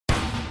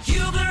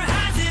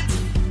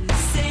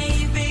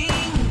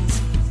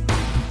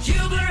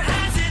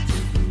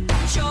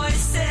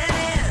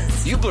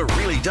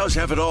does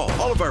have it all.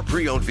 All of our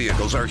pre-owned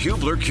vehicles are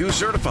Hubler Q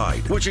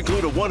certified, which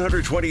include a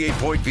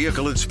 128-point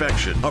vehicle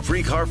inspection, a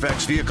free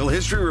Carfax vehicle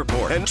history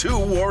report, and 2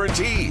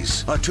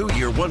 warranties. A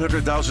 2-year,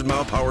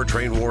 100,000-mile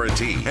powertrain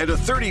warranty, and a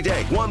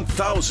 30-day,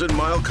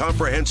 1,000-mile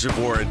comprehensive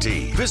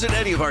warranty. Visit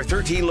any of our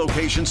 13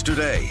 locations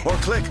today, or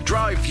click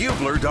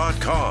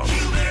drivehubler.com.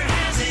 Hubler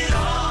has it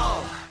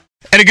all.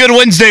 And a good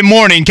Wednesday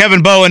morning,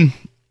 Kevin Bowen,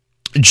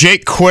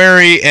 Jake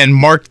Query, and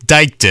Mark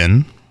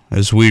Dykton,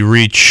 as we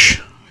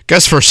reach, I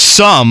guess for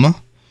some,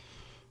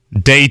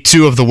 day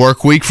 2 of the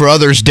work week. For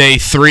others, day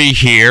 3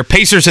 here.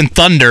 Pacers and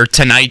Thunder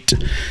tonight.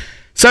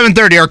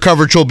 7:30, our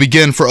coverage will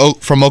begin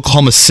from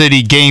Oklahoma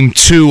City, game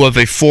 2 of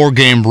a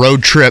 4-game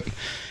road trip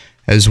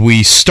as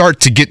we start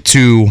to get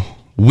to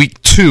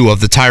week 2 of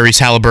the Tyrese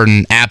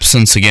Halliburton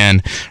absence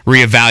again,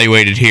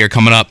 reevaluated here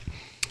coming up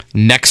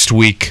next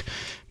week,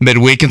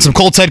 midweek. And some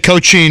Colts head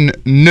coaching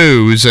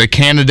news. A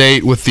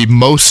candidate with the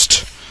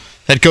most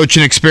head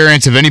coaching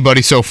experience of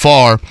anybody so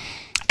far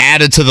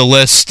added to the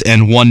list,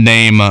 and one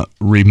name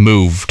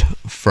removed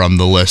from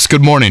the list.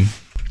 Good morning,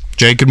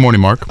 Jake. Good morning,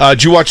 Mark.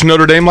 Did you watch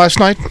Notre Dame last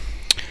night?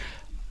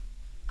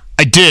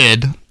 I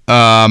did.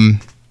 Yeah,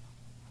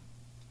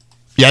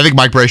 I think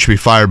Mike Bray should be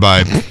fired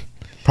by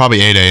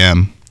probably 8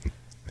 a.m.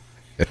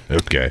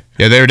 Okay.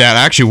 Yeah, they were down.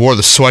 I actually wore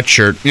the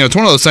sweatshirt. You know, it's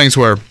one of those things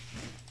where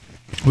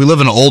we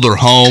live in an older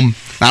home,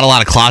 not a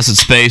lot of closet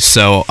space,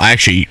 so I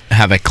actually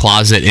have a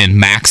closet in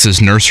Max's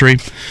nursery.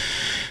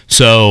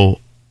 So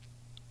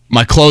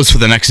my clothes for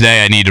the next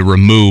day I need to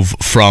remove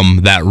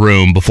from that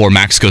room before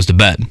Max goes to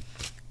bed.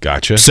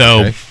 Gotcha. So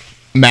okay.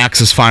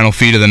 Max's final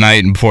feed of the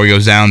night and before he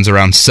goes down is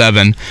around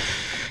 7.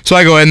 So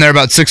I go in there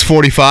about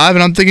 6:45,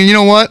 and I'm thinking, you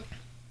know what?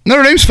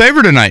 Notre Dame's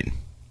favored tonight.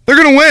 They're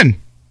going to win.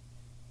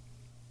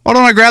 Why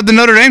don't I grab the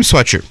Notre Dame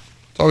sweatshirt?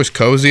 It's always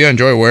cozy. I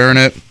enjoy wearing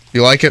it.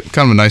 You like it?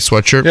 Kind of a nice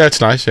sweatshirt. Yeah,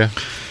 it's nice, yeah.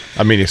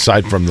 I mean,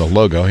 aside from the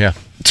logo, yeah.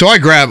 So I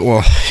grab,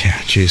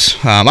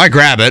 I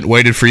grab it,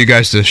 waited for you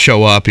guys to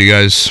show up. You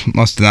guys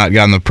must have not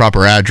gotten the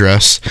proper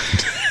address.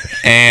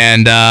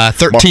 And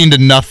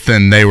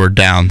 13-0, they were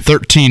down.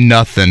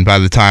 13-0 by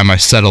the time I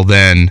settled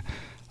in.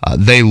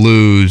 They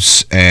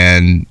lose,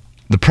 and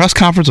the press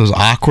conference was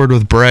awkward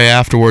with Bray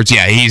afterwards.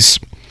 Yeah, he's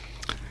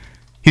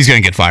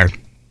going to get fired.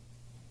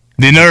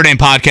 The Notre Dame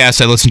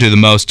podcast I listen to the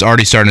most,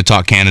 already starting to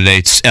talk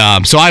candidates.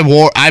 So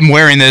I'm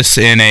wearing this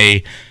in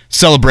a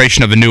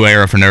celebration of a new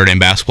era for Notre Dame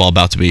basketball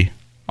about to be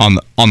on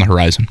the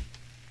horizon.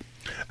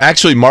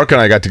 Actually, Mark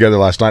and I got together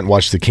last night and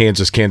watched the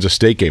Kansas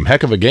State game.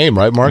 Heck of a game,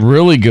 right, Mark?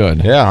 Really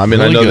good. Yeah, I mean,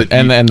 really I know good.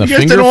 that and the you guys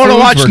finger didn't want to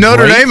foods watch were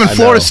Notre great. Dame and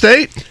Florida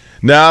State?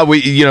 No,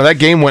 that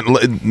game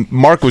went.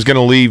 Mark was going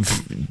to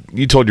leave.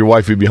 You told your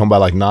wife we'd be home by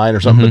like 9 or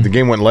something, but the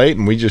game went late,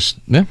 and we just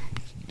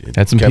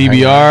had some kept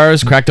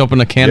PBRs, cracked open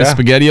a can of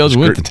SpaghettiOs,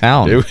 went to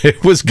town.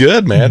 It was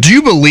good, man. Do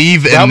you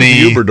believe in the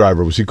Uber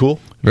driver? Was he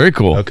cool? Very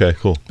cool. Okay,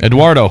 cool.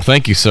 Eduardo,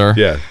 thank you, sir.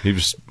 Yeah, he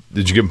was.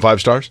 Did you give him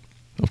 5 stars?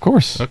 Of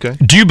course. Okay.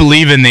 Do you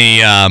believe in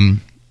the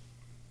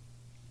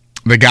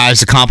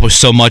guy's accomplished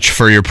so much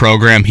for your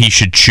program, he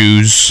should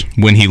choose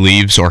when he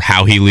leaves or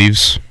how he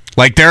leaves?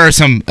 Like, there are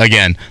some,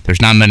 again,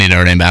 there's not many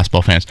Notre Dame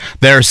basketball fans.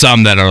 There are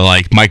some that are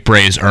like, Mike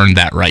Bray has earned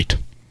that right.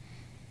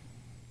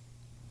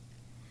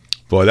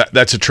 Boy,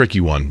 that's a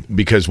tricky one,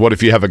 because what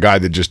if you have a guy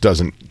that just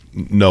doesn't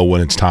know when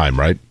it's time,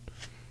 right?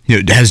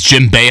 You know, has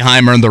Jim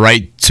Boeheim earned the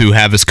right to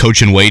have his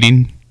coach in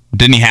waiting?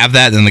 Didn't he have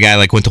that? Then the guy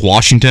went to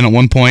Washington at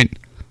one point.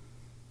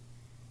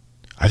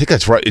 I think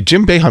that's right.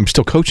 Jim Boeheim's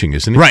still coaching,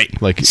 isn't he?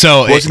 Right. Like,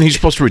 so wasn't he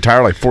supposed to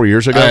retire like 4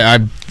 years ago?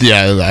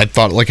 I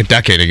thought like a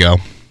decade ago.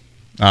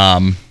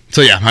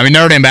 So yeah, I mean,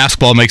 Notre Dame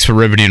basketball makes for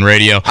riveting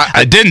radio.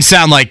 It didn't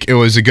sound like it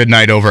was a good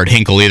night over at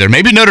Hinkle either.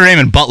 Maybe Notre Dame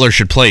and Butler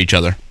should play each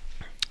other.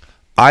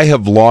 I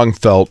have long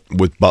felt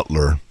with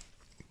Butler,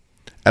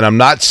 and I'm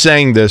not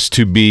saying this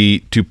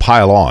to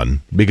pile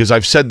on, because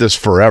I've said this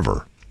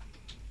forever,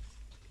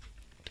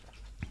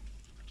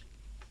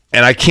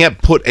 and I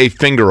can't put a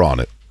finger on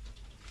it.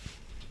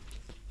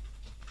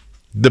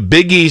 The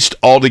Big East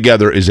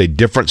altogether is a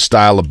different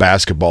style of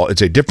basketball.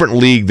 It's a different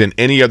league than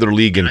any other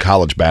league in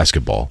college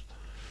basketball.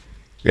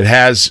 It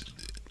has,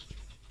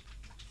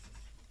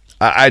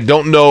 I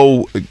don't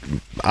know,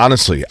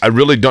 honestly, I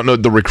really don't know.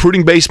 The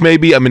recruiting base,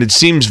 maybe. I mean, it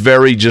seems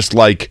very just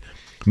like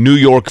New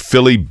York,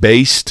 Philly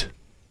based.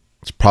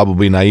 It's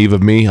probably naive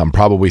of me. I'm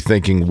probably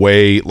thinking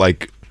way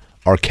like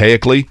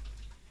archaically.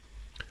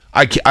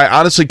 I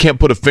honestly can't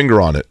put a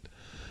finger on it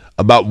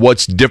about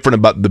what's different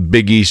about the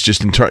Big East,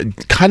 just in terms,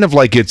 kind of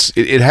like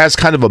it has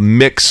kind of a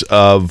mix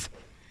of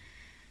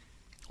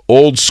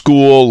old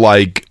school,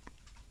 like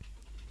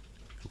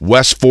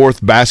West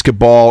Fourth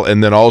basketball,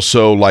 and then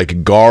also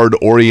like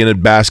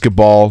guard-oriented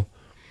basketball.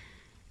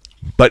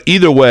 But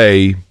either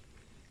way,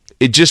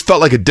 it just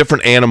felt like a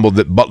different animal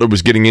that Butler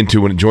was getting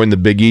into when it joined the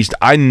Big East.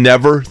 I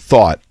never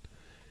thought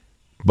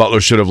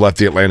Butler should have left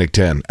the Atlantic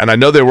 10. And I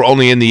know they were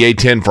only in the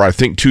A-10 for, I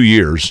think, 2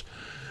 years.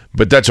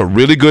 But that's a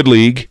really good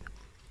league.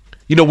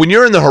 You know, when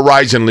you're in the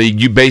Horizon League,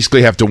 you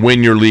basically have to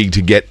win your league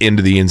to get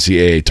into the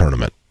NCAA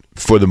tournament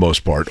for the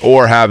most part,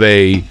 or have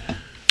a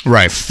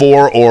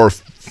 4 or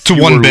 5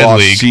 a one bid loss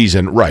league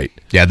season, right?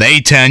 Yeah, the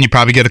A10 you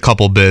probably get a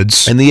couple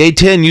bids, and the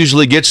A10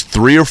 usually gets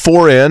 3 or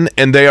 4 in,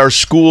 and they are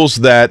schools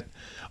that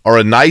are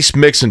a nice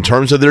mix in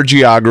terms of their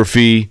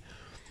geography,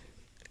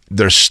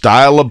 their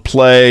style of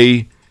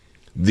play,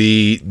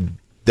 the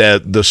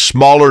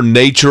smaller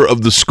nature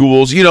of the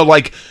schools. You know,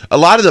 like a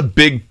lot of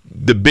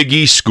the Big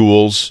East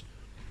schools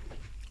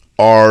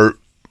are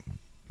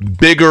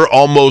bigger,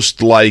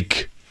 almost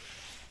like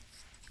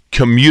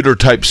commuter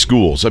type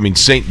schools. I mean,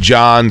 St.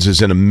 John's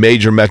is in a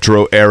major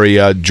metro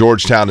area.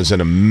 Georgetown is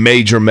in a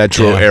major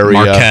metro area.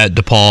 Marquette,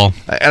 DePaul.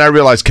 And I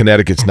realize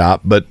Connecticut's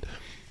not, but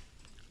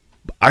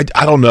I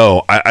don't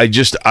know.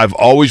 I've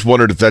always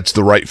wondered if that's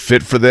the right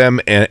fit for them.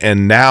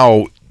 And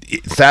now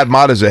Thad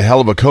Matta is a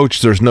hell of a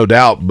coach, there's no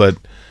doubt, but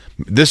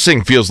this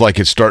thing feels like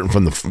it's starting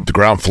from the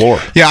ground floor.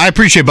 Yeah, I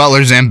appreciate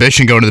Butler's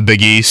ambition going to the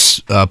Big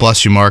East.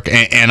 Bless you, Mark.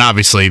 And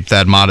obviously,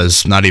 Thad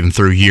Matta's not even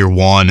through year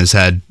one, has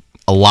had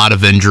a lot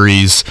of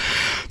injuries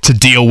to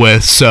deal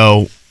with.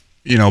 So,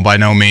 you know, by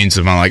no means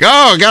am I like,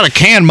 oh, I got a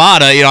can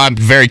Matta. You know, I'm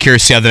very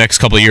curious to see how the next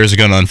couple of years are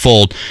going to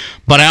unfold.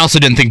 But I also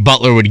didn't think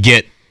Butler would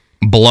get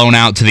blown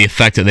out to the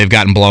effect that they've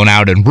gotten blown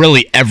out in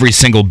really every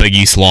single Big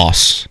East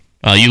loss.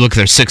 You look at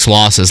their 6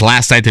 losses.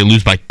 Last night they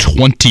lose by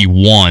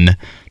 21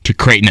 to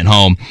Creighton at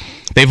home.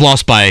 They've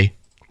lost by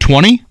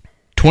 20,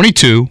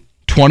 22,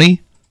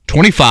 20,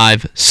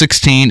 25,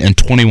 16, and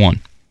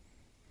 21.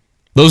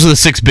 Those are the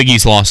 6 Big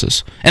East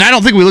losses. And I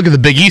don't think we look at the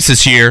Big East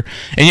this year,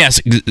 and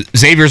yes,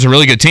 Xavier's a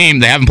really good team.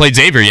 They haven't played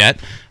Xavier yet.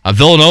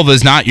 Villanova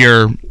is not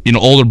your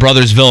older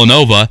brother's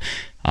Villanova.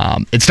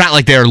 It's not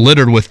like they're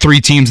littered with 3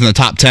 teams in the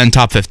top 10,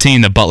 top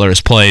 15 that Butler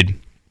has played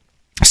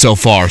so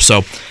far.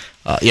 So,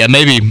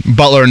 maybe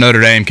Butler and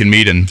Notre Dame can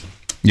meet in,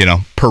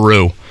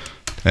 Peru.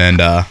 And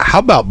how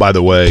about, by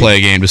the way, play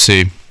a game to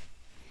see.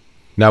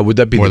 Now, would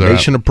that be the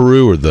nation of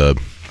Peru or the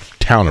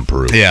town of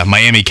Peru? Yeah,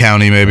 Miami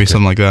County, maybe,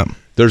 something like that.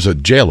 There's a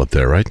jail up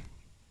there, right?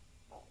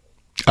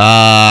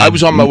 I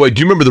was on my way.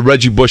 Do you remember the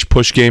Reggie Bush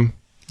push game?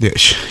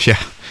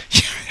 Yeah.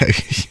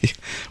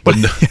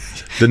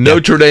 The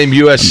Notre Dame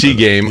USC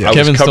game. Yeah. I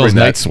was covering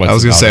that. I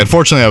was going to say,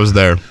 unfortunately, I was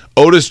there.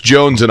 Otis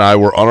Jones and I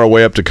were on our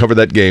way up to cover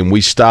that game.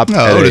 We stopped.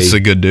 Otis is a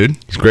good dude.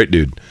 He's a great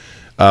dude.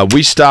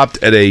 We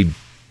stopped at a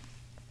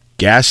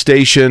gas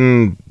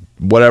station,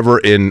 whatever,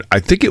 in, I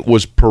think it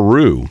was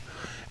Peru.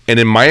 And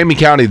in Miami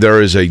County,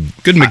 there is a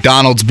good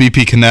McDonald's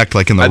BP Connect,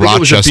 like in the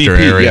Rochester BP,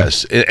 area.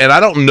 Yes, and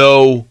I don't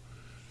know,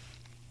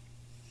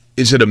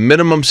 is it a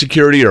minimum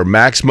security or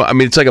maximum? I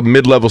mean, it's like a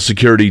mid-level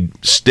security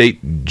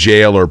state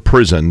jail or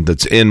prison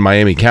that's in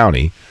Miami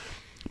County.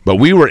 But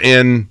we were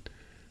in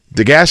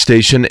the gas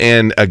station,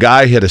 and a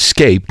guy had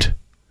escaped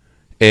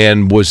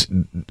and was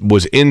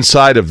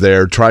inside of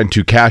there trying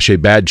to cash a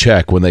bad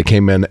check when they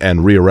came in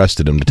and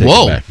rearrested him to take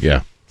him back.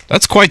 Yeah.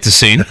 That's quite the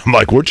scene. I'm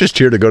like, we're just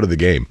here to go to the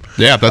game.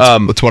 Yeah,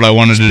 that's what I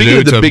wanted to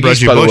do to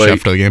Reggie Bush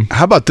after the game.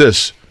 How about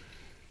this?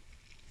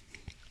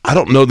 I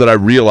don't know that I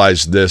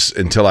realized this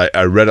until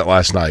I read it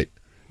last night.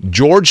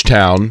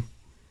 Georgetown,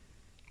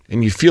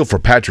 and you feel for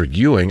Patrick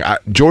Ewing,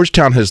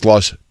 Georgetown has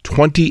lost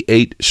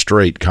 28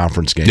 straight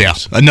conference games. Yeah,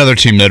 another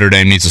team Notre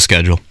Dame needs a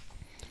schedule.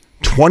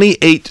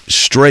 28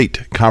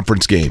 straight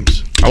conference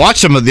games. I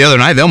watched them the other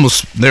night.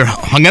 They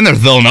hung in there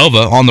with Villanova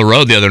on the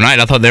road the other night.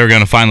 I thought they were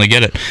going to finally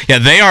get it. Yeah,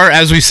 they are,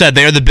 as we said,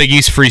 they are the Big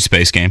East free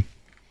space game.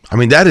 I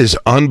mean, that is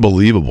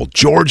unbelievable.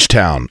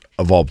 Georgetown,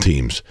 of all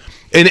teams.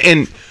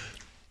 And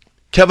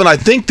Kevin, I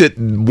think that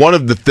one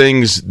of the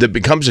things that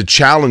becomes a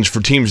challenge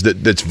for teams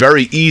that's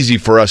very easy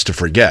for us to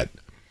forget,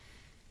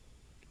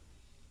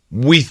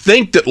 we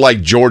think that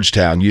like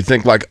Georgetown, you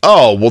think like,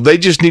 oh, well, they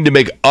just need to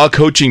make a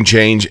coaching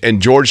change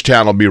and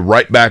Georgetown will be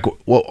right back.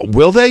 Well,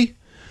 will they?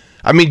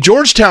 I mean,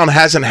 Georgetown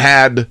hasn't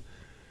had,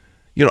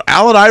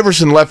 Allen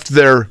Iverson left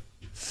there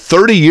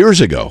 30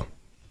 years ago.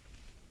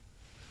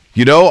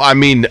 I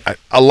mean,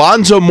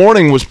 Alonzo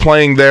Mourning was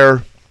playing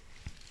there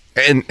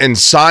and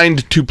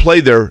signed to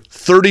play there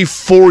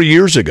 34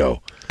 years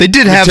ago. They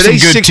did have some good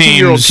teams. Today's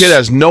 16-year-old kid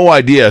has no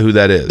idea who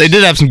that is. They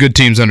did have some good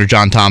teams under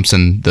John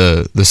Thompson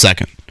the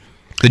second.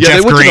 Jeff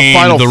they went Green, to the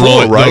Final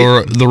Four,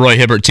 right? The Roy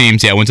Hibbert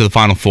teams, went to the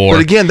Final Four.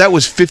 But again, that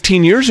was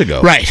 15 years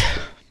ago. Right.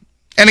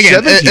 And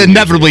again,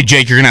 inevitably,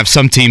 Jake, you're going to have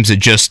some teams that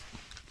just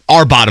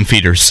are bottom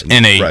feeders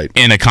in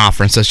a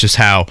conference. That's just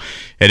how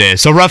it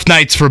is. So rough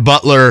nights for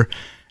Butler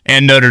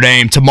and Notre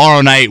Dame.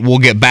 Tomorrow night, we'll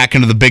get back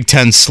into the Big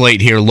Ten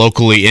slate here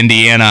locally.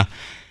 Indiana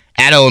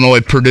at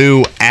Illinois,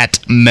 Purdue at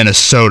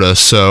Minnesota.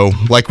 So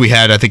like we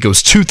had, I think it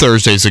was 2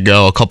 Thursdays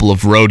ago, a couple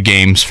of road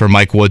games for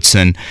Mike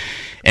Woodson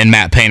and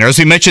Matt Painter. As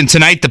we mentioned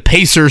tonight, the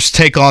Pacers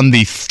take on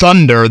the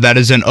Thunder. That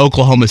is in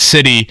Oklahoma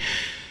City.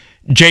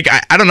 Jake,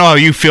 I don't know how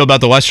you feel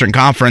about the Western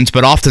Conference,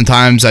 but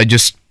oftentimes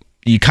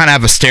you kind of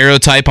have a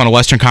stereotype on a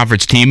Western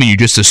Conference team and you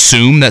just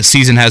assume that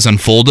season has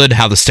unfolded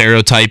how the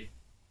stereotype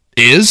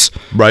is.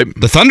 Right.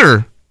 The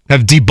Thunder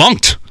have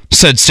debunked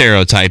said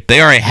stereotype.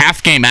 They are a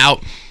half game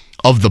out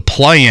of the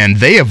play-in.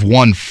 They have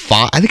won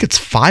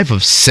 5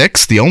 of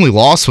 6. The only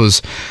loss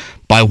was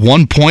by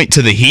 1 point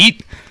to the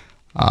Heat.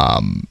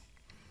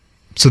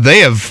 So they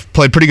have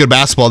played pretty good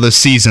basketball this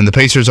season. The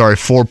Pacers are a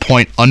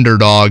 4-point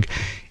underdog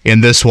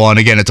in this one.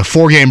 Again, it's a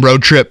 4-game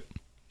road trip.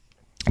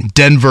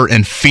 Denver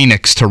and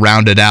Phoenix to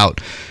round it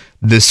out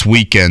this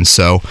weekend.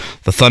 So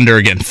the Thunder,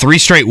 again, 3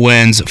 straight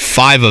wins,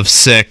 5 of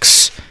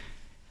 6.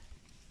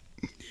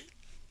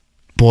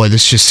 Boy,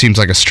 this just seems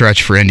like a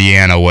stretch for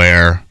Indiana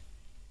where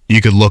you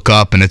could look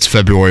up and it's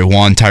February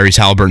 1. Tyrese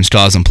Halliburton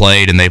still hasn't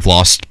played, and they've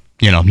lost,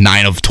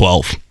 9 of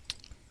 12.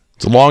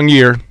 It's a long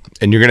year,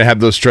 and you're going to have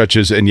those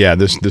stretches. And yeah,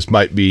 this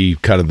might be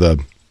kind of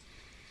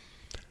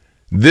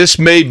this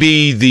may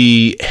be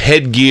the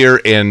headgear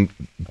and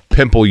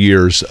pimple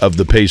years of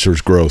the Pacers'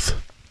 growth.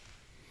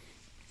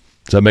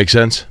 Does that make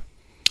sense?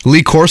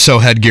 Lee Corso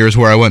headgear is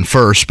where I went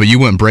first, but you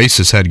went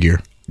Brace's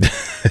headgear.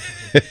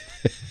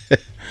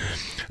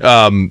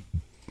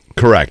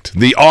 Correct.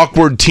 The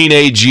awkward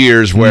teenage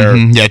years where...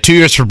 Yeah, 2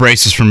 years for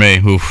Braces for me.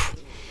 Oof.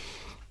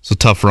 It's a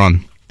tough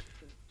run.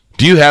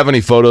 Do you have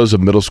any photos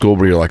of middle school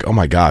where you're like, oh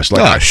my gosh?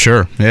 Like,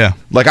 sure, yeah.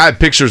 Like I have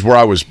pictures where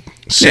I was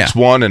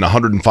 6'1" and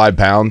 105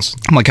 pounds.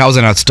 I'm like, how was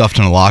I not stuffed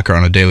in a locker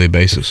on a daily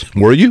basis?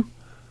 Were you?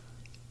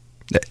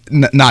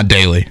 Not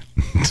daily.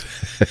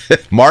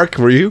 Mark,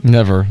 were you?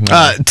 Never.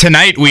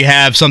 Tonight we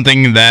have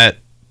something that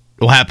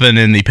will happen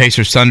in the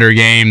Pacers-Thunder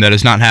game that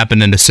has not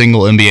happened in a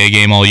single NBA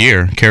game all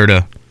year. Care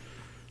to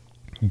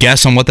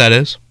guess on what that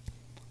is?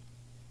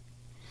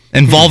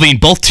 Involving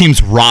both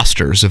teams'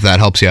 rosters, if that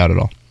helps you out at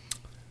all.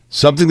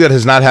 Something that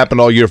has not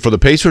happened all year for the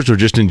Pacers or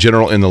just in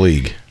general in the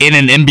league? In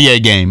an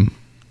NBA game.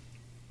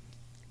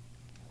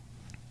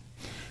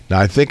 Now,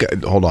 I think,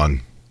 hold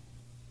on.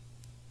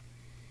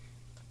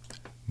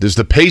 Does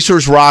the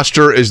Pacers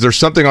roster, is there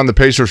something on the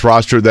Pacers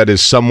roster that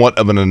is somewhat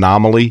of an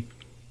anomaly?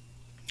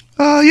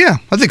 Yeah,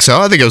 I think so.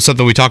 I think it was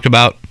something we talked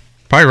about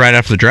probably right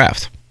after the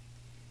draft.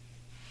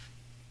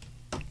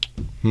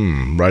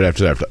 Right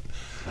after that.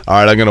 All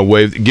right, I'm going to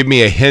wave. Give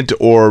me a hint,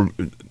 or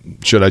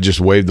should I just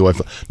wave the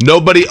Wi-Fi?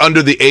 Nobody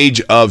under the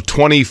age of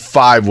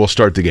 25 will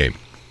start the game.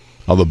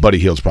 Although Buddy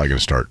Hield's probably going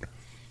to start.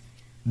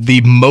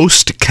 The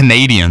most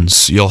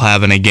Canadians you'll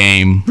have in a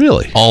game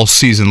really all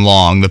season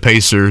long. The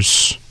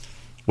Pacers,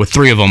 with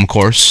 3 of them, of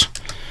course.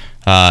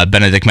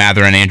 Benedict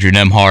Mather and Andrew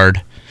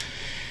Nembhard.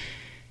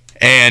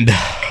 And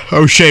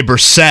O'Shea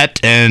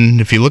Brissett. And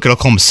if you look at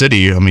Oklahoma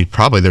City, I mean,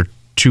 probably their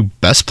 2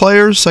 best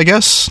players, I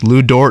guess.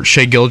 Lou Dort,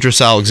 Shai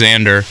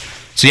Gilgeous-Alexander.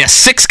 So, yeah,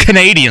 6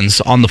 Canadians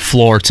on the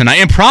floor tonight,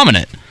 and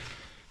prominent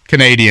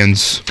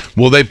Canadians.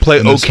 Will they play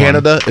O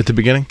Canada at the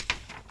beginning?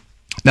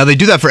 Now, they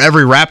do that for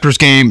every Raptors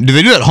game. Do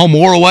they do that home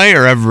or away,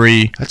 or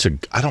every... I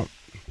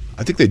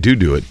think they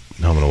do it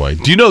home and away.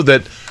 Do you know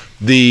that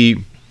the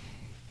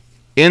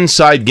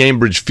inside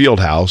Gainbridge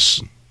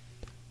Fieldhouse,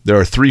 there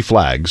are 3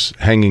 flags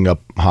hanging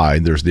up high.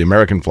 There's the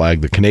American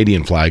flag, the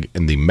Canadian flag,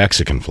 and the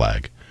Mexican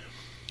flag.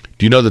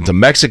 Do you know that the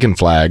Mexican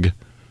flag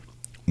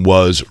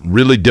was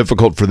really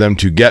difficult for them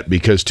to get,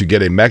 because to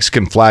get a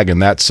Mexican flag in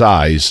that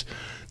size,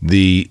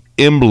 the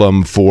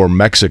emblem for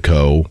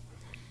Mexico,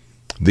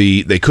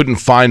 they couldn't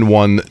find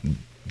one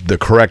the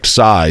correct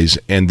size,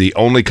 and the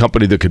only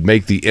company that could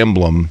make the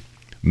emblem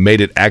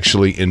made it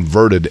actually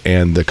inverted,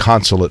 and the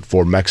consulate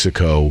for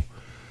Mexico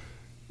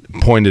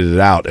pointed it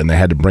out, and they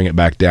had to bring it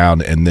back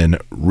down and then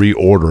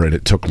reorder it.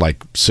 It took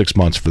like 6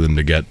 months for them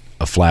to get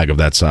a flag of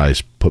that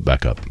size put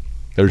back up.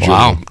 There's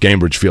your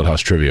Gainbridge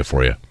Fieldhouse trivia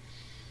for you.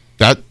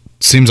 That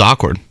seems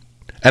awkward.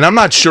 And I'm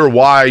not sure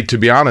why, to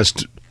be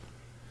honest.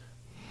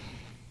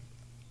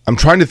 I'm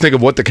trying to think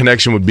of what the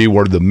connection would be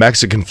where the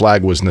Mexican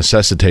flag was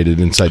necessitated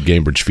inside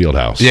Gainbridge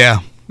Fieldhouse. Yeah.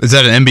 Is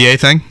that an NBA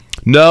thing?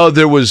 No,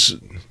 there was...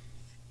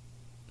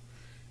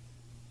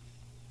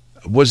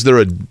 Was there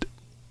a...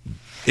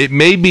 It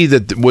may be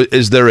that...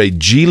 Is there a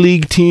G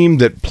League team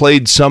that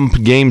played some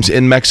games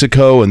in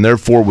Mexico and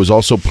therefore was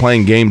also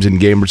playing games in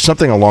Gainbridge?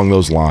 Something along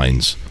those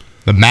lines.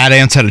 The Mad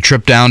Ants had a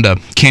trip down to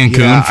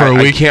Cancun for a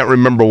week. I can't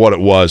remember what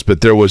it was,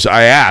 but there was...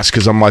 I asked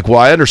because I'm like, well,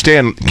 I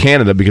understand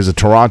Canada because of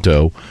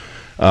Toronto.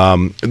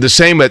 The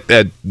same at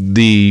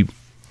the...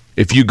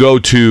 If you go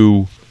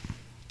to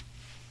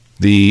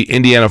the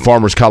Indiana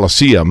Farmers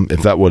Coliseum,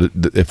 if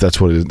that's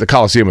what it is, the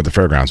Coliseum at the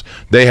fairgrounds,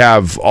 they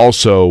have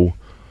also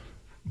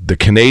the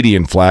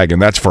Canadian flag,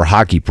 and that's for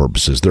hockey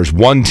purposes. There's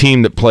one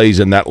team that plays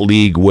in that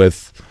league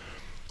with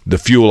the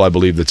Fuel, I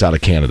believe, that's out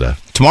of Canada.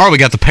 Tomorrow we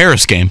got the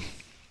Paris game.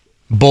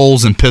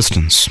 Bulls and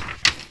Pistons.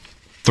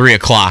 3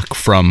 o'clock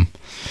from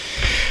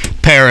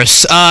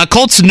Paris.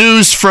 Colts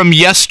news from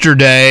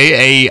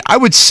yesterday. I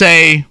would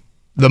say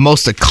the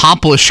most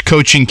accomplished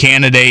coaching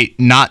candidate,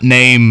 not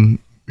named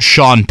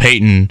Sean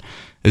Payton,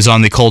 is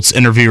on the Colts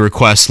interview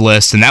request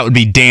list, and that would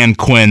be Dan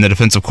Quinn, the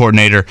defensive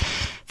coordinator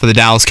for the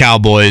Dallas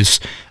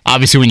Cowboys.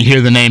 Obviously, when you hear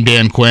the name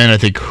Dan Quinn, I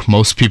think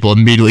most people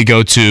immediately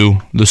go to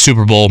the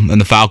Super Bowl and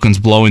the Falcons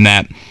blowing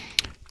that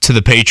to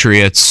the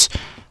Patriots.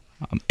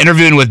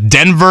 Interviewing with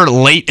Denver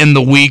late in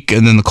the week,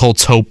 and then the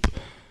Colts hope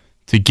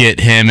to get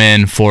him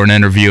in for an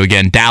interview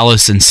again.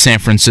 Dallas and San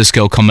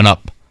Francisco coming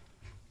up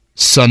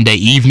Sunday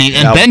evening.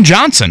 And now, Ben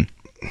Johnson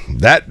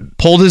that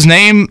pulled his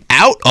name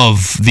out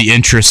of the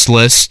interest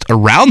list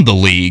around the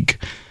league.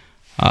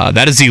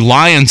 That is the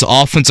Lions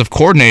offensive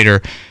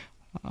coordinator.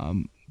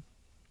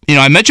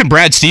 I mentioned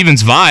Brad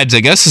Stevens vibes. I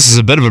guess this is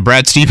a bit of a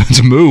Brad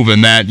Stevens move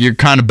in that you're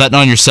kind of betting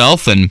on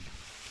yourself and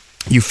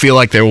you feel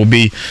like there will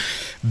be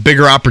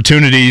bigger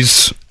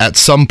opportunities at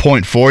some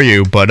point for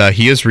you, but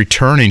he is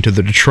returning to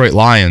the Detroit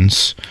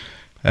Lions.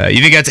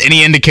 You think that's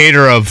any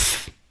indicator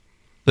of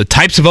the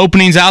types of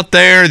openings out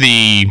there,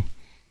 the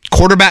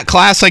quarterback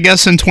class, I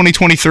guess, in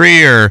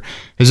 2023, or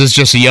is this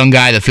just a young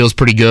guy that feels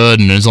pretty good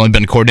and has only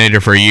been a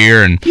coordinator for a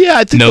year and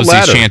I think knows the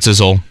these chances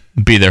will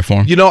be there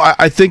for him?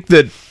 I think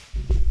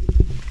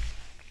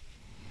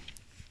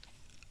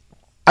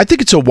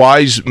it's a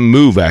wise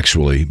move,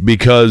 actually,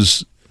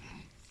 because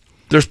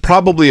there's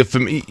probably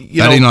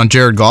betting on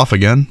Jared Goff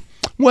again?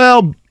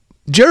 Well,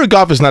 Jared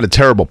Goff is not a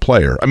terrible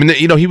player. I mean,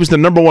 he was the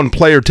number one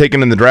player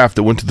taken in the draft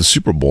that went to the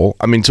Super Bowl.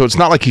 I mean, so it's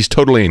not like he's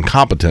totally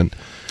incompetent. I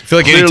feel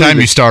like anytime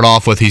you start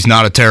off with he's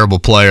not a terrible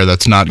player,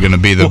 that's not going to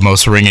be the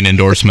most ringing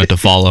endorsement to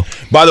follow.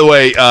 By the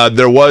way,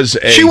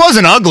 she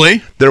wasn't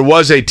ugly. There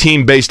was a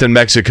team based in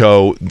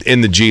Mexico in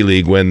the G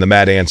League when the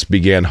Mad Ants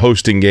began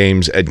hosting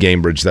games at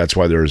Gamebridge. That's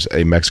why there's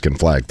a Mexican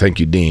flag. Thank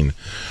you, Dean,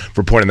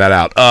 for pointing that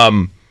out.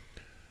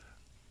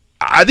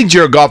 I think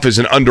Jared Goff is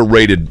an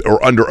underrated or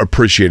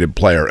underappreciated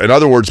player. In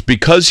other words,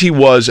 because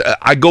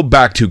I go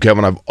back to,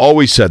 Kevin, I've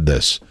always said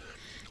this.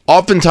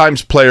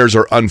 Oftentimes, players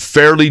are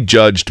unfairly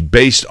judged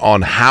based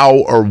on how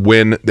or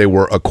when they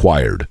were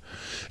acquired.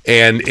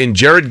 And in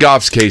Jared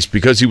Goff's case,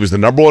 because he was the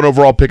number one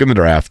overall pick in the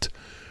draft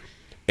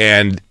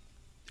and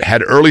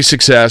had early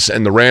success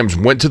and the Rams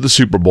went to the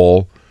Super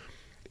Bowl,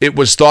 it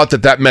was thought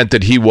that meant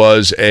that he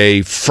was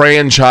a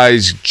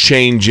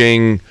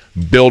franchise-changing,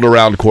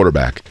 build-around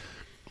quarterback.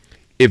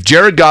 If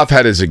Jared Goff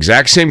had his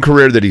exact same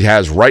career that he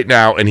has right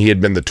now and he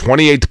had been the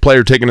 28th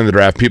player taken in the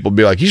draft, people would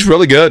be like, he's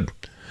really good.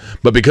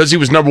 But because he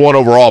was number one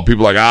overall,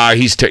 people are like,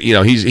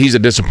 he's a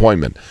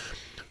disappointment.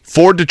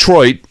 For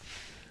Detroit,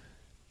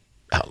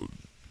 I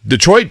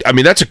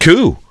mean, that's a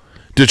coup.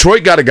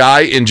 Detroit got a guy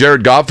in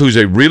Jared Goff who's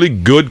a really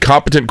good,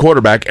 competent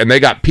quarterback, and they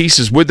got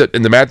pieces with it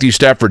in the Matthew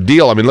Stafford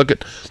deal. I mean, look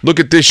at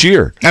this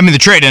year. I mean, the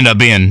trade ended up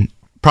being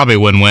probably a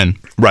win-win.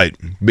 Right,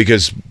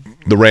 because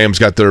the Rams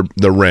got their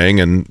ring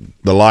and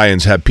the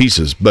Lions have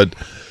pieces. But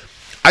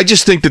I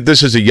just think that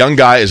this is a young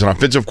guy as an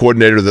offensive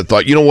coordinator that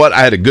thought, you know what, I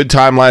had a good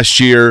time last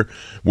year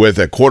with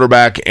a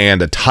quarterback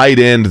and a tight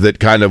end that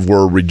kind of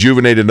were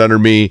rejuvenated under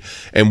me,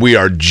 and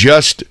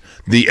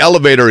the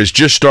elevator is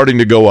just starting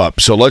to go up.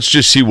 So let's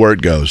just see where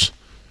it goes.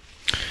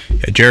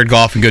 Yeah, Jared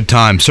Goff, a good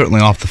time,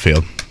 certainly off the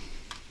field.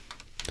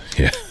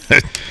 Yeah.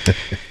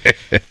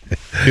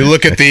 You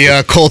look at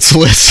the Colts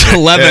list,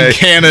 11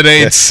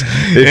 candidates.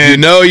 If you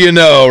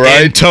know,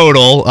 right? In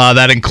total,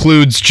 that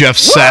includes Jeff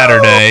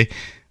Saturday.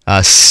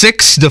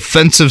 6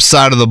 defensive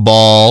side of the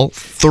ball,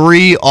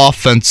 3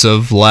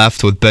 offensive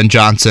left with Ben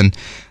Johnson,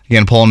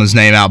 again, pulling his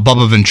name out.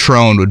 Bubba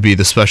Ventrone would be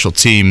the special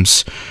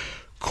teams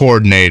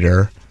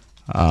coordinator.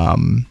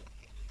 And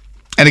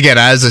again,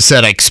 as I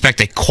said, I expect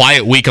a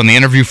quiet week on the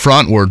interview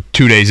front. We're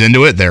 2 days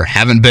into it. There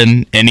haven't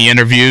been any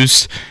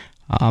interviews.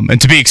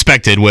 And to be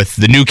expected with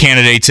the new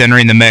candidates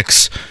entering the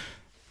mix,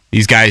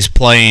 these guys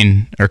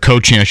playing, or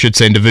coaching, I should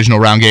say, in divisional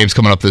round games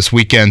coming up this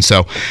weekend.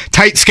 So,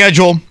 tight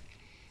schedule.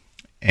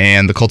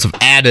 And the Colts have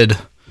added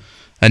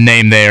a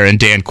name there in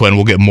Dan Quinn.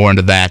 We'll get more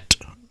into that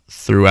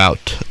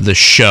throughout the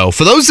show.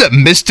 For those that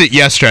missed it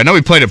yesterday, I know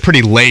we played it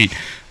pretty late.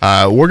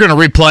 We're going to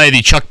replay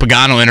the Chuck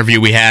Pagano interview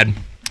we had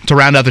to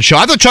round out the show.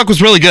 I thought Chuck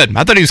was really good.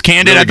 I thought he was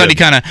candid. I thought he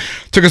kind of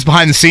took us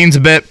behind the scenes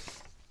a bit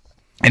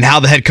and how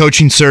the head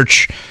coaching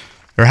search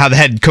or how the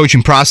head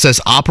coaching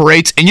process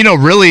operates. And,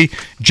 really,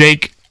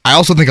 Jake, I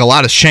also think a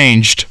lot has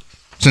changed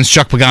since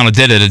Chuck Pagano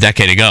did it a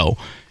decade ago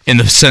in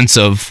the sense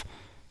of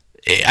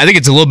I think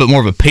it's a little bit more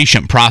of a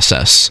patient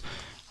process.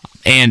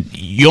 And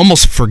you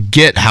almost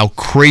forget how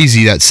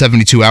crazy that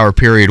 72-hour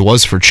period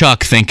was for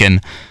Chuck,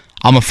 thinking,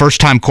 I'm a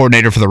first-time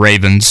coordinator for the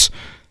Ravens.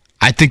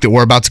 I think that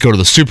we're about to go to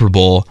the Super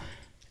Bowl.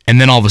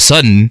 And then all of a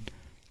sudden,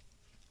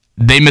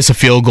 they miss a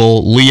field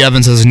goal. Lee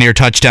Evans has a near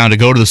touchdown to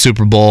go to the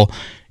Super Bowl.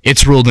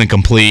 It's ruled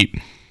incomplete.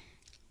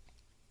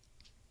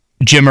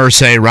 Jim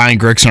Irsay, Ryan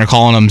Grigson are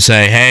calling him,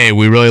 say, hey,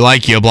 we really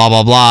like you, blah,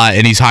 blah, blah.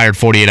 And he's hired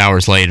 48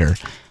 hours later.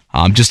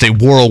 Just a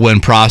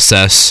whirlwind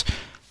process.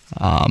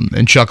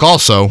 And Chuck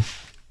also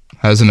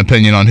has an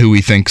opinion on who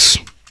he thinks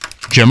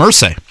Jim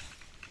Irsay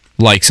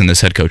likes in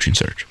this head coaching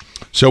search.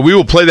 So we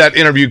will play that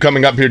interview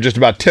coming up here just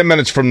about 10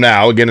 minutes from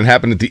now. Again, it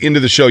happened at the end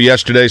of the show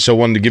yesterday, so I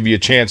wanted to give you a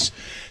chance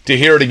to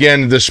hear it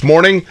again this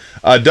morning.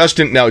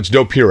 Dustin, now it's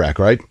Dopirak,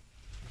 right?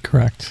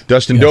 Correct.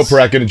 Dustin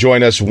Dopirak going to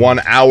join us 1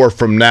 hour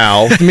from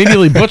now.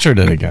 Immediately butchered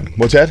it again.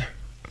 What's that?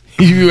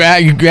 You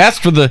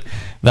asked for the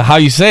how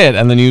you say it,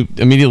 and then you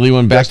immediately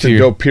went back Dustin to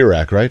your...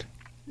 Dopirak, right?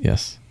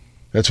 Yes.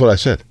 That's what I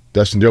said.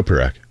 Dustin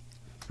Dopirak,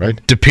 right?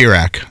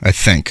 Dopirak, I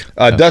think.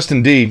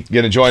 Dustin D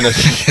going to join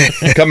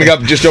us coming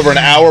up just over an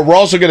hour. We're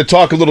also going to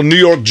talk a little New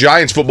York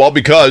Giants football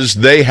because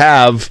they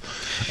have...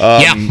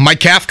 Mike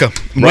Kafka,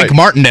 right. Link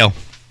Martindale.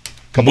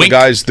 Couple of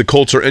guys the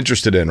Colts are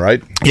interested in,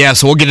 right? Yeah,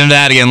 so we'll get into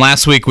that again.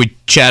 Last week we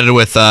chatted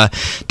with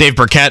Dave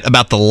Burkett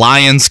about the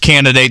Lions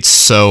candidates,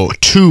 so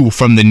 2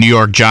 from the New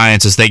York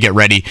Giants as they get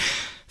ready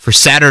for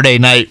Saturday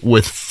night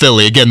with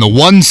Philly. Again, the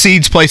 1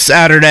 seeds play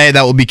Saturday.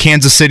 That will be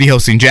Kansas City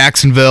hosting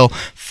Jacksonville,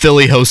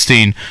 Philly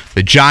hosting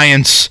the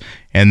Giants,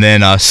 and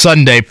then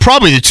Sunday,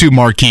 probably the 2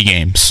 marquee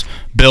games.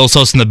 Bills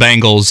hosting the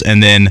Bengals,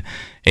 and then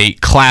a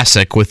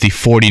classic with the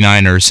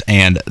 49ers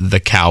and the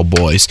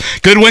Cowboys.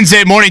 Good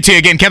Wednesday morning to you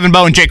again. Kevin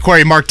Bowen, Jake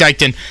Query, Mark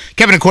Dykton.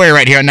 Kevin and Query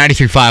right here on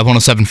 93.5,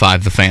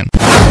 107.5, The Fan.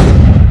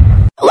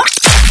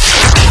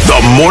 The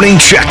Morning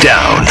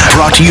Checkdown,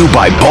 brought to you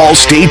by Ball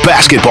State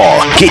Basketball.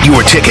 Get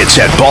your tickets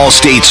at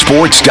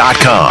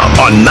ballstatesports.com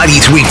on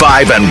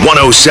 93.5 and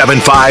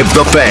 107.5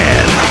 The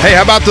Fan. Hey,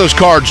 how about those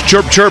Cards?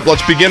 Chirp, chirp.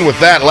 Let's begin with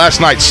that.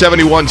 Last night,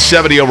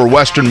 71-70 over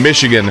Western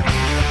Michigan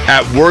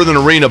at Worthen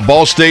Arena.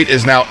 Ball State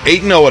is now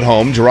 8-0 at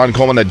home. Jerron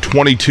Coleman had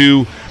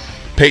 22.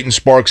 Peyton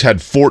Sparks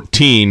had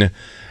 14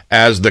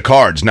 as the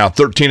Cards. Now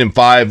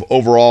 13-5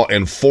 overall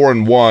and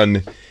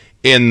 4-1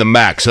 in the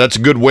MAC. So that's a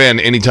good win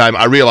anytime.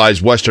 I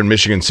realize Western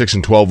Michigan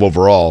 6-12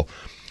 overall.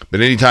 But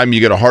anytime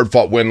you get a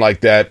hard-fought win like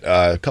that,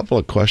 a couple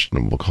of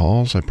questionable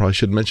calls. I probably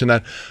should mention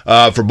that.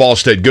 For Ball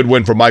State, good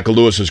win for Michael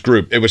Lewis's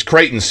group. It was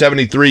Creighton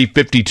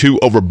 73-52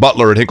 over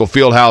Butler at Hinkle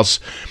Fieldhouse.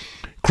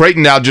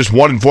 Creighton now just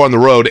 1-4 on the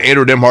road.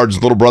 Andrew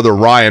Nimhard's little brother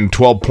Ryan,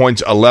 12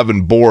 points,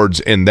 11 boards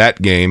in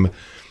that game.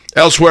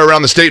 Elsewhere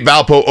around the state,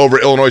 Valpo over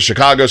Illinois,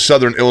 Chicago,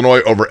 Southern Illinois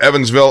over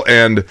Evansville,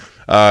 and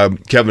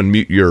Kevin,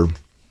 mute your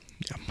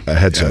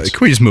headsets.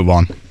 Can we just move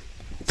on?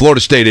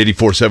 Florida State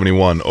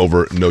 84-71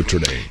 over Notre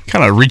Dame.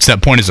 Kind of reached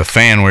that point as a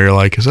fan where you're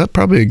like, is that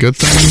probably a good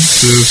thing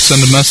to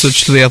send a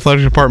message to the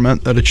athletic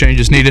department that a change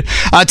is needed?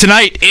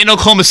 Tonight in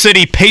Oklahoma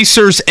City,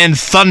 Pacers and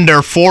Thunder,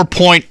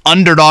 4-point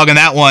underdog in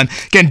that one.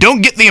 Again,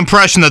 don't get the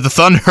impression that the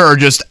Thunder are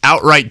just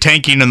outright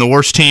tanking and the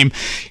worst team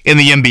in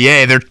the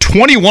NBA. They're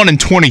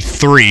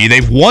 21-23.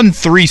 They've won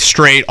 3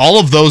 straight. All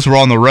of those were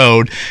on the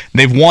road.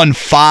 They've won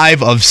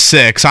 5 of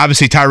 6.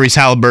 Obviously, Tyrese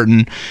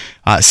Halliburton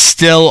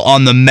still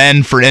on the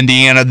men for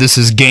Indiana. This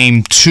is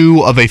game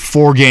 2 of a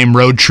 4-game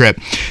road trip.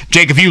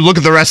 Jake, if you look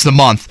at the rest of the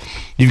month,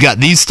 you've got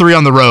these 3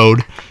 on the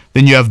road.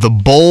 Then you have the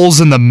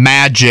Bulls and the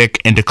Magic.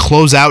 And to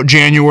close out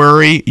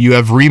January, you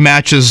have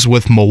rematches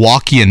with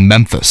Milwaukee and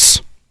Memphis.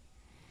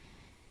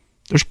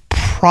 There's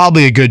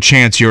probably a good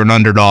chance you're an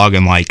underdog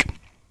in like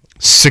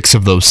 6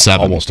 of those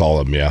 7. Almost all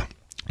of them, yeah.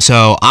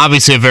 So,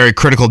 obviously, a very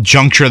critical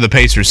juncture of the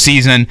Pacers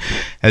season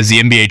as the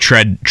NBA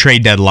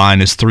trade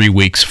deadline is 3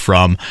 weeks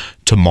from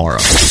tomorrow.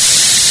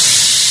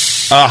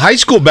 High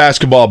school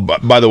basketball,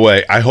 by the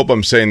way, I hope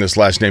I'm saying this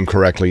last name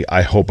correctly.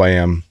 I hope I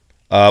am.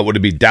 Would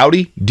it be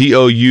Doughty?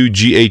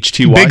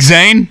 D-O-U-G-H-T-Y? Big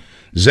Zane?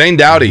 Zane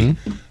Doughty.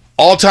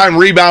 All-time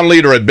rebound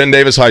leader at Ben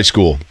Davis High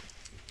School.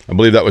 I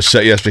believe that was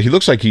set yesterday. He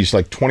looks like he's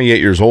like 28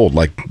 years old.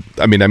 Like,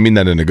 I mean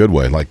that in a good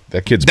way. Like,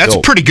 that kid's That's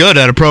built. pretty good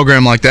at a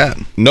program like that.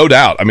 No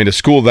doubt. I mean, a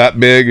school that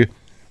big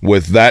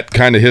with that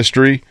kind of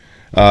history,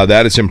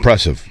 that is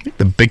impressive.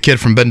 The big kid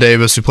from Ben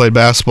Davis who played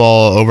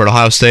basketball over at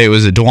Ohio State,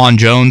 was it DeJuan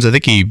Jones? I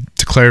think he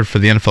declared for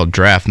the NFL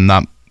draft. I'm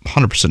not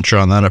 100% sure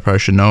on that. I probably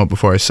should know it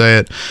before I say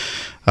it.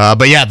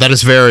 But yeah, that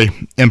is very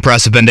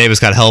impressive. Ben Davis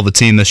got a hell of a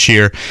team this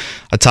year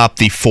atop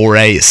the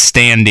 4A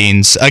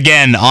standings.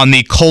 Again, on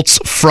the Colts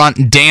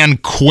front, Dan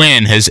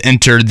Quinn has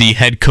entered the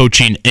head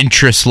coaching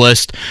interest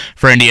list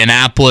for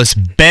Indianapolis.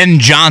 Ben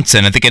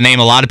Johnson, I think a name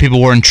a lot of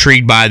people were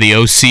intrigued by, the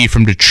OC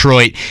from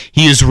Detroit.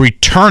 He is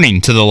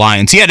returning to the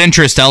Lions. He had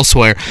interest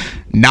elsewhere,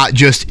 not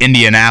just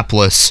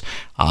Indianapolis.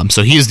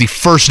 So he is the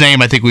first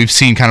name I think we've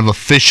seen kind of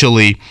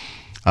officially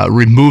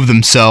remove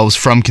themselves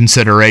from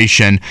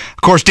consideration.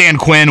 Of course, Dan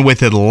Quinn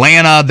with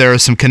Atlanta. There are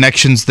some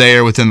connections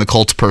there within the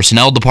Colts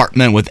personnel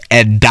department with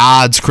Ed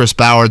Dodds, Chris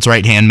Ballard's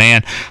right-hand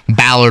man.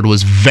 Ballard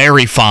was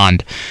very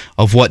fond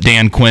of what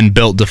Dan Quinn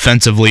built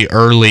defensively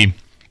early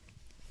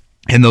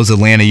in those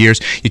Atlanta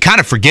years. You kind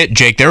of forget,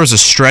 Jake, there was a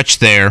stretch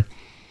there.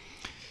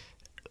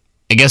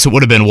 I guess it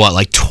would have been,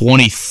 like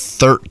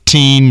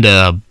 2013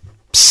 to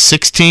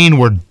 16,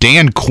 where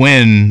Dan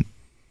Quinn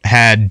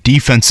had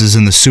defenses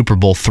in the Super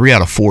Bowl 3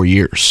 out of 4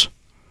 years.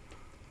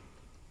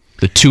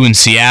 The 2 in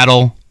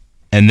Seattle,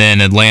 and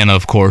then Atlanta,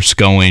 of course,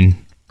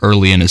 going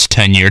early in his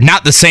tenure.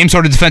 Not the same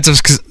sort of defensive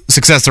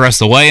success the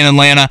rest of the way in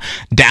Atlanta.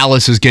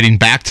 Dallas is getting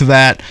back to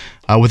that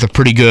with a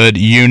pretty good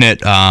unit,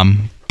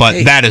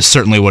 but that is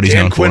certainly what he's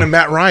known for. Dan Quinn and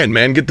Matt Ryan,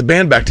 man, get the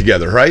band back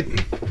together, right?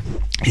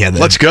 Yeah,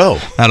 let's go.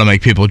 That'll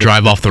make people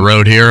drive off the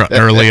road here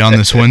early on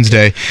this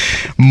Wednesday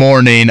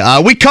morning.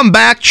 We come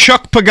back.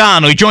 Chuck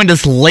Pagano, he joined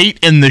us late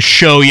in the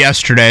show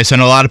yesterday, so I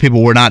know a lot of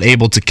people were not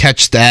able to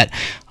catch that.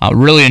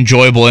 Really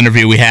enjoyable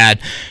interview we had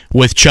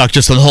with Chuck,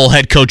 just on the whole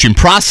head coaching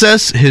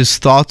process, his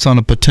thoughts on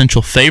a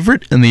potential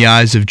favorite in the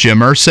eyes of Jim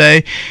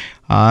Irsay,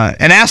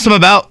 and asked him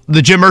about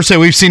the Jim Irsay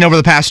we've seen over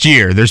the past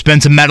year. There's been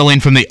some meddling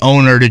from the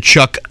owner. Did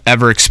Chuck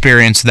ever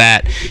experience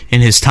that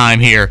in his time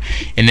here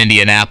in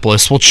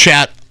Indianapolis? We'll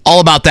chat all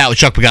about that with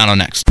Chuck Pagano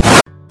next.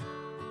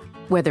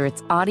 Whether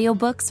it's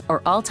audiobooks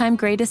or all-time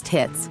greatest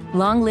hits,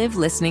 long live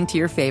listening to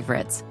your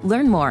favorites.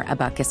 Learn more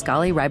about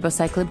Kisqali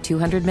Ribociclib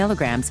 200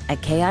 milligrams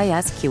at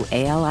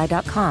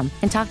KISQALI.com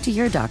and talk to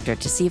your doctor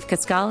to see if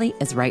Kisqali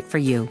is right for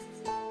you.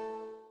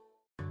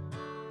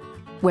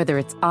 Whether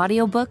it's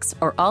audiobooks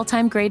or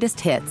all-time greatest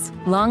hits,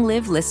 long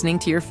live listening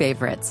to your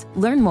favorites.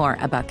 Learn more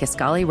about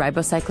Kisqali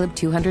Ribociclib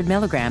 200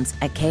 milligrams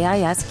at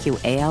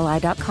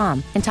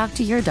KISQALI.com and talk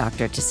to your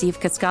doctor to see if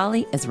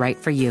Kisqali is right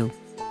for you.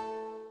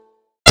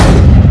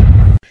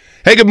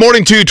 Hey, good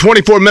morning to you.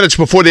 24 minutes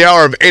before the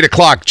hour of 8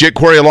 o'clock. Jake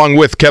Query along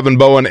with Kevin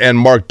Bowen and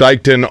Mark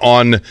Dykton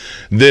on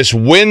this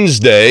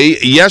Wednesday.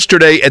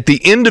 Yesterday, at the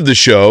end of the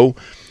show,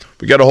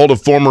 we got a hold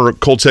of former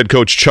Colts head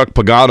coach Chuck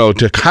Pagano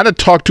to kind of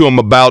talk to him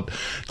about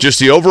just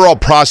the overall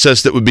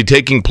process that would be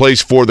taking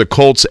place for the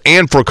Colts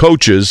and for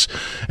coaches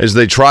as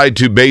they tried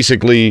to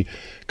basically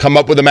come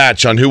up with a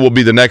match on who will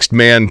be the next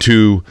man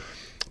to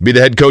be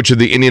the head coach of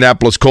the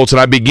Indianapolis Colts. And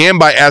I began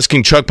by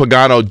asking Chuck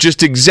Pagano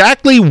just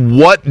exactly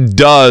what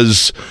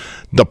does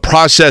the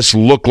process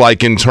look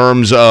like in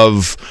terms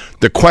of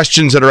the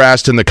questions that are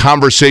asked and the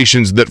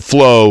conversations that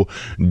flow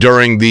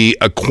during the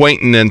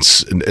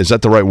acquaintance, is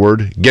that the right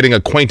word? Getting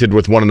acquainted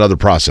with one another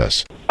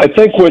process. I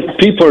think what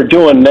people are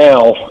doing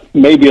now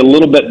may be a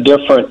little bit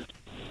different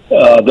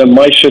than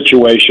my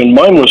situation.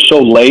 Mine was so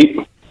late.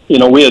 You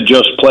know, we had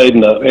just played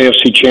in the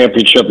AFC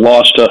Championship,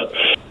 lost to,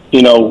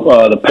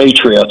 the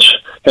Patriots,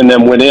 and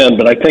then went in.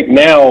 But I think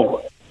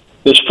now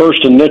this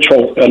first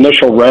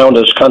initial round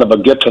is kind of a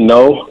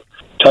get-to-know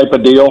type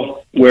of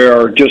deal,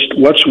 where just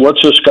what's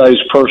this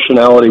guy's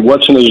personality,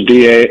 what's in his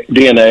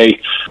DNA,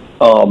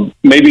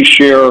 maybe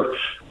share,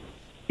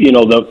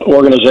 the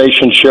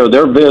organization share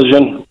their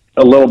vision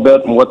a little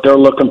bit and what they're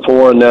looking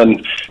for, and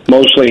then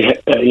mostly,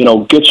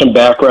 get some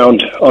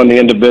background on the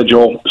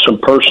individual, some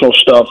personal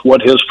stuff,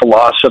 what his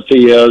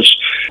philosophy is,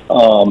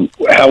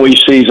 how he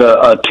sees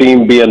a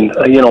team being,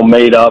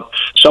 made up,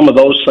 some of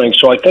those things.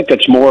 So I think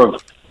it's more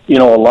of, a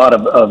lot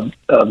of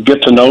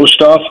get-to-know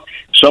stuff.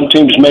 Some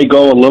teams may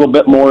go a little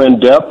bit more in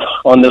depth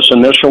on this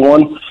initial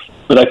one,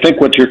 but I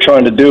think what you're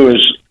trying to do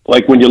is,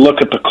 like when you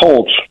look at the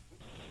Colts,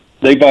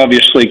 they've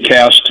obviously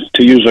cast,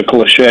 to use a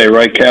cliche,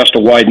 right, cast a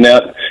wide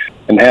net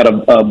and had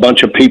a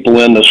bunch of people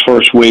in this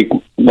first week.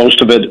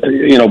 Most of it,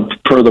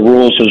 per the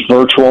rules, is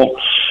virtual.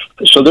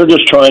 So they're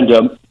just trying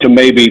to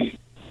maybe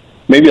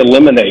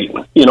eliminate,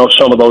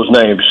 some of those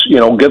names,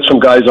 get some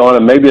guys on,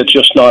 and maybe it's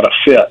just not a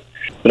fit.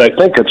 But I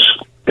think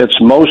it's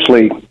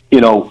mostly,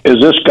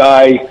 is this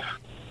guy,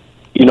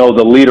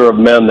 the leader of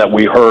men that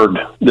we heard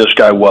this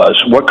guy was?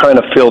 What kind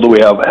of feel do we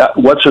have?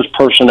 What's his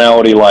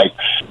personality like?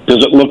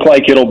 Does it look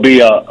like it'll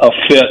be a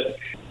fit,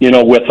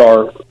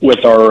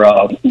 with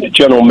our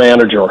general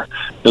manager?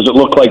 Does it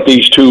look like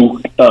these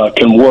two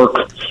can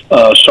work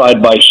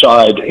side by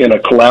side in a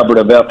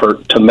collaborative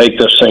effort to make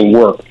this thing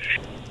work?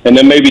 And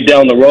then maybe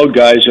down the road,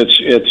 guys,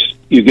 it's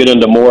you get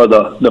into more of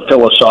the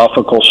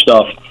philosophical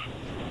stuff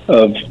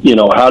of,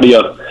 how do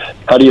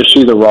you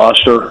see the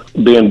roster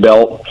being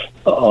built?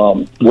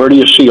 Where do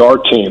you see our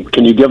team?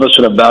 Can you give us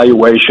an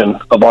evaluation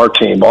of our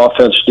team,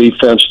 offense,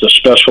 defense, the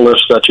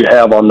specialists that you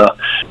have on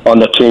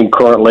the team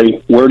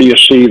currently? Where do you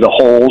see the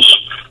holes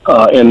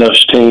in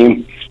this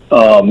team?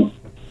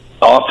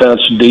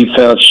 Offense,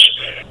 defense,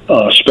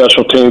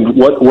 special team.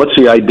 What's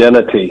the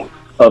identity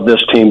of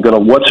this team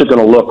what's it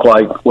gonna look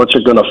like? What's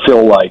it gonna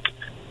feel like?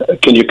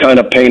 Can you kind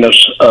of paint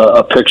us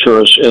a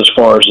picture as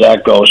far as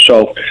that goes?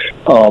 So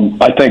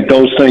I think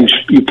those things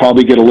you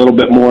probably get a little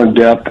bit more in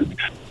depth.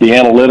 The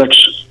analytics,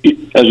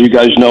 as you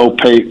guys know,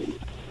 play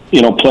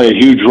a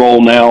huge role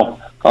now,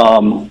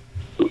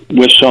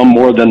 with some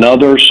more than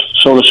others,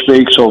 so to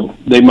speak. So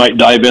they might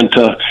dive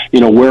into,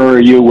 where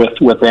are you with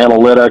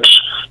analytics?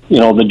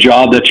 The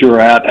job that you're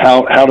at,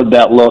 how did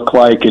that look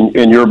like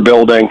in your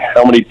building?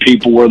 How many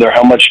people were there?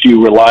 How much do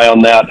you rely on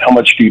that? How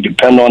much do you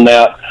depend on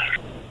that?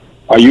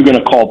 Are you going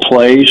to call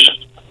plays?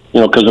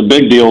 Because a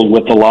big deal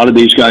with a lot of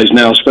these guys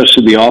now,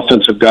 especially the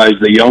offensive guys,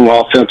 the young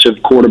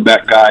offensive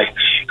quarterback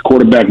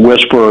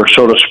whisperer,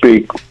 so to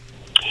speak,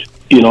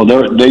 they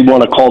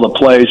want to call the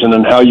plays, and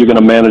then how you're going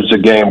to manage the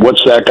game.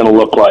 What's that going to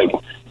look like?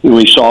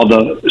 We saw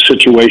the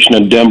situation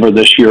in Denver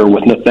this year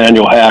with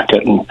Nathaniel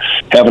Hackett and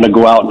having to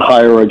go out and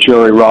hire a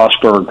Jerry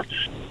Rosberg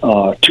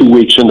 2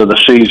 weeks into the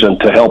season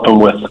to help him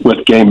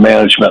with game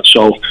management.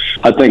 So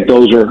I think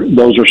those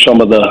are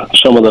some of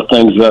the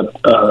things that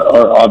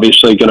are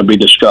obviously going to be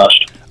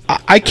discussed.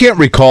 I can't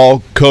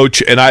recall,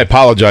 Coach, and I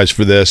apologize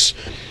for this.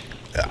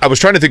 I was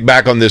trying to think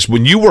back on this.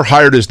 When you were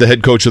hired as the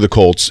head coach of the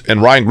Colts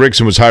and Ryan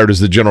Grigson was hired as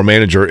the general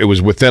manager, it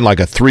was within like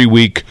a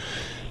 3-week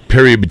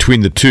period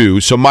between the two.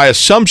 So my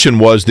assumption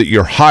was that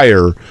your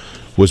hire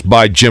was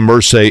by Jim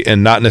Irsay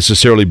and not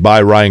necessarily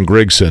by Ryan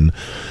Grigson.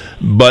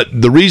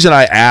 But the reason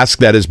I ask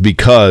that is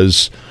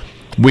because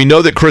we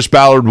know that Chris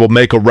Ballard will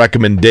make a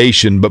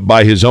recommendation, but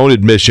by his own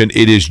admission,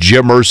 it is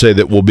Jim Irsay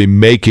that will be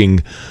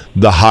making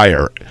the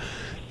hire.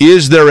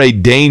 Is there a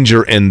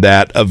danger in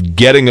that of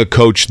getting a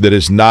coach that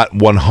is not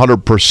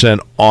 100%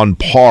 on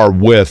par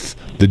with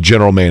the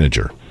general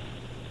manager?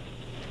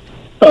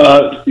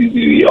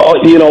 Always.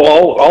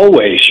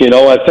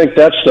 I think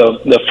that's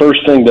the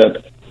first thing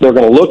that they're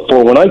going to look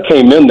for. When I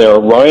came in there,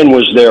 Ryan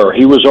was there.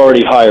 He was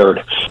already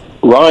hired.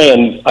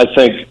 Ryan, I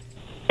think,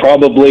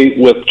 probably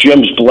with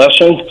Jim's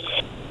blessing,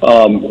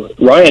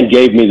 Ryan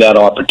gave me that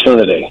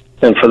opportunity,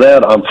 and for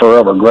that I'm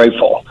forever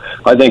grateful.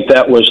 I think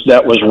that was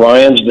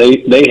Ryan's.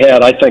 They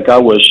had. I think I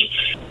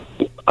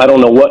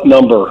don't know what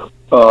number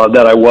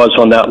that I was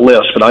on that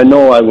list, but I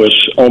know I was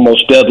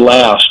almost dead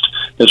last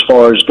as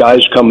far as guys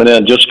coming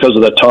in, just because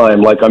of the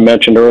time. Like I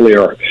mentioned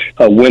earlier,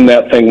 when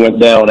that thing went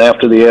down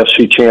after the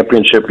AFC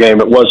Championship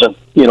game, it wasn't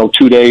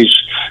 2 days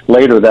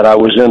later that I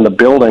was in the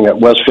building at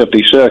West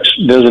 56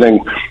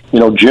 visiting.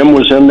 Jim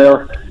was in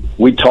there.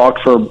 We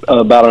talked for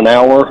about an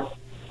hour.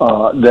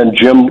 Then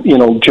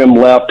Jim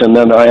left, and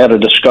then I had a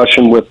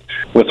discussion with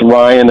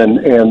Ryan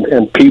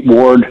and Pete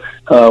Ward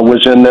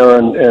was in there,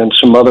 and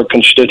some other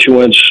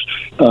constituents,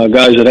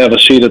 guys that have a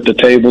seat at the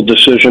table,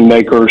 decision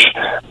makers.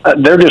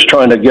 They're just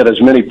trying to get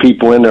as many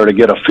people in there to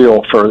get a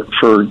feel for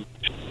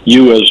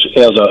you as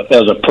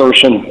a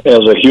person,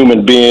 as a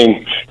human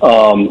being,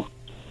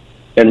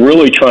 and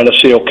really trying to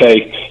see,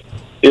 okay,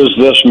 is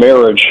this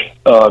marriage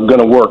going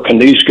to work? Can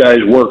these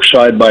guys work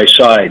side by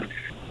side?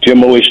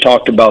 Jim always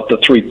talked about the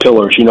three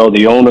pillars,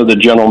 the owner, the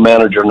general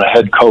manager, and the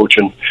head coach,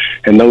 and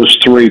those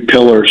three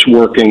pillars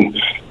working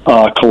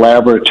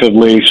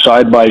collaboratively,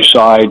 side by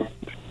side,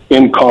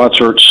 in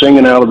concert,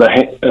 singing out of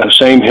the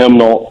same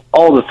hymnal,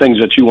 all the things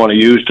that you want to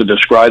use to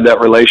describe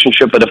that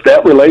relationship. But if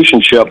that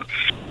relationship,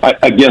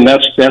 again,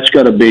 that's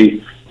got to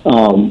be,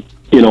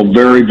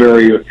 very,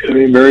 very,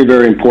 very,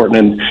 very important.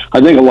 And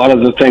I think a lot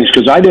of the things,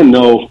 because I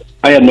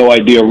had no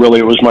idea really.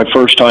 It was my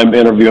first time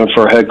interviewing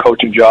for a head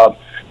coaching job.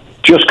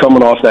 Just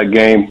coming off that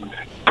game,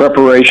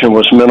 preparation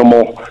was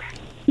minimal,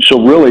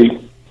 so really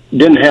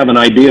didn't have an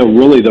idea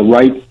really the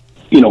right,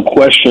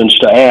 questions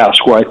to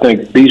ask. Where I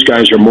think these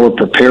guys are more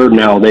prepared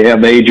now. They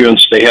have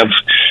agents. They have,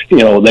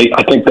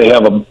 I think they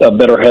have a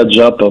better heads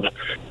up of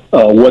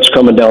what's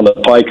coming down the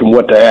pike and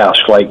what to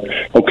ask. Like,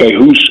 okay,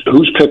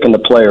 who's picking the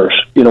players?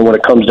 When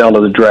it comes down to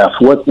the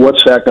draft,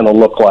 what's that going to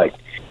look like?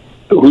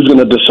 Who's going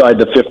to decide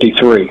the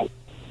 53?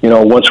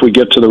 Once we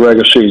get to the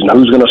regular season,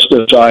 who's going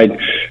to decide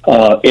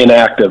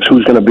inactives?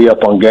 Who's going to be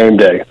up on game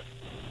day?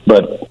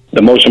 But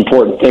the most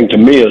important thing to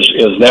me is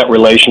that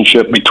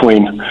relationship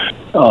between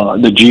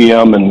the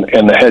GM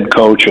and the head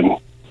coach, and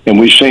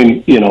we've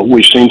seen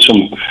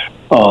some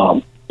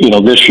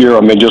this year.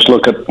 I mean, just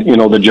look at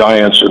the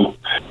Giants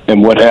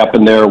and what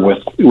happened there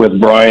with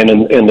Brian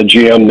and the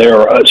GM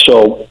there.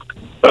 So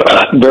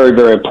very,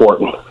 very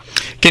important.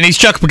 He's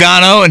Chuck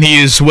Pagano, and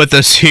he is with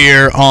us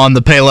here on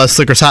the Payless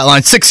Liquors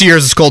Hotline. 6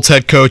 years as Colts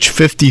head coach,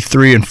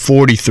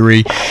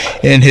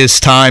 53-43 in his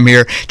time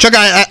here. Chuck,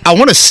 I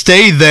want to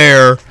stay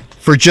there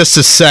for just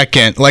a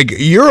second. Like,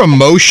 your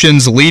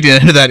emotions leading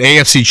into that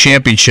AFC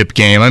Championship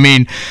game. I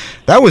mean,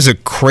 that was a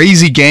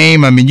crazy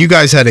game. I mean, you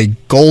guys had a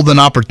golden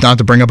opportunity, not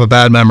to bring up a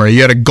bad memory,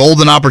 you had a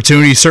golden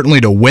opportunity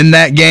certainly to win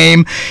that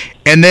game.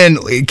 And then,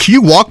 can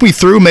you walk me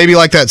through maybe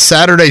like that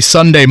Saturday,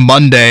 Sunday,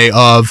 Monday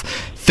of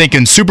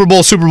thinking Super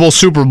Bowl,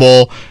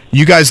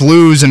 you guys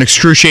lose in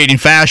excruciating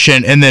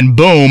fashion, and then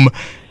boom,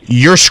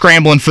 you're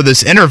scrambling for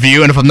this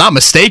interview, and if I'm not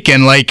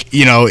mistaken,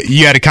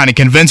 you had to kind of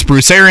convince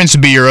Bruce Arians to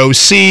be your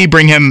OC,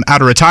 bring him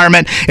out of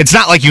retirement. It's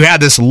not like you had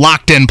this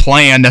locked-in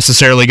plan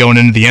necessarily going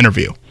into the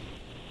interview.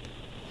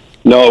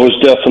 No, it was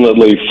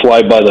definitely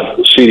fly by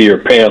the seat of your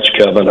pants,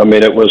 Kevin. I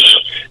mean, it was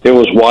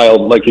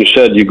wild. Like you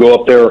said, you go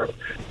up there,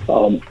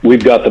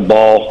 we've got the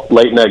ball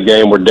late in that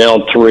game, we're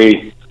down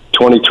 3,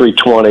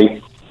 23-20.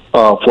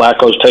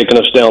 Flacco's taking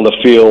us down the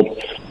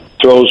field,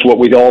 throws what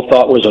we all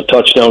thought was a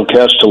touchdown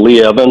catch to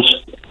Lee Evans,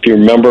 if you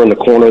remember, in the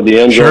corner of the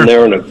end zone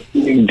there, and the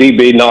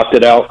DB knocked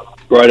it out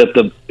right at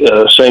the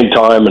same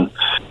time and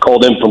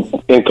called him from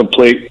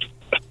incomplete,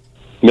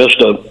 missed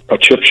a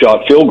chip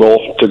shot field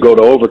goal to go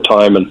to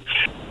overtime, and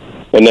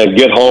then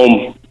get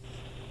home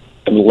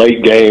in the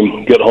late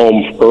game, get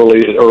home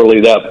early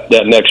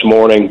that next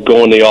morning,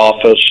 go in the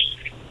office.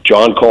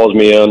 John calls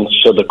me in,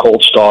 said the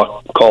Colts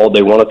called,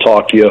 they want to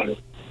talk to you.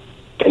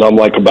 And I'm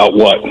like, about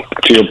what?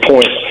 To your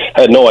point,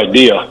 I had no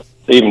idea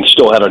they even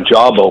still had a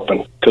job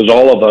open, because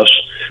all of us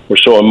were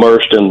so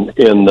immersed in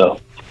the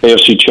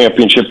AFC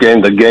Championship game,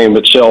 the game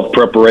itself,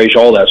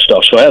 preparation, all that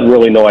stuff. So I had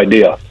really no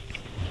idea.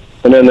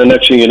 And then the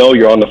next thing you know,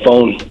 you're on the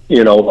phone.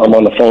 I'm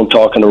on the phone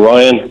talking to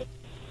Ryan,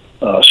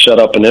 set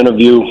up an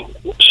interview,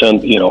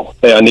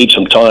 hey, I need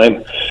some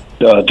time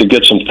to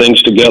get some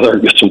things together,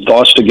 get some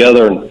thoughts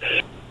together. And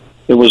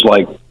it was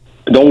like,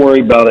 don't worry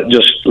about it.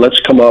 Just let's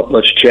come up,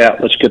 let's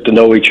chat, let's get to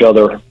know each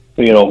other.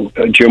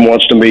 Jim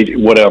wants to meet,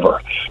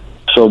 whatever.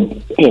 So,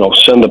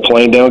 send the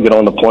plane down, get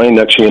on the plane.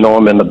 Next thing you know,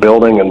 I'm in the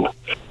building, and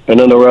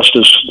then the rest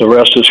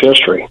is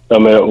history. I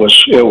mean, it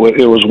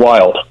was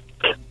wild.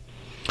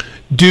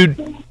 Do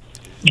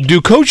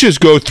coaches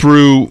go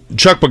through?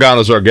 Chuck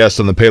Pagano's our guest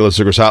on the Payless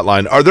Liquors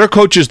Hotline. Are there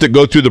coaches that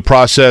go through the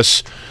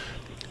process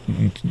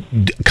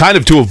kind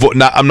of to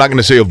avoid, I'm not going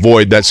to say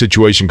avoid that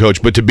situation,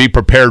 Coach, but to be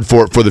prepared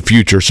for it for the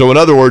future. So in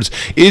other words,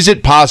 is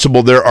it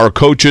possible there are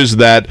coaches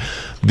that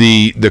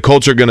the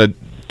Colts are going to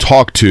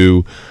talk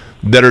to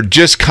that are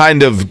just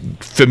kind of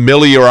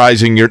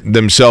familiarizing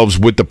themselves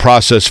with the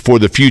process for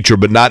the future,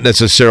 but not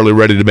necessarily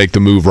ready to make the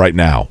move right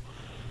now?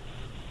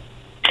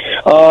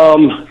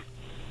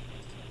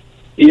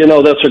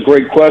 That's a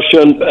great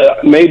question.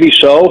 Maybe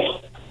so.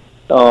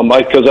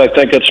 Because I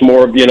think it's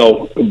more,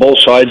 both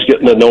sides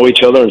getting to know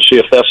each other and see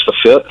if that's the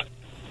fit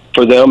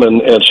for them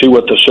and see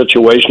what the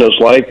situation is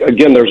like.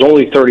 Again, there's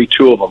only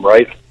 32 of them,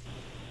 right?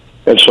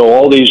 And so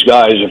all these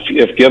guys,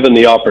 if given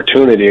the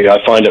opportunity,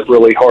 I find it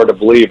really hard to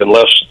believe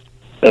unless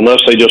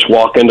they just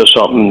walk into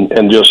something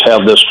and just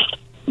have this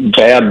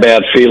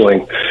bad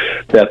feeling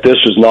that this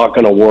is not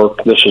going to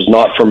work, this is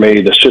not for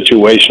me, the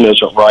situation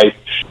isn't right,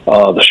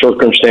 the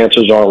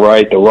circumstances aren't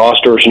right, the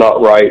roster is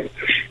not right,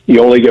 you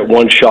only get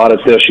one shot at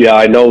this. Yeah,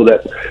 I know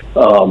that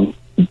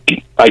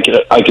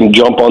I can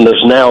jump on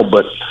this now,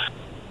 but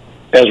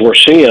as we're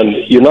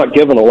seeing, you're not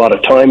given a lot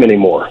of time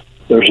anymore.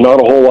 There's not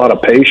a whole lot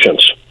of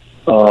patience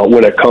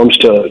when it comes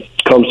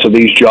to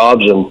these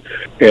jobs, and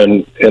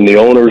the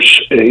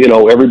owners,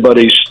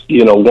 everybody's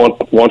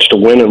wants to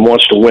win and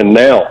wants to win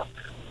now.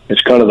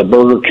 It's kind of the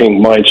Burger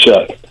King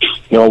mindset.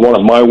 I want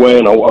it my way,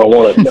 and I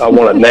want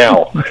it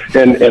now.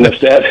 And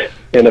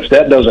if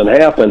that doesn't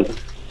happen,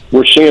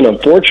 we're seeing,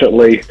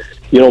 unfortunately,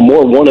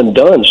 more one and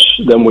dones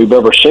than we've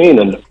ever seen.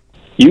 And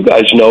you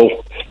guys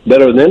know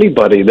better than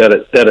anybody that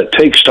it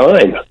takes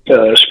time,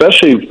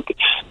 especially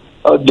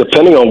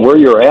depending on where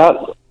you're at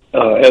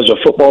as a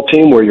football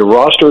team, where your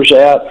roster's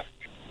at.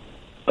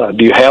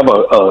 Do you have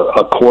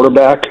a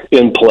quarterback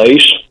in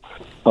place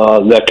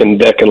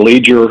that can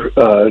lead your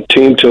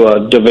team to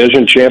a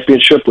division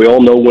championship? We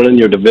all know winning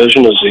your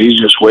division is the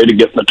easiest way to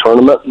get in the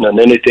tournament, and then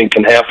anything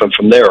can happen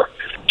from there.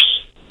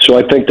 So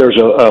I think there's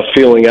a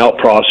feeling out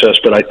process,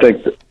 but I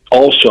think that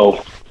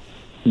also,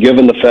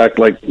 given the fact,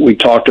 like we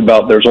talked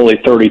about, there's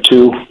only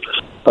 32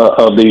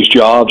 of these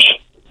jobs,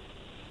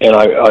 and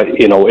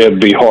I'd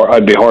be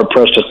hard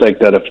pressed to think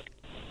that if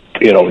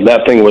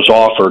that thing was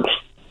offered,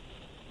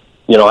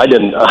 I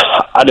didn't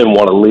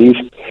want to leave.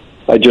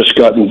 I just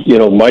gotten,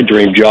 my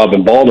dream job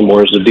in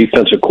Baltimore as the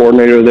defensive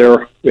coordinator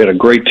there. We had a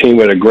great team.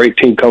 We had a great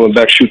team coming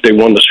back. Shoot, they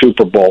won the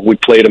Super Bowl. We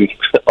played them,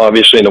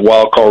 obviously, in the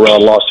wild card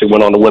round, lost. They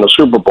went on to win a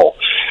Super Bowl.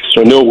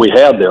 So I knew what we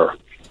had there.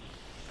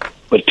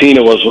 But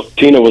Tina was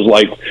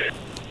like,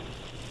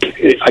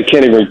 I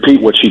can't even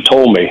repeat what she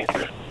told me.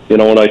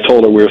 When I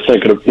told her we were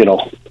thinking of,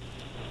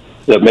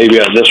 that maybe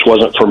this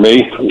wasn't for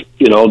me.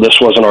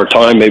 This wasn't our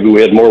time. Maybe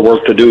we had more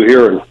work to do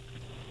here. And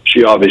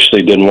she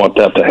obviously didn't want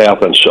that to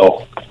happen.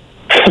 So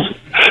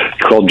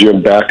called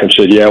Jim back and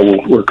said, yeah,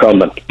 we're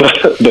coming.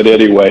 But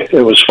anyway,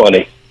 it was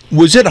funny.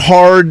 Was it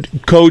hard,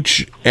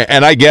 Coach?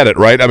 And I get it,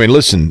 right? I mean,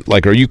 listen,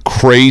 are you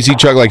crazy,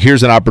 Chuck?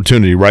 Here's an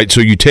opportunity, right? So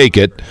you take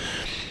it.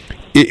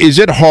 Is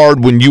it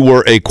hard when you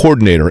were a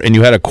coordinator and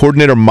you had a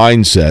coordinator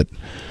mindset,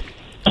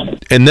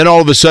 and then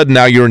all of a sudden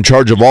now you're in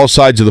charge of all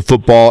sides of the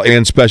football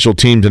and special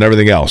teams and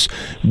everything else?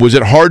 Was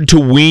it hard to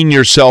wean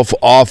yourself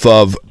off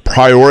of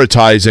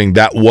prioritizing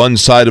that one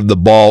side of the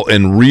ball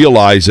and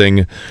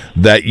realizing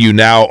that you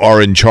now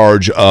are in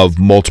charge of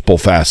multiple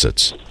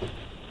facets?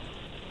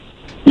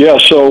 Yeah,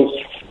 so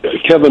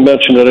Kevin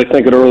mentioned it, I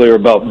think it earlier,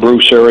 about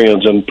Bruce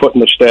Arians and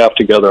putting the staff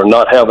together and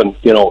not having,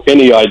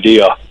 any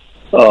idea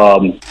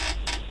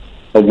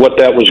of what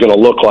that was going to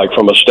look like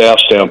from a staff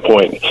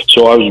standpoint.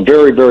 So I was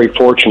very, very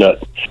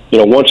fortunate.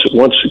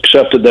 Once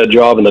accepted that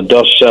job and the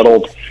dust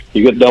settled,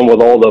 you get done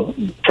with all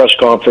the press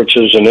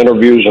conferences and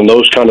interviews and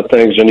those kind of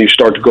things, and you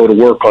start to go to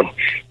work on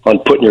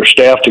putting your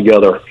staff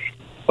together.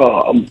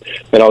 And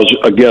I was,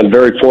 again,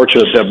 very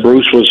fortunate that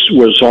Bruce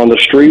was on the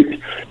street.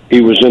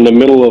 He was in the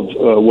middle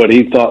of what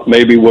he thought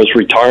maybe was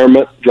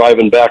retirement,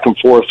 driving back and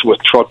forth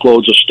with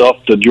truckloads of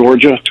stuff to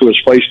Georgia, to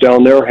his place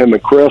down there, him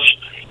and Chris.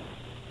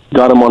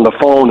 Got him on the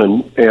phone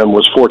and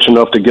was fortunate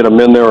enough to get him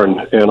in there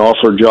and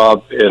offer a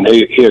job, and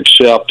he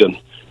accepted.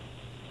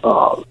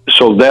 And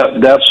so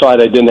that side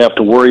I didn't have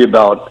to worry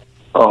about,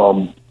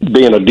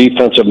 being a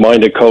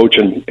defensive-minded coach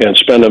and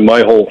spending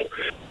my whole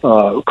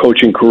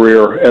coaching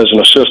career as an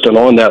assistant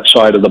on that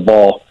side of the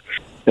ball.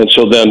 And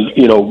so then,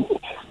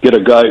 get a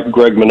guy,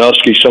 Greg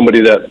Minuski,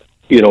 somebody that,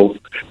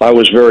 I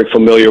was very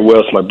familiar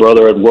with, my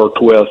brother had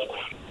worked with,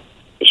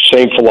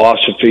 same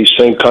philosophy,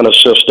 same kind of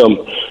system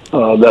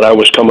that I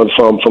was coming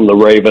from the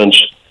Ravens.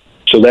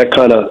 So that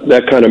kind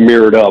of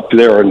mirrored up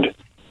there, and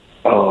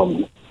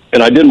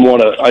I didn't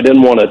want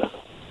to,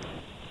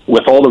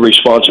 with all the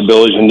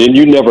responsibilities, and then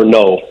you never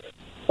know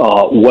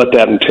what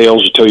that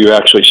entails until you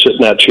actually sit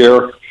in that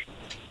chair.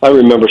 I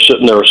remember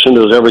sitting there as soon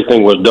as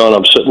everything was done.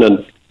 I'm sitting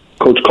in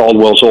Coach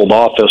Caldwell's old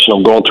office, and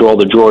I'm going through all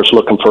the drawers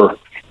looking for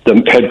the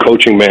head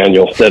coaching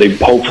manual that he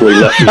hopefully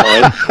left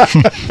behind.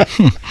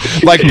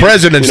 Like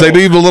presidents, they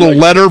leave a little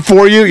letter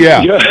for you.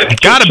 Yeah.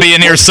 Got to be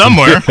in here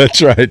somewhere.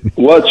 That's right.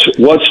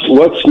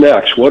 What's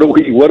next? What do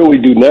we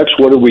do next?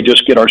 What do we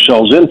just get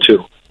ourselves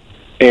into?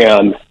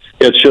 And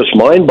it's just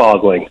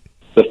mind-boggling.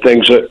 the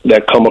things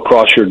that come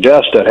across your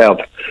desk that have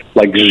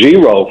like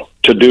zero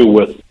to do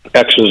with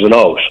X's and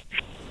O's.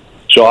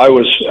 So I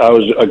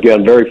was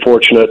again very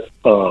fortunate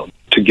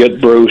to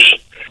get Bruce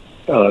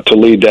to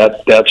lead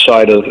that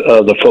side of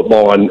the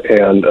football,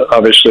 and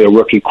obviously a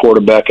rookie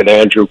quarterback and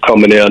Andrew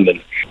coming in,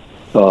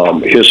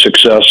 and his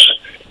success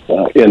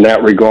in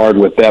that regard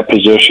with that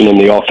position in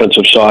the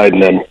offensive side,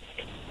 and then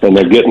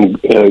getting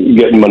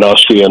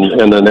Minuski,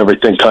 and then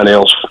everything kind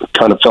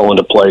of fell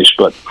into place.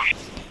 But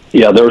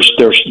yeah, there's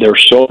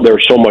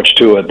so much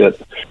to it that,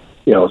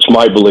 you know, it's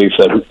my belief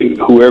that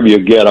whoever you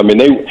get, I mean,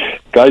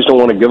 guys don't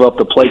want to give up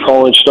the play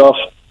calling stuff,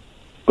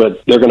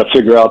 but they're going to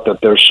figure out that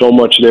there's so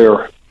much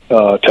there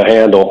to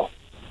handle,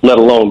 let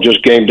alone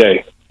just game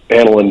day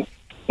handling.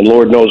 And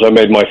Lord knows I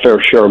made my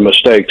fair share of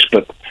mistakes,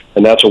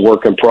 and that's a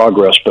work in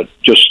progress. But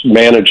just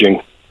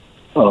managing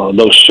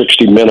those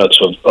 60 minutes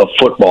of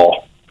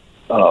football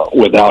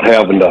without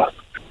having to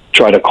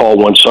try to call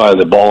one side of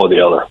the ball or the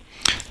other.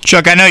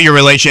 Chuck, I know your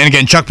relation, and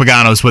again, Chuck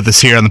Pagano's with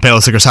us here on the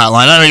Payless Liquors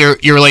Hotline. I know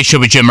your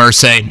relationship with Jim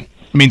Irsay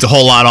means a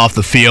whole lot off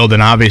the field,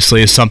 and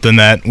obviously is something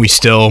that we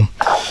still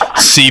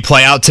see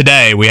play out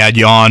today. We had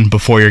you on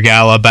before your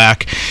gala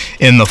back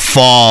in the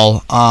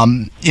fall.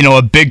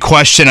 A big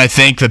question I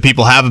think that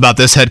people have about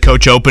this head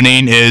coach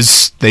opening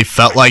is they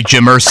felt like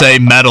Jim Irsay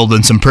meddled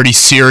in some pretty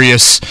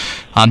serious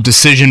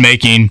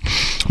decision-making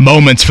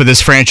moments for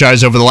this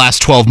franchise over the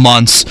last 12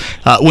 months.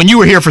 When you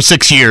were here for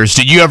 6 years,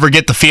 did you ever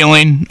get the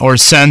feeling or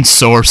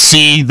sense or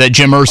see that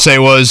Jim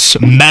Irsay was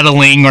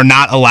meddling or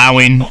not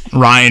allowing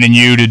Ryan and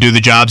you to do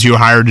the jobs you were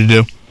hired to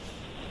do?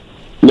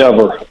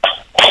 Never.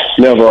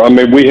 I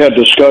mean, we had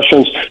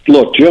discussions.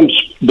 Look,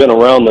 Jim's been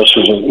around this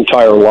his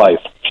entire life,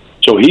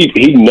 so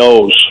he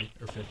knows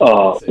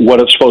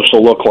what it's supposed to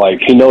look like.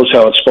 He knows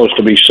how it's supposed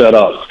to be set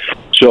up.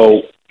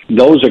 So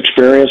those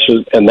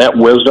experiences and that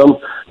wisdom,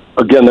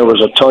 again, there was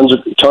tons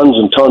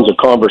and tons of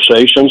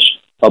conversations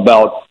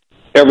about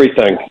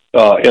everything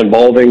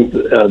involving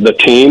the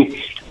team,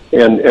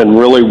 and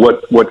really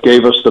what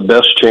gave us the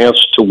best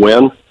chance to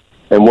win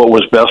and what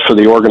was best for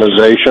the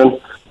organization.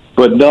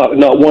 But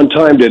not one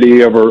time did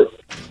he ever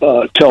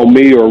tell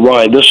me or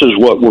Ryan, this is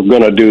what we're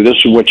going to do, this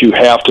is what you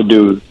have to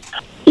do.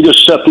 He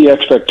just set the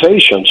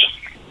expectations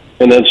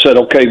and then said,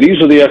 okay,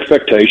 these are the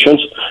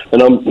expectations,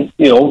 and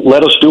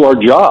let us do our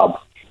job.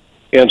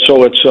 And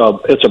so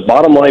it's a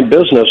bottom line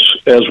business,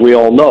 as we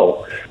all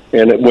know.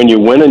 And when you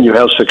win and you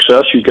have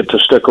success, you get to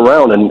stick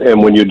around,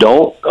 and when you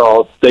don't,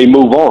 they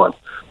move on.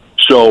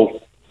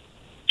 So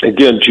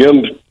again,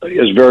 Jim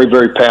is very,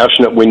 very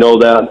passionate. We know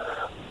that.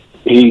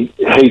 He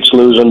hates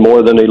losing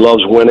more than he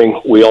loves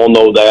winning. We all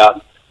know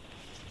that.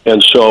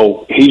 And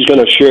so he's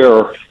going to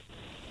share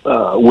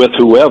with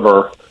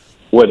whoever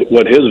what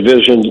his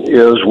vision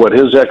is, what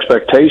his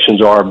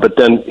expectations are, but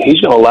then he's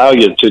going to allow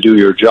you to do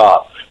your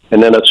job.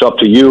 And then it's up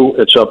to you.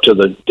 It's up to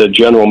the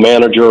general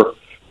manager,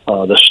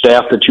 the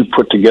staff that you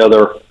put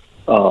together,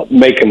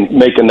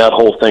 making that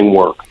whole thing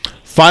work.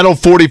 Final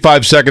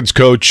 45 seconds,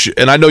 Coach,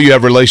 and I know you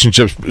have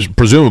relationships,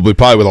 presumably,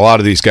 probably with a lot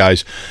of these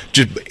guys.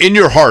 Just in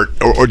your heart,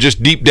 or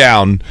just deep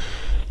down,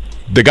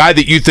 the guy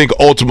that you think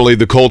ultimately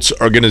the Colts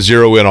are going to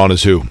zero in on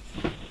is who?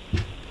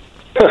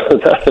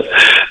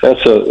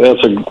 That's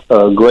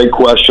a great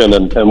question,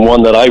 and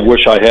one that I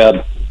wish I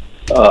had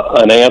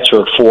an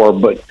answer for.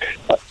 But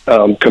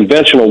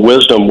conventional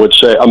wisdom would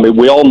say, I mean,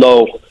 we all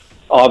know,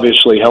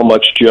 obviously, how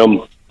much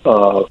Jim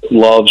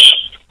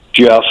loves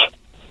Jeff,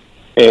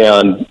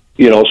 and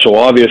so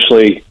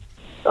obviously,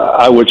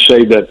 I would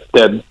say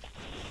that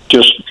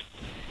just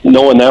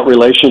knowing that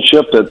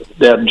relationship,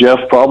 that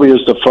Jeff probably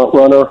is the front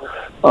runner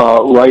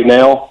right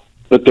now.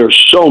 But there's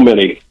so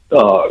many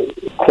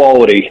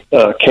quality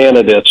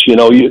candidates.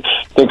 You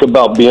think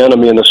about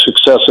Bieniemy and the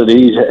success that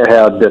he's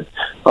had. That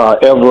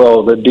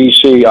Evero, the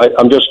DC.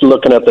 I'm just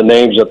looking at the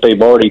names that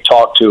they've already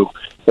talked to.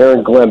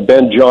 Aaron Glenn,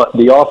 Ben John,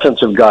 the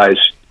offensive guys.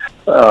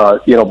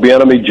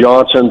 Bieniemy,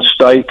 Johnson,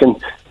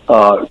 Steichen.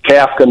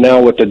 Kafka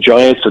now with the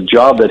Giants, the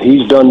job that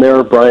he's done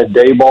there, Brian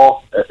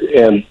Daboll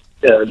and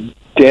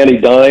Danny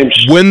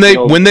Dimes. When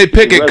they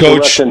pick it,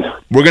 Coach,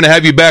 we're going to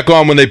have you back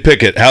on when they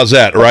pick it. How's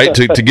that, right?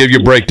 to give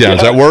your breakdown.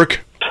 Does that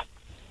work?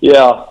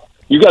 Yeah.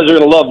 You guys are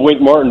going to love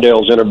Wink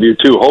Martindale's interview,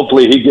 too.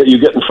 Hopefully you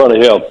get in front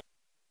of him.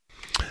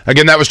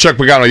 Again, that was Chuck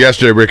Pagano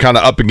yesterday. We were kind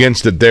of up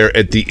against it there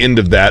at the end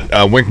of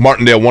that. Wink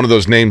Martindale, one of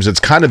those names that's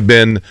kind of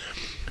been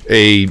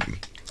a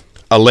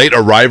late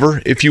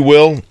arriver, if you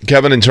will,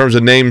 Kevin, in terms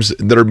of names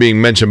that are being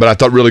mentioned, but I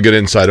thought really good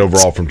insight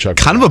overall from Chuck.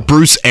 Kind of a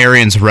Bruce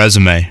Arians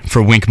resume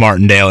for Wink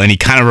Martindale, and he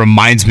kind of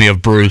reminds me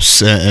of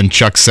Bruce, and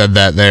Chuck said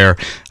that there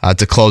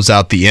to close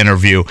out the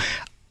interview.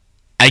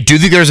 I do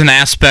think there's an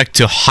aspect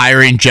to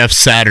hiring Jeff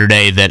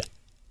Saturday that,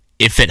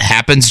 if it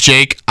happens,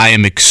 Jake, I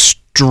am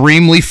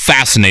extremely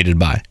fascinated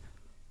by.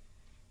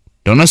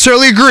 Don't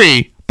necessarily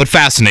agree, but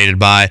fascinated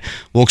by.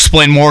 We'll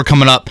explain more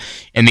coming up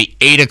in the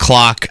 8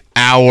 o'clock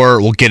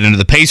hour. We'll get into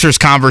the Pacers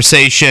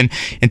conversation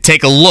and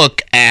take a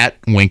look at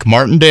Wink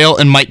Martindale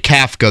and Mike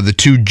Kafka, the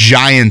two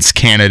Giants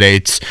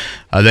candidates.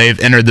 They've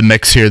entered the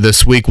mix here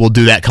this week. We'll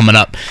do that coming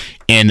up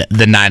in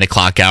the 9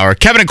 o'clock hour.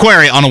 Kevin and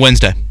Query on a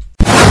Wednesday.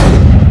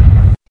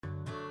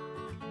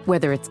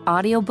 Whether it's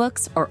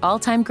audiobooks or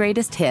all-time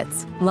greatest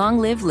hits, long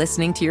live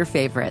listening to your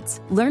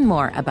favorites. Learn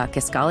more about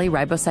Kisqali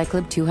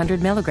Ribociclib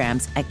 200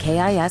 milligrams at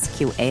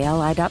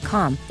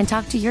KISQALI.com and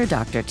talk to your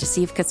doctor to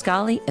see if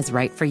Kisqali is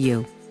right for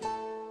you.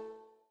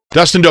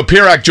 Dustin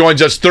Dopirak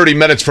joins us 30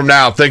 minutes from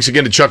now. Thanks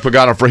again to Chuck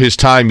Pagano for his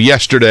time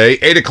yesterday.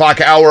 8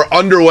 o'clock hour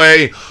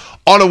underway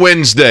on a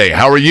Wednesday.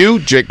 How are you?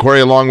 Jake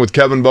Query along with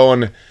Kevin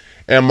Bowen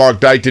and Mark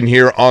Dykton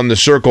here on The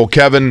Circle.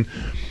 Kevin,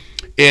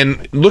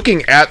 in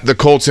looking at the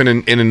Colts and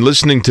in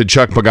listening to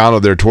Chuck Pagano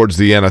there towards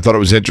the end, I thought it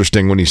was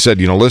interesting when he said,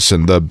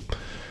 listen,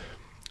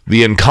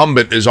 the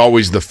incumbent is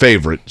always the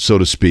favorite, so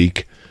to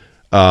speak.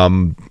 I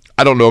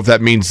don't know if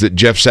that means that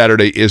Jeff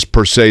Saturday is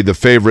per se the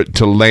favorite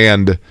to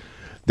land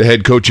the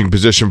head coaching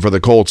position for the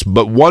Colts,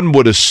 but one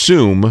would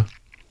assume,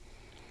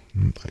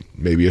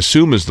 maybe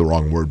assume is the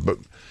wrong word, but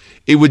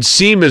it would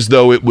seem as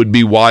though it would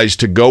be wise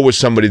to go with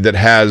somebody that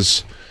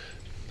has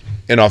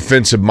an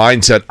offensive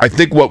mindset. I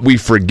think what we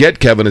forget,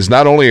 Kevin, is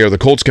not only are the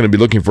Colts going to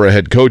be looking for a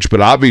head coach,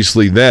 but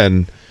obviously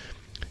then,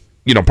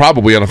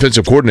 probably an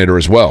offensive coordinator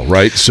as well,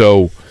 right?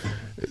 So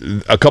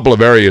a couple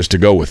of areas to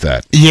go with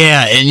that.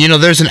 Yeah,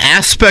 and there's an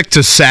aspect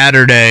to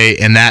Saturday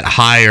and that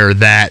hire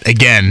that,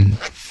 again,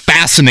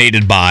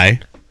 fascinated by.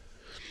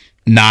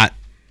 I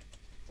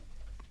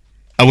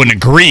wouldn't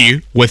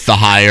agree with the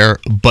hire,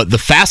 but the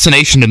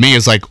fascination to me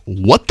is like,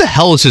 what the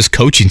hell is his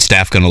coaching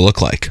staff going to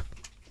look like?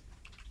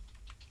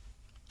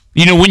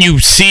 When you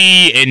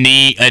see a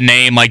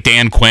name like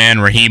Dan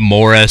Quinn, Raheem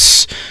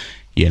Morris,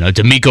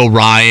 D'Amico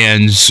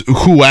Ryans,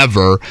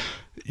 whoever,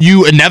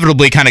 you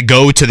inevitably kind of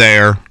go to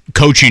their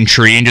coaching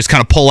tree and just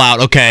kind of pull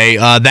out, okay,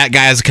 that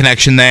guy has a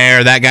connection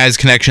there, that guy's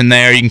connection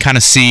there. You can kind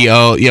of see,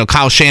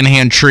 Kyle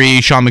Shanahan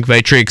tree, Sean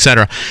McVay tree,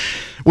 etc.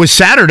 With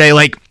Saturday,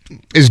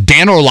 is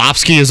Dan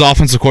Orlovsky his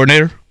offensive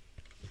coordinator?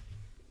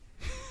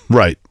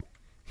 Right.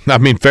 I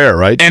mean, fair,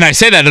 right? And I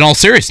say that in all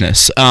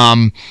seriousness.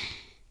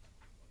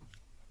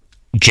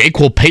 Jake,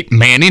 will Peyton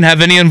Manning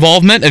have any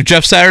involvement if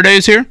Jeff Saturday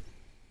is here?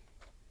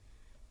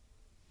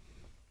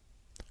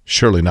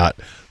 Surely not.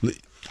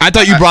 I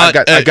thought you brought.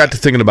 I got to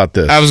thinking about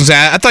this. I was going to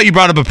say, I thought you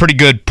brought up a pretty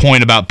good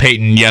point about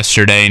Peyton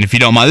yesterday, and if you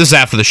don't mind, this is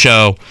after the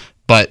show,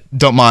 but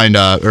don't mind,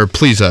 or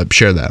please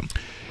share that.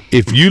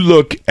 If you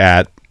look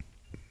at,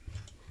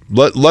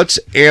 let's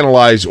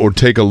analyze or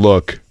take a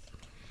look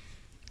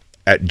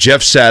at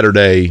Jeff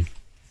Saturday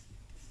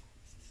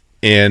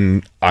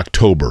in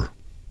October.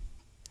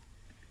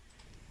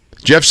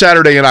 Jeff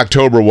Saturday in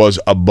October was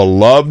a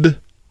beloved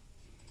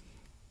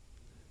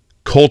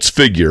Colts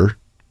figure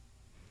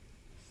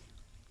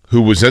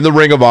who was in the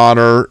Ring of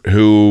Honor,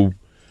 who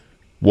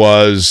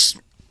was,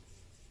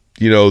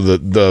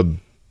 the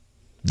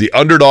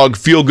underdog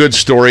feel-good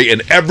story,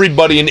 and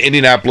everybody in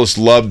Indianapolis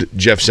loved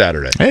Jeff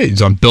Saturday. Hey,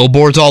 he's on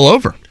billboards all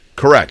over.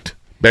 Correct.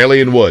 Bailey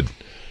and Wood,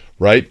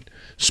 right?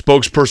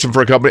 Spokesperson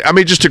for a company. I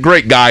mean, just a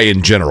great guy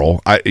in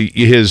general.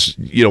 His,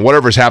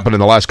 whatever's happened in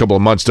the last couple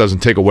of months doesn't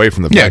take away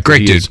from the fact that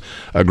he is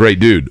a great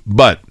dude.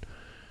 But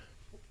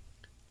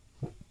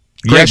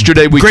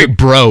yesterday we took,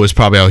 bro is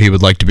probably how he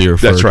would like to be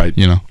referred. That's right.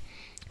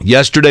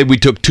 Yesterday we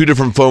took 2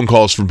 different phone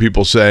calls from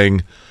people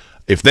saying,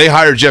 if they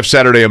hire Jeff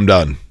Saturday, I'm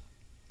done.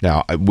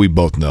 Now, we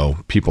both know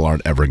people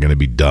aren't ever going to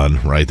be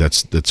done, right?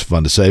 That's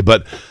fun to say,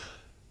 but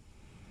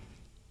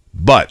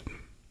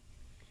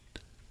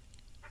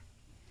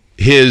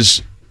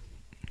his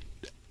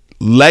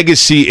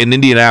legacy in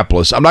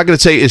Indianapolis, I'm not going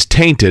to say is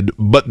tainted,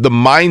 but the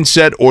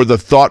mindset or the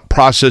thought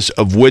process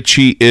of which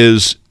he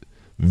is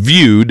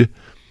viewed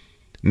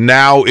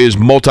now is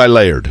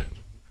multi-layered.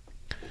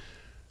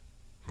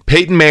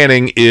 Peyton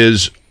Manning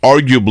is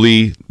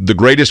arguably the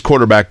greatest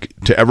quarterback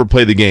to ever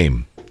play the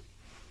game.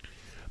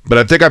 But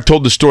I think I've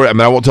told the story. I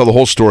mean, I won't tell the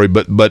whole story,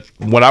 but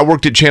when I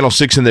worked at Channel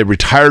 6 and they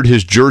retired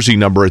his jersey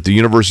number at the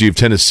University of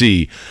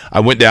Tennessee,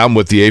 I went down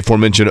with the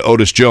aforementioned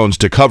Otis Jones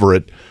to cover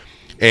it.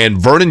 And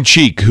Vernon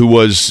Cheek, who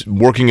was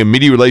working in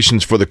media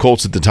relations for the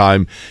Colts at the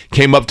time,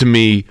 came up to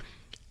me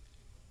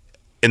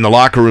in the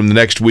locker room the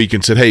next week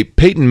and said, hey,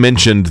 Peyton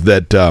mentioned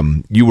that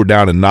you were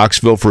down in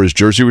Knoxville for his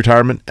jersey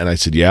retirement. And I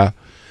said, yeah.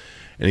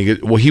 And he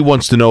goes, well, he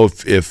wants to know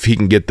if he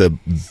can get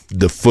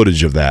the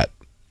footage of that,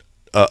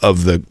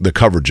 of the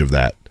coverage of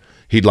that.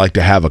 He'd like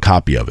to have a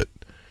copy of it.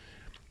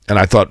 And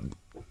I thought,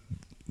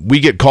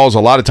 we get calls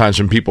a lot of times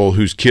from people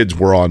whose kids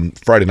were on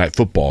Friday Night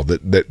Football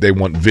that they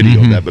want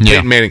video of that. But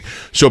Peyton Manning,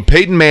 so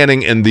Peyton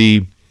Manning and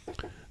the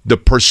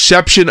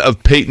perception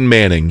of Peyton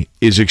Manning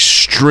is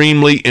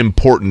extremely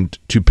important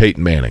to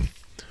Peyton Manning.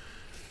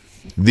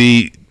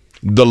 The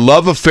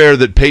love affair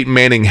that Peyton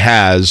Manning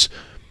has,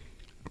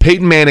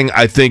 Peyton Manning,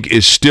 I think,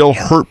 is still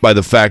hurt by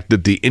the fact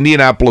that the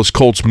Indianapolis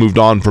Colts moved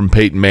on from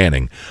Peyton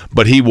Manning,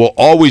 but he will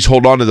always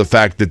hold on to the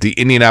fact that the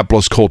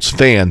Indianapolis Colts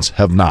fans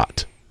have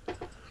not.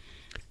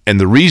 And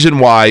the reason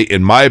why,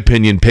 in my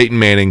opinion, Peyton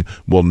Manning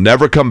will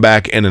never come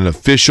back in an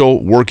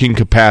official working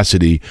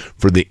capacity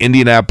for the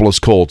Indianapolis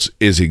Colts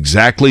is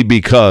exactly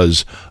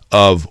because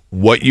of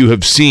what you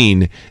have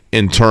seen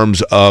in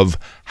terms of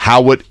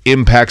how it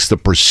impacts the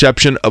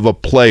perception of a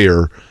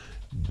player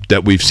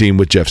that we've seen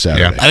with Jeff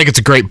Saturday. Yeah, I think it's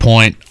a great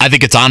point. I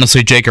think it's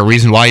honestly, Jake, a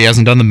reason why he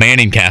hasn't done the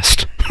Manning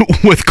cast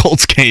with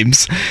Colts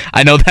games.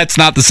 I know that's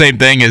not the same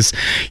thing as,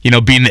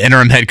 being the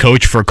interim head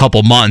coach for a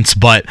couple months,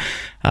 but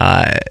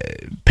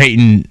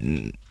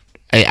Peyton,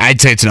 I'd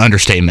say it's an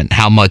understatement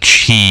how much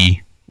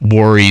he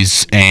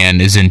worries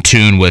and is in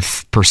tune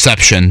with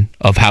perception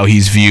of how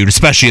he's viewed,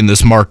 especially in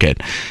this market.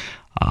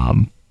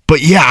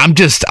 But yeah,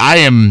 I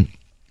am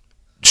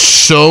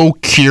so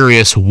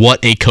curious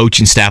what a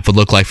coaching staff would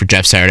look like for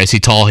Jeff Saturday. I see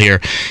Tall here,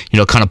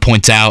 kind of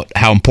points out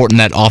how important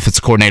that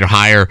offensive coordinator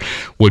hire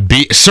would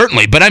be.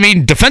 Certainly, but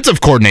defensive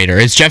coordinator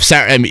is Jeff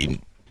Saturday.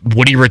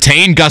 Would he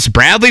retain Gus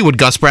Bradley? Would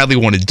Gus Bradley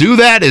want to do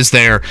that? Is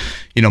there,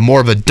 more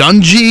of a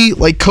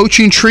Dungy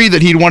coaching tree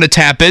that he'd want to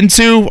tap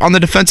into on the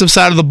defensive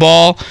side of the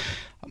ball?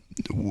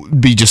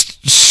 Be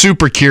just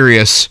super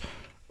curious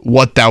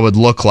what that would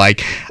look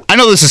like. I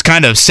know this is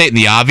kind of stating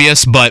the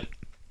obvious, but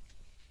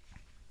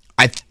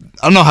I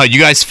don't know how you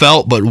guys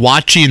felt, but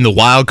watching the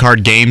wild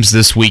card games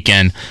this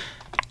weekend,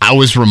 I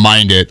was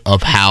reminded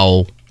of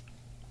how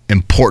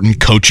important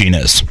coaching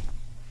is.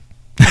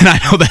 And I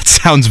know that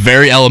sounds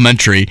very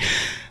elementary,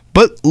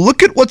 but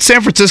look at what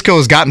San Francisco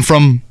has gotten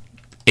from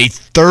a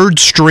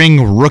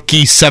third-string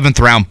rookie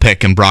 7th-round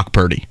pick in Brock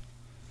Purdy.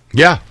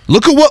 Yeah.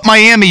 Look at what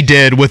Miami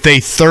did with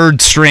a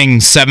third-string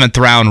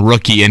 7th-round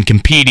rookie and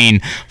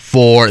competing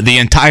for the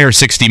entire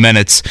 60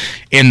 minutes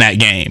in that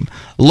game.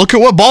 Look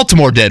at what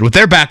Baltimore did with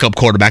their backup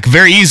quarterback.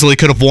 Very easily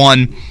could have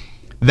won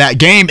that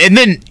game. And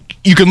then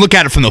you can look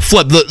at it from the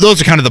flip.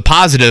 Those are kind of the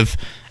positive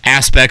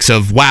aspects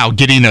of, wow,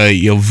 getting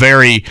a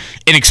very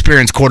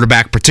inexperienced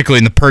quarterback, particularly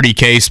in the Purdy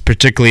case,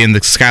 particularly in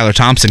the Skylar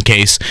Thompson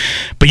case.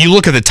 But you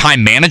look at the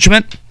time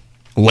management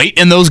late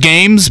in those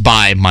games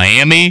by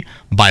Miami,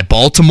 by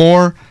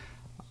Baltimore.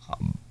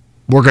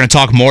 We're going to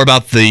talk more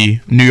about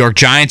the New York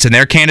Giants and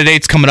their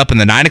candidates coming up in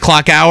the 9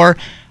 o'clock hour.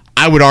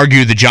 I would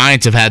argue the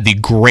Giants have had the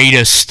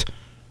greatest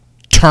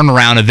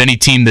turnaround of any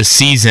team this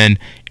season,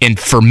 and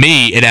for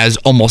me, it has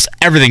almost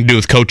everything to do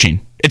with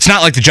coaching. It's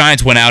not like the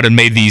Giants went out and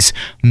made these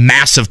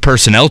massive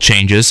personnel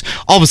changes.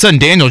 All of a sudden,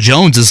 Daniel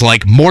Jones is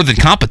more than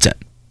competent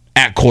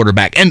at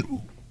quarterback.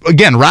 And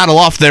again, rattle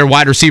off their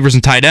wide receivers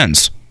and tight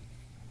ends.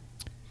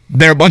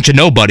 They're a bunch of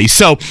nobodies.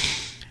 So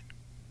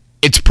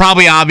it's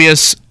probably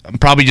obvious. I'm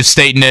probably just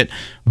stating it,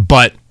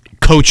 but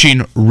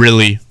coaching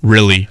really,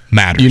 really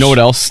matters. You know what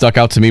else stuck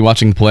out to me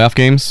watching the playoff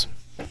games?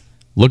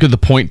 Look at the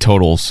point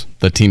totals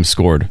the team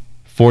scored.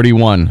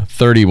 41,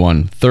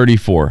 31,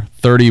 34,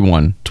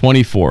 31,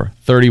 24,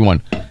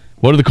 31.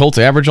 What did the Colts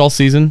average all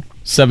season?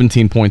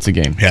 17 points a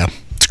game. Yeah,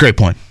 it's a great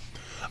point.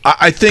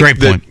 I think great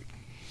that point.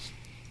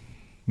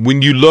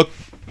 When you look,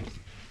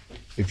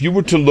 if you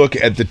were to look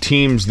at the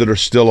teams that are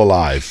still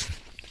alive,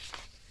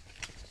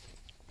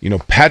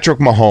 Patrick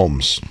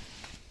Mahomes,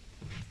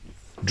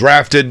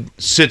 drafted,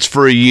 sits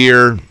for a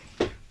year,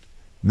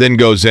 then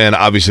goes in,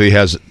 obviously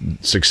has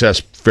success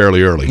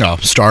fairly early. No,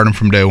 start him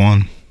from day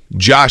one.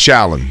 Josh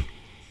Allen,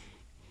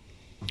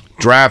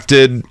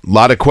 drafted, a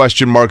lot of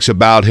question marks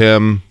about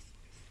him.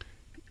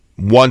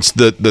 Once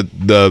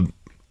the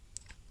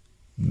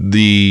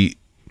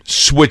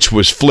switch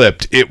was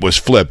flipped, it was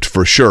flipped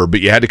for sure, but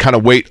you had to kind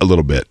of wait a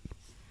little bit.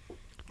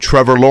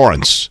 Trevor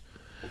Lawrence,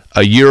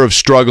 a year of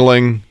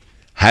struggling,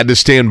 had to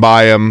stand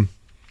by him,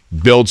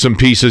 build some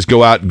pieces,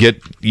 go out and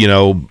get,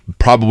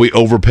 probably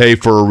overpay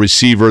for a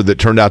receiver that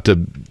turned out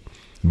to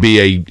be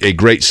a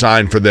great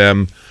sign for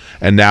them,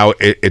 and now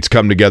it's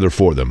come together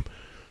for them.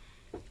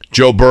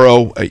 Joe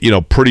Burrow,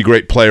 pretty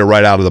great player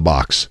right out of the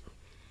box.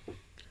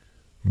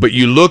 But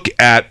you look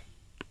at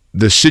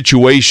the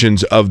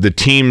situations of the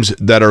teams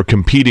that are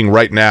competing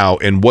right now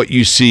and what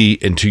you see,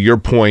 and to your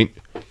point,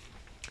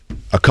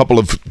 a couple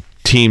of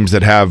teams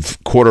that have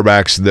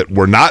quarterbacks that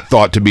were not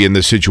thought to be in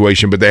this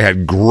situation, but they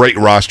had great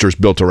rosters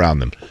built around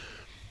them.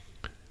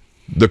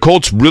 The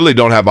Colts really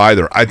don't have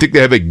either. I think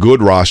they have a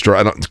good roster.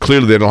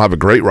 Clearly, they don't have a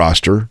great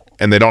roster,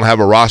 and they don't have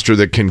a roster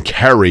that can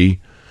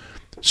carry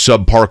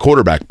subpar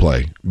quarterback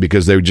play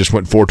because they just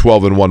went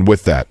 4-12-1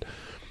 with that.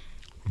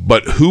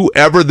 But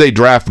whoever they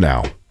draft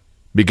now,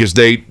 because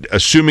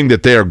assuming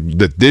that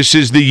this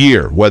is the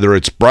year, whether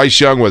it's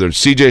Bryce Young, whether it's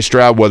C.J.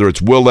 Stroud, whether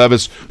it's Will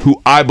Levis,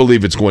 who I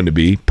believe it's going to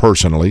be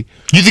personally.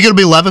 You think it'll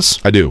be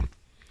Levis? I do.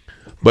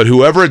 But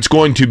whoever it's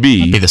going to be...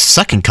 That'd be the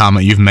second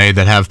comment you've made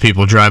that have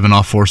people driving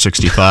off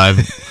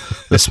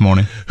 465 this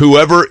morning.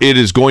 Whoever it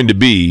is going to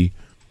be,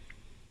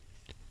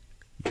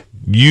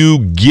 you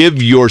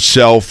give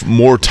yourself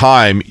more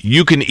time.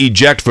 You can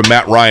eject from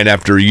Matt Ryan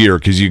after a year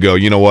because you go,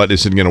 you know what,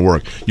 this isn't going to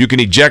work. You can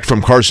eject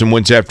from Carson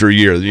Wentz after a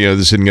year.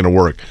 This isn't going to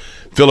work.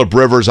 Phillip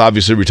Rivers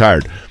obviously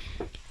retired.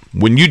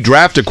 When you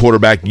draft a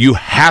quarterback, you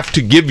have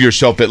to give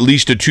yourself at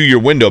least a 2-year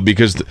window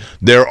because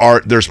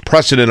there's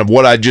precedent of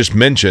what I just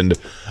mentioned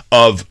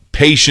of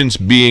patience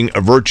being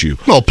a virtue.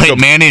 Well, Peyton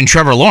Manning and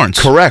Trevor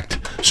Lawrence. Correct.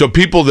 So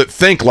people that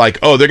think they're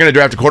going to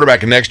draft a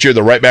quarterback and next year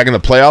they're right back in the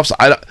playoffs,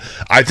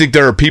 I think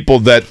there are people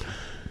that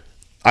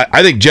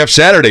I think Jeff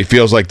Saturday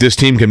feels like this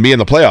team can be in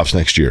the playoffs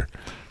next year.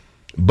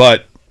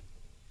 But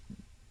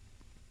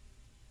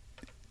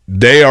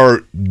They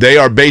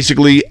are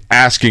basically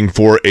asking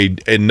for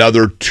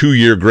another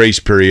 2-year grace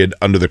period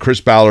under the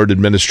Chris Ballard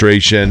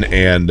administration,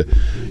 and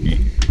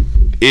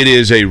it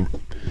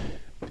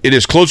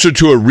is closer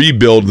to a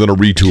rebuild than a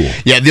retool.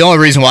 Yeah, the only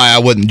reason why I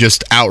wouldn't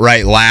just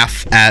outright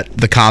laugh at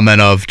the comment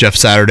of Jeff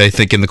Saturday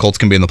thinking the Colts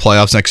can be in the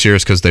playoffs next year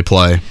is because they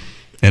play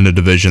in a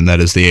division that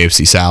is the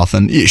AFC South.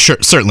 And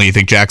certainly you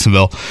think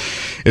Jacksonville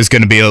is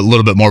going to be a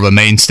little bit more of a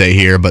mainstay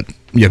here, but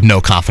you have no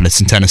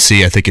confidence in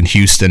Tennessee, I think, in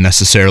Houston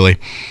necessarily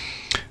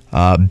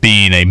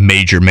being a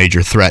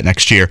major threat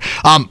next year.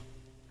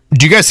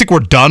 Do you guys think we're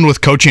done with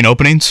coaching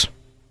openings?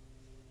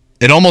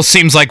 It almost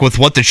seems like with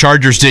what the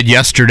Chargers did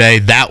yesterday,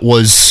 that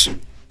was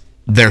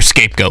their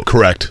scapegoat.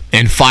 Correct.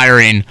 In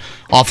firing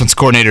offense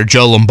coordinator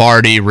Joe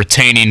Lombardi,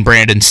 retaining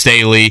Brandon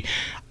Staley.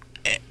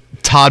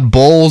 Todd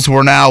Bowles,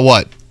 we're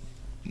now,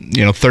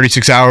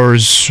 36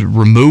 hours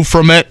removed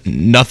from it.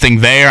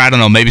 Nothing there. I don't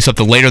know, maybe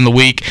something later in the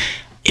week.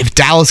 If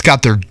Dallas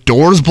got their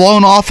doors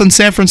blown off in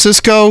San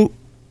Francisco,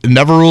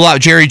 never rule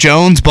out Jerry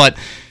Jones, but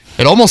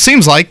it almost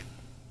seems like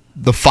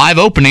the 5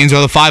 openings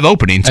are the 5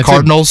 openings.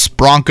 Cardinals,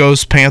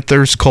 Broncos,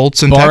 Panthers,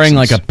 Colts, and barring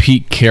Texans. like a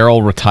Pete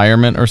Carroll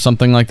retirement or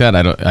something like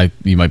that.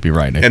 You might be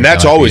right. And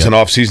that's always an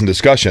off-season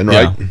discussion,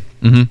 right? Yeah.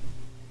 Mm-hmm.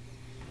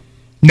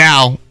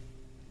 Now,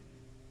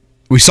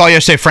 we saw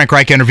yesterday Frank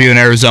Reich interview in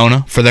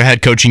Arizona for their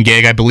head coaching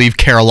gig. I believe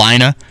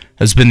Carolina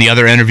has been the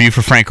other interview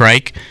for Frank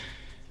Reich.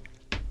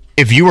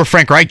 If you were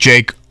Frank Reich,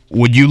 Jake,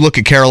 would you look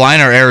at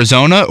Carolina or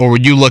Arizona, or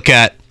would you look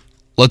at,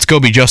 let's go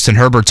be Justin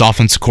Herbert's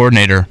offensive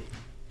coordinator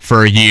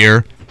for a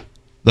year?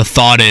 The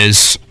thought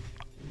is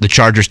the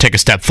Chargers take a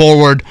step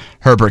forward,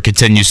 Herbert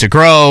continues to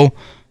grow,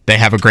 they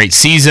have a great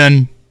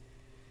season,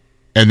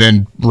 and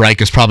then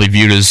Reich is probably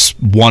viewed as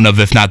one of,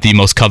 if not the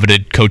most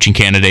coveted coaching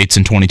candidates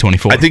in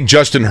 2024. I think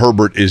Justin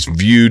Herbert is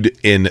viewed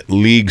in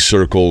league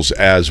circles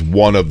as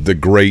one of the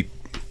great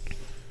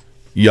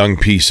young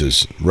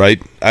pieces, right?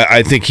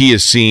 I think he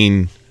is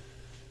seen,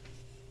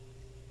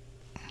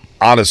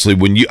 honestly,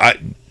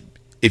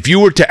 if you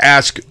were to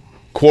ask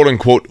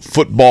quote-unquote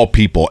football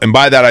people, and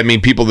by that I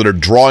mean people that are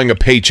drawing a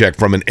paycheck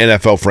from an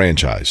NFL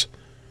franchise,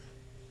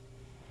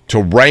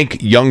 to rank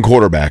young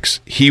quarterbacks,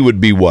 he would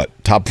be what,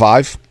 top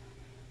 5?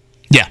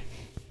 Yeah.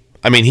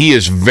 I mean, he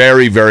is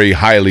very, very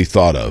highly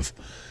thought of.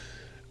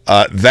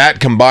 That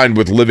combined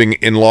with living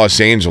in Los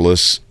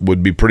Angeles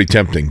would be pretty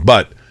tempting.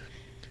 But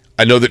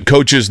I know that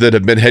coaches that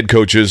have been head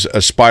coaches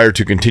aspire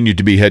to continue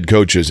to be head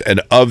coaches.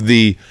 And of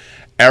the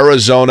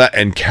Arizona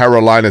and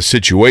Carolina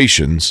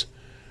situations,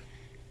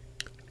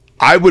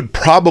 I would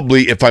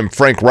probably, if I'm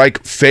Frank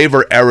Reich,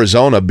 favor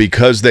Arizona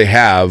because you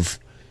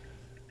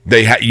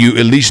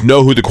at least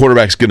know who the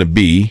quarterback's going to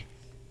be,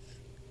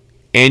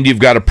 and you've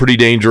got a pretty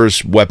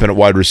dangerous weapon at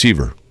wide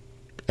receiver.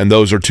 And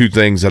those are 2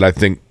 things that I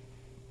think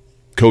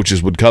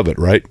coaches would covet,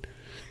 right?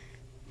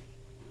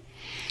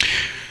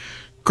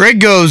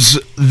 Greg goes,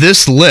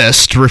 this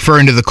list,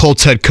 referring to the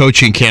Colts head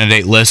coaching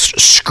candidate list,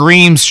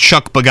 screams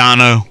Chuck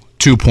Pagano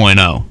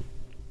 2.0.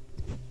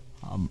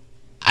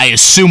 I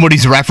assume what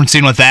he's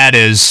referencing with that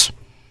is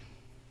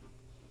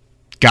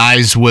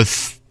guys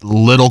with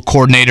little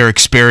coordinator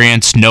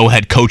experience, no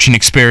head coaching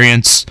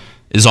experience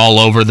is all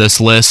over this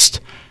list.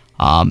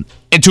 And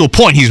to a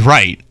point, he's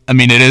right. I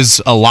mean, it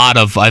is a lot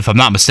of, if I'm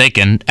not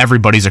mistaken,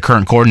 everybody's a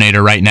current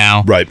coordinator right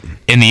now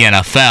in the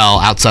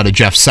NFL outside of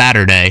Jeff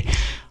Saturday.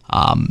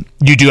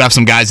 You do have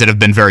some guys that have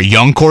been very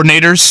young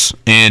coordinators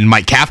in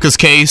Mike Kafka's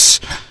case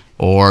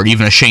or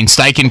even a Shane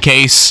Steichen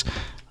case.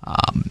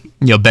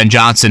 Ben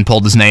Johnson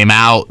pulled his name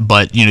out,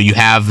 but you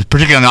have,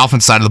 particularly on the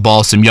offensive side of the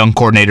ball, some young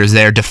coordinators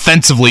there.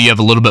 Defensively, you have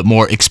a little bit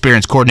more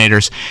experienced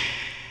coordinators.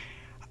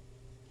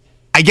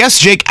 I guess,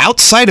 Jake,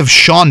 outside of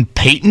Sean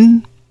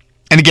Payton,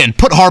 and again,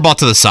 put Harbaugh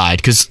to the side,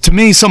 because to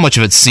me, so much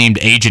of it seemed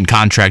agent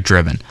contract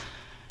driven.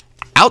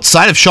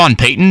 Outside of Sean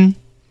Payton,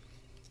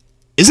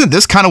 isn't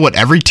this kind of what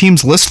every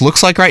team's list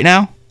looks like right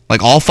now?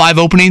 Like all 5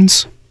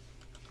 openings?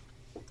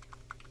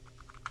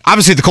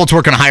 Obviously, the Colts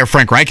weren't going to hire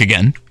Frank Reich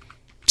again.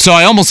 So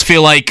I almost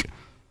feel like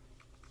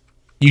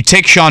you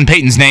take Sean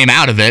Payton's name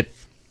out of it,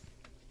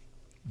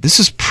 this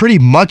is pretty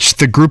much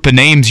the group of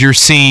names you're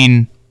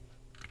seeing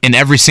in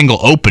every single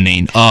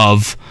opening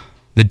of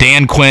the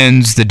Dan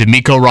Quinns, the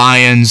DeMeco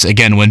Ryans.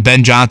 Again, when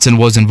Ben Johnson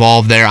was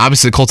involved there,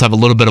 obviously the Colts have a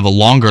little bit of a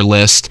longer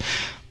list,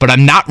 but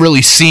I'm not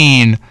really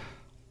seeing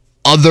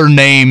other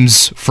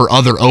names for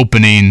other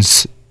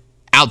openings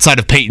outside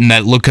of Payton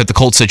that look at the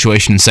Colts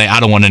situation and say, I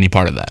don't want any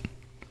part of that.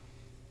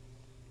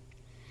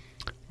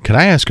 Can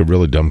I ask a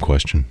really dumb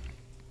question?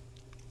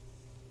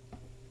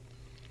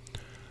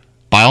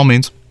 By all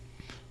means.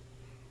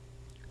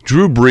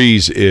 Drew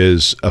Brees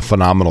is a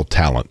phenomenal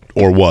talent,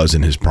 or was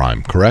in his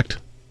prime, correct?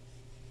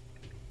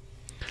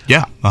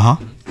 Yeah,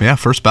 Yeah,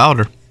 first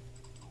balloter.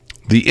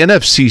 The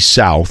NFC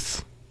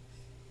South,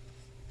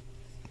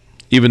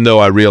 even though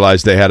I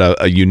realized they had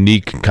a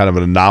unique kind of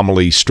an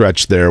anomaly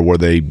stretch there where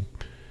they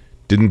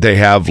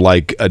have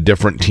like a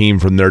different team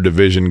from their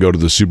division go to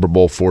the Super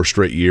Bowl 4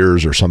 straight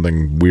years or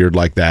something weird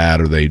like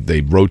that, or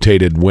they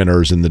rotated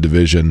winners in the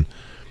division.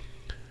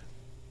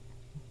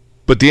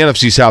 But the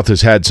NFC South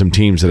has had some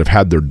teams that have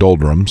had their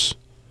doldrums.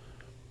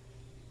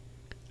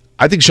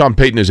 I think Sean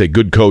Payton is a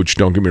good coach,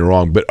 don't get me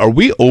wrong, but are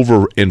we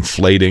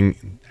overinflating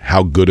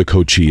how good a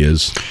coach he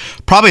is?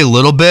 Probably a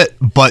little bit,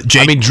 but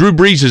Jake, I mean, Drew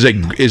Brees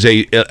is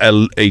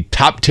a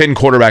top 10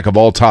 quarterback of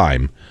all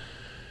time.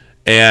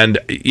 And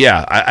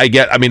yeah,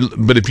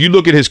 but if you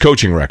look at his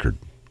coaching record,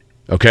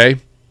 okay?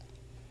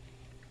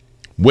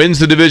 Wins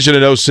the division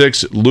in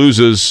 2006,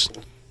 loses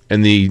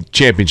in the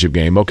championship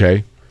game,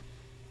 okay.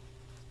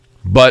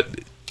 But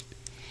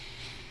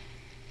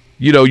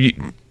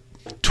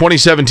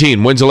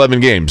 2017 wins 11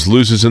 games,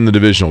 loses in the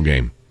divisional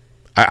game.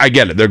 I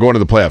get it. They're going to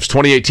the playoffs.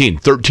 2018,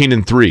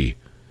 13-3,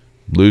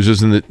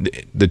 loses in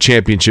the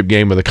championship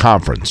game of the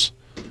conference.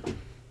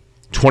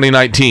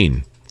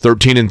 2019,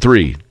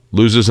 13-3,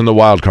 loses in the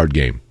wild card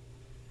game.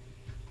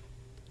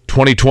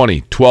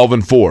 2020,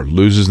 12-4,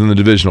 loses in the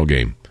divisional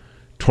game.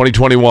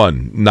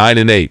 2021,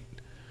 9-8.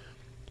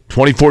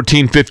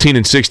 2014,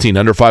 15-16,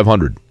 under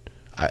 500.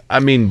 I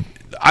mean,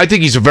 I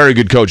think he's a very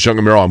good coach, don't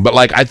get me wrong. But,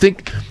 I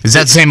think... Is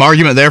that the same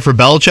argument there for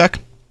Belichick?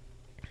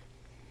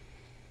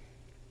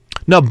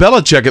 No,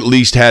 Belichick at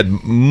least had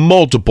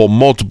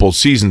multiple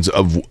seasons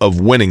of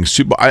winning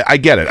Super. I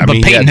get it.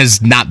 But Peyton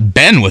has not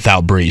been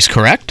without Brees,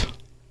 correct?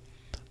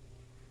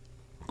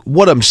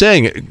 What I'm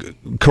saying,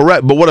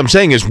 correct. But what I'm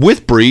saying is,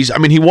 with Brees, I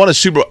mean, he won a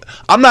Super.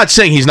 I'm not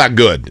saying he's not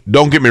good.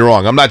 Don't get me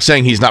wrong. I'm not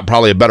saying he's not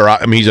probably a better.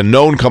 I mean, he's a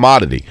known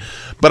commodity.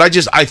 But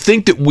I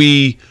think that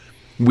we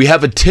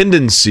have a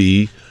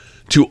tendency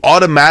to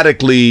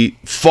automatically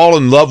fall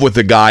in love with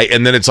the guy,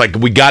 and then it's like,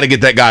 we got to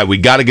get that guy. We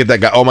got to get that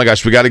guy. Oh my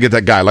gosh, we got to get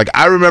that guy. Like,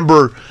 I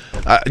remember,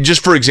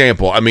 just for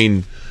example, I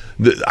mean,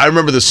 I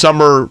remember the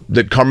summer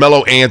that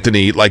Carmelo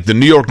Anthony, like the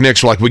New York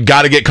Knicks were like, we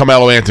got to get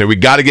Carmelo Anthony. We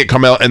got to get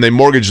Carmelo, and they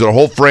mortgaged their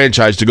whole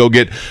franchise to go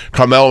get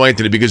Carmelo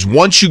Anthony, because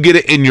once you get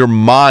it in your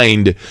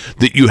mind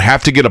that you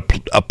have to get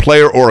a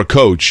player or a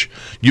coach,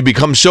 you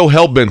become so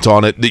hell-bent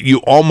on it that you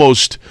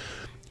almost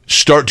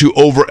start to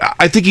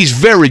I think he's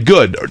very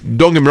good,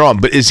 don't get me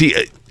wrong, but is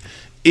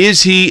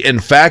he in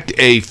fact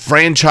a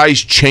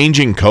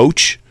franchise-changing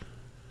coach?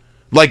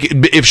 Like,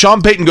 if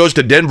Sean Payton goes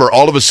to Denver,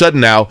 all of a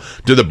sudden now,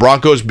 do the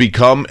Broncos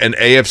become an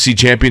AFC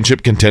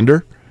championship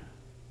contender?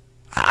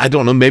 I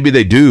don't know. Maybe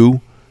they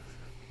do.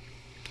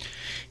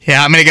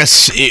 Yeah, I mean, I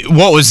guess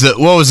what was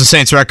the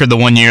Saints' record the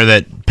one year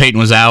that Payton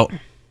was out?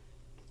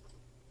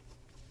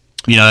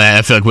 You know,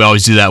 I feel like we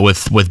always do that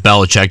with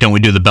Belichick. Don't we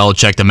do the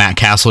Belichick, the Matt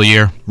Castle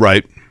year?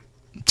 Right.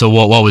 So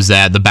what was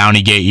that? The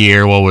Bounty Gate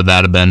year? What would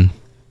that have been?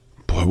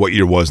 Boy, what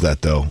year was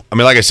that, though? I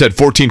mean, like I said,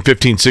 14,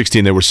 15,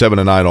 16, they were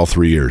 7-9 all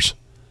 3 years.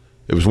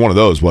 It was one of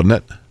those, wasn't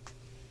it?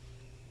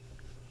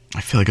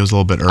 I feel like it was a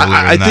little bit earlier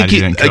I than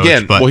think that. He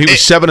was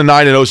 7-9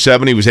 in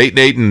 2007. He was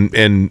 8-8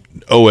 in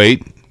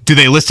 2008. Do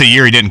they list a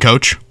year he didn't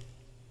coach? I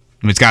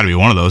mean, it's got to be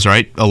one of those,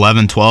 right?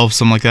 11, 12,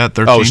 something like that?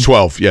 13? Oh, it was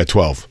 12. Yeah,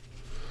 12.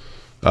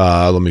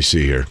 Let me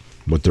see here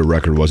what their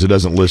record was. It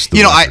doesn't list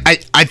the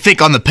record. I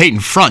think on the Peyton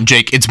front,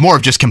 Jake, it's more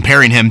of just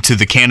comparing him to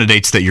the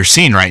candidates that you're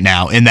seeing right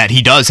now, in that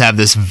he does have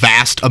this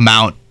vast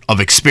amount of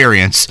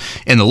experience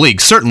in the league.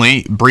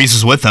 Certainly, Brees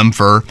is with him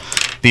for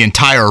the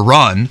entire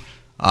run,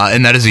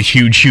 and that is a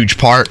huge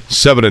part.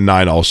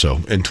 7-9 also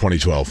in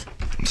 2012.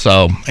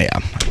 So, yeah.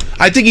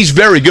 I think he's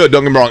very good,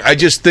 don't get me wrong. I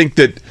just think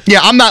that... Yeah,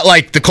 I'm not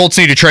like the Colts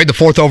need to trade the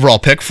 4th overall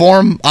pick for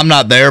him. I'm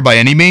not there by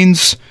any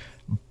means.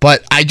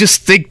 But I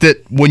just think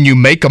that when you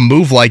make a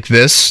move like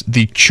this,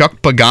 the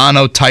Chuck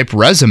Pagano-type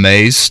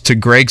resumes, to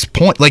Greg's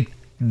point, like,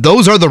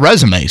 those are the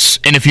resumes.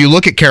 And if you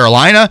look at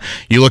Carolina,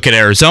 you look at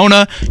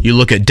Arizona, you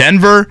look at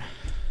Denver,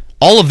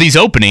 all of these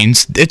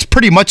openings, it's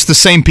pretty much the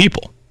same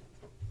people.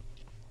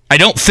 I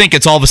don't think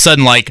it's all of a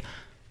sudden like...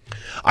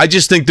 I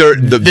just think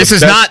this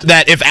is not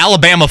that if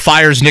Alabama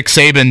fires Nick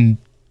Saban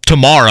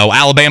tomorrow,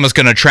 Alabama's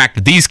going to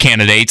attract these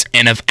candidates,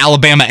 and if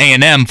Alabama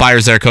A&M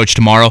fires their coach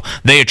tomorrow,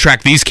 they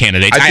attract these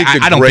candidates.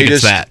 I don't think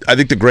it's that. I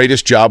think the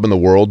greatest job in the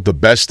world, the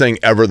best thing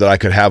ever that I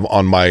could have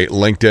on my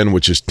LinkedIn,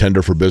 which is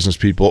Tinder for business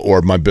people,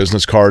 or my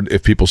business card,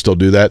 if people still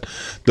do that,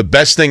 the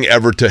best thing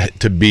ever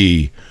to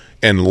be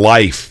in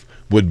life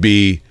would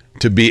be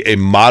to be a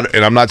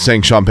and I'm not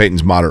saying Sean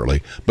Payton's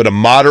moderately, but a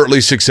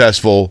moderately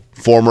successful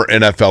former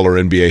NFL or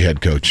NBA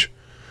head coach.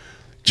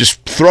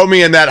 Just throw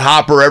me in that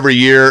hopper every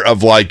year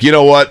of like, you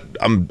know what?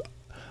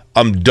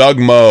 I'm Doug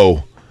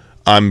Moe.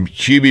 I'm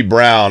Hubie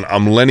Brown.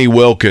 I'm Lenny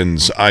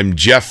Wilkins. I'm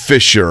Jeff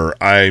Fisher.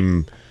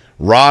 I'm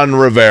Ron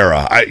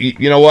Rivera.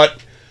 You know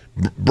what?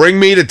 Bring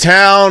me to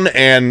town,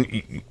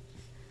 and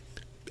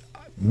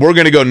we're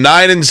going to go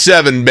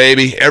 9-7,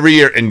 baby, every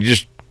year, and you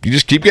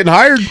just keep getting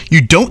hired.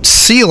 You don't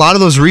see a lot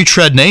of those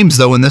retread names,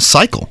 though, in this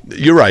cycle.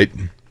 You're right.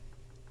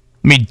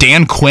 I mean,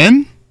 Dan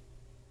Quinn?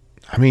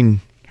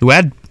 Who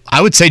had,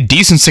 I would say,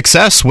 decent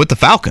success with the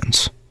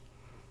Falcons.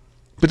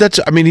 But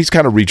he's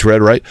kind of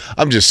retread, right?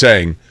 I'm just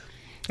saying.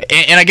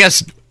 And I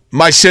guess...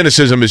 My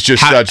cynicism is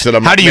just such that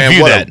I'm how do you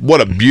view that? What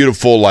a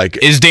beautiful, like...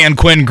 Is Dan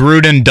Quinn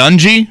Gruden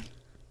Dungy?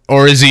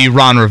 Or is he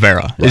Ron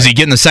Rivera? Right. Is he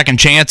getting the second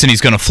chance and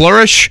he's going to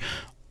flourish?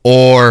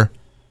 Or...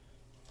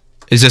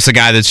 is this a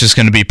guy that's just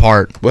going to be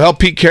part? Well,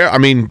 Pete Carroll,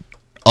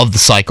 of the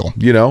cycle.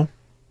 You know?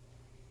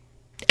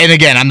 And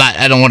again,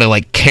 I don't want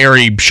to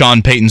carry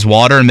Sean Payton's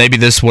water, and maybe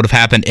this would have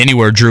happened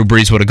anywhere Drew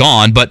Brees would have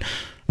gone, but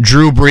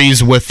Drew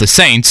Brees with the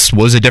Saints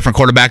was a different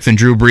quarterback than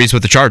Drew Brees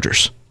with the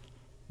Chargers.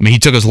 I mean, he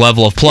took his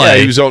level of play.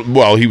 Yeah,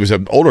 he was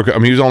an older. I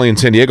mean, he was only in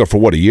San Diego for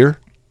what, a year?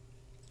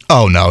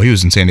 Oh no, he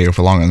was in San Diego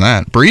for longer than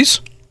that. Brees?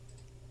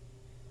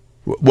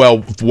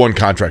 Well, one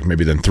contract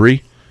maybe, then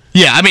 3.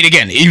 Yeah, I mean,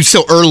 again, he was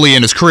still early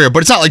in his career, but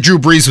it's not like Drew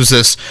Brees was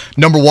this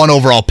number 1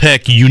 overall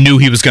pick. You knew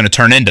he was going to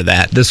turn into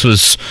that. This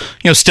was,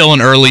 still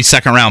an early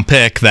second-round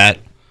pick that,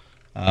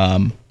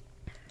 who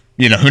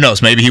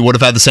knows? Maybe he would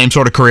have had the same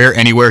sort of career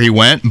anywhere he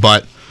went,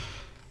 but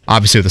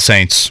obviously with the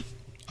Saints,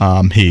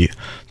 he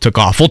took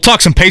off. We'll talk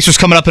some Pacers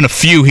coming up in a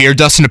few here.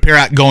 Dustin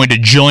Dopirak going to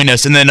join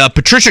us, and then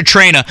Patricia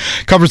Traina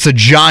covers the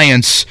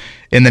Giants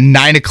in the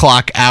 9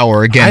 o'clock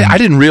hour. Again, I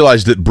didn't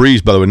realize that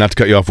Brees, by the way, not to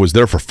cut you off, was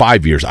there for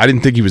 5 years. I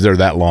didn't think he was there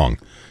that long.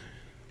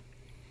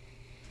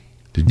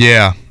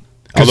 Yeah,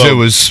 because it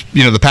was,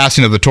 the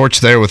passing of the torch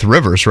there with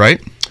Rivers,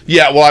 right?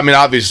 Yeah, well, I mean,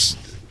 obvious.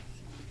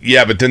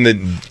 Yeah, but then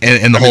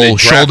and the whole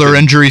shoulder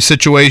injury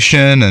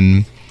situation,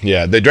 and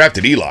yeah, they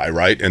drafted Eli,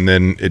 right? And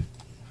then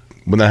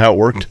wasn't that how it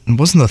worked?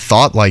 Wasn't the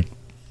thought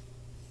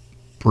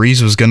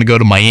Brees was going to go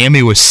to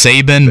Miami with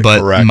Saban,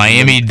 but correct.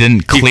 Miami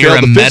didn't clear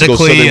him medically.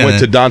 So they went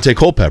to Dante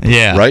Culpepper,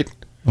 right?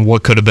 And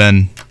what could have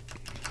been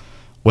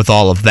with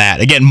all of that?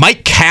 Again,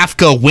 Mike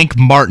Kafka, Wink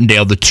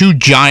Martindale, the 2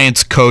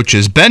 Giants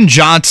coaches. Ben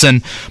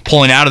Johnson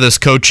pulling out of this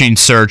coaching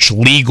search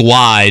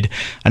league-wide.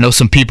 I know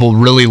some people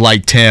really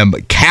liked him.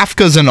 But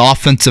Kafka's an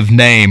offensive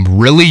name,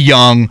 really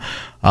young,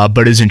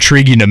 but is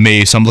intriguing to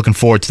me, so I'm looking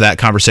forward to that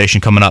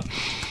conversation coming up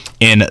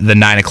in the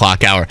 9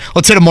 o'clock hour.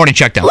 Let's hit a morning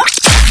check down.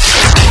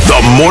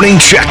 The Morning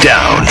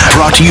Checkdown,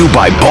 brought to you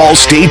by Ball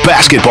State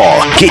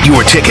Basketball. Get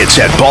your tickets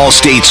at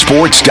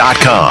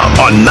ballstatesports.com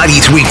on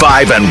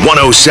 93.5 and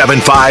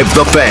 107.5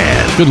 The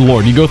Fan. Good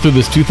Lord, you go through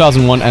this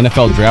 2001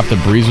 NFL draft that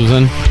Brees was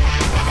in.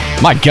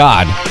 My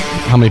God,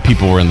 how many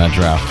people were in that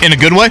draft? In a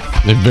good way?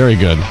 They're very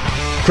good.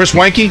 Chris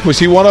Weinke, was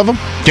he one of them?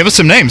 Give us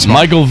some names, Mark.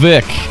 Michael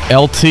Vick,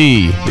 LT.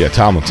 Yeah,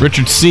 Tomlinson.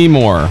 Richard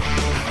Seymour.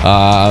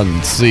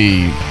 Let's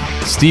see.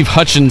 Steve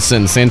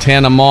Hutchinson,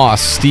 Santana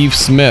Moss, Steve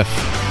Smith.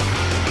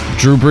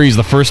 Drew Brees,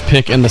 the first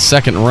pick in the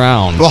second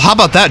round. Well, how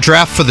about that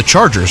draft for the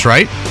Chargers,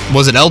 right?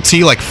 Was it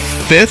LT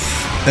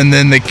 5th, and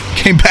then they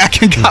came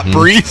back and got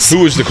Brees?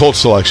 Who was the Colts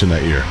selection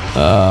that year?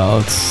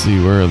 Let's see,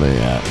 where are they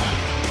at?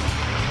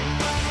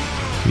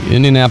 The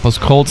Indianapolis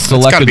Colts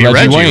selected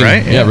Reggie Wayne.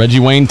 Right? Yeah, Reggie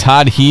Wayne,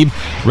 Todd Heeb.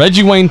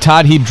 Reggie Wayne,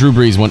 Todd Heeb, Drew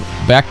Brees went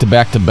back to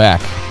back to back.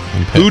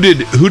 Who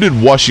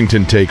did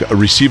Washington take, a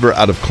receiver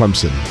out of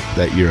Clemson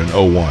that year in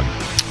 01?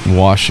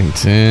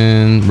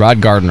 Washington, Rod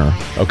Gardner.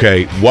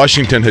 Okay,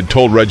 Washington had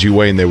told Reggie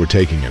Wayne they were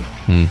taking him,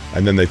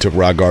 and then they took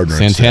Rod Gardner.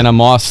 Santana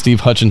Moss, Steve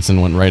Hutchinson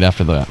went right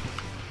after that.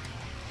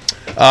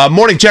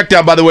 Morning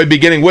checkdown, by the way,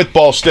 beginning with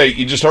Ball State.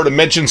 You just heard him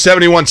mention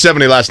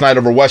 71-70 last night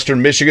over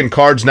Western Michigan.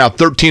 Cards now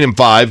 13-5,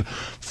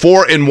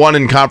 4-1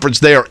 in conference.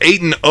 They are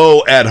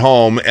 8-0 at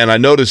home, and I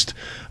noticed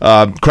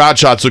crowd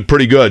shots look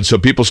pretty good. So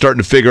people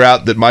starting to figure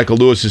out that Michael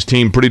Lewis's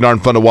team pretty darn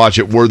fun to watch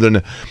at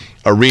Worthen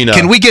Arena.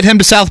 Can we get him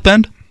to South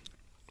Bend?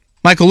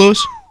 Michael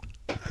Lewis?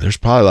 There's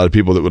probably a lot of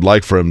people that would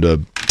like for him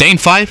to. Dane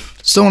Fife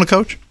still want to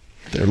coach?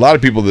 There are a lot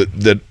of people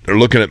that are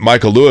looking at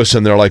Michael Lewis,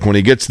 and they're like, when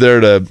he gets there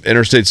to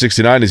Interstate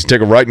 69, does he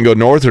take a right and go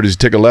north, or does he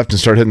take a left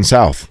and start heading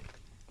south?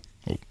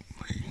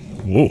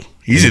 Whoa,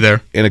 easy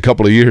there. In a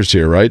couple of years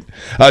here, right?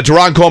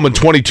 Teron Coleman,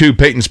 22.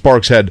 Peyton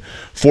Sparks had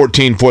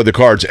 14 for the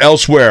Cards.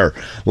 Elsewhere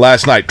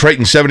last night,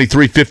 Creighton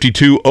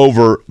 73-52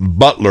 over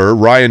Butler.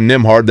 Ryan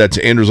Nimhard, that's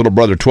Andrew's little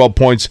brother, 12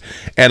 points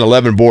and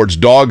 11 boards.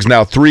 Dogs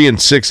now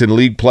 3-6 in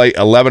league play,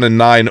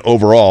 11-9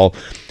 overall.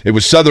 It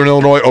was Southern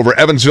Illinois over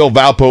Evansville,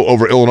 Valpo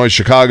over Illinois,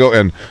 Chicago,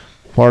 and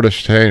Florida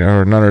State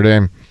or Notre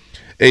Dame.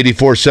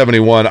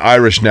 84-71.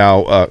 Irish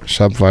now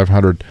sub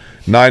 500.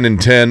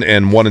 9-10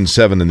 and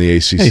 1-7 in the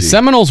ACC. Hey,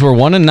 Seminoles were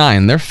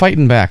 1-9. They're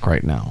fighting back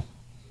right now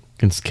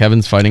against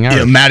Kevin's Fighting Irish.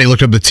 Yeah, Maddie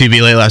looked up the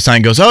TV late last night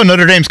and goes, "Oh,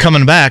 Notre Dame's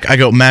coming back." I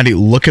go, "Maddie,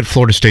 look at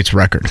Florida State's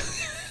record,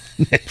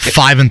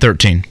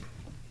 5-13."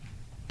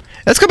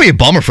 That's gonna be a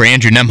bummer for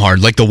Andrew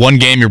Nemhard. Like the one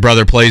game your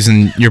brother plays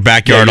in your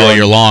backyard all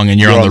year long, and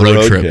you're on the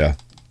road trip.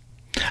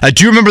 Yeah.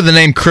 Do you remember the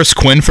name Chris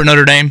Quinn for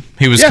Notre Dame?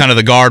 He was kind of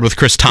the guard with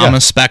Chris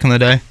Thomas back in the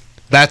day.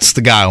 That's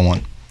the guy I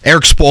want.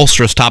 Eric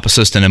Spoelstra's top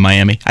assistant in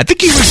Miami. I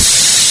think he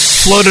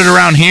was floated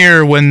around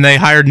here when they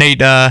hired Nate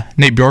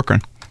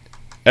Bjorkgren.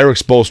 Eric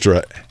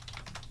Spoelstra,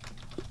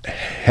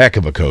 heck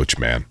of a coach,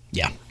 man.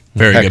 Yeah,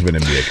 very heck good. of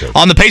an NBA coach.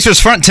 On the Pacers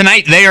front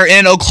tonight, they are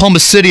in Oklahoma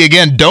City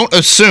again. Don't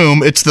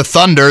assume it's the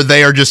Thunder.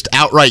 They are just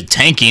outright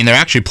tanking. They're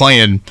actually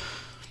playing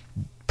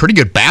pretty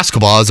good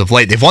basketball as of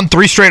late. They've won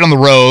 3 straight on the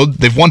road.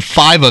 They've won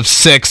 5 of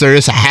 6. There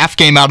is a half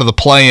game out of the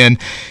play-in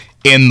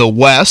in the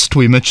West.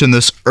 We mentioned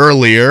this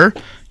earlier.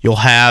 You'll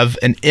have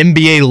an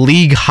NBA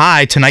league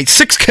high tonight.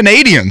 6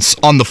 Canadians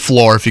on the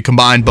floor if you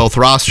combine both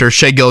rosters.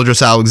 Shai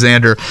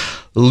Gilgeous-Alexander,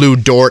 Lou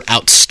Dort,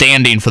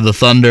 outstanding for the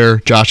Thunder.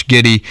 Josh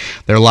Giddey,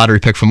 their lottery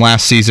pick from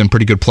last season,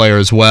 pretty good player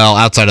as well.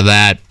 Outside of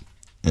that,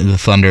 the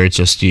Thunder, it's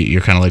just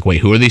you're kind of like,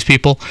 wait, who are these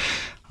people?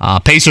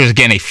 Pacers,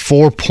 again, a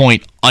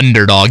 4-point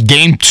underdog.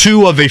 Game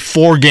 2 of a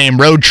 4-game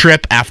road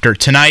trip after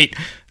tonight.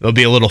 They'll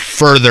be a little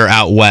further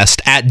out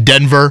west at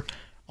Denver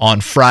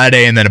on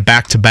Friday, and then a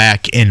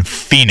back-to-back in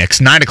Phoenix.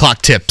 9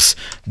 o'clock tips,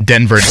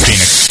 Denver and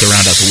Phoenix to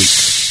round out the week.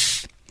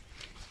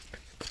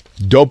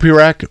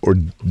 Dopirak or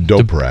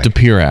Dopirak?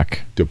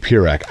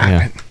 Dopirak.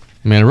 Yeah.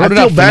 Man, I wrote it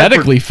out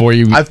phonetically for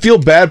you. I feel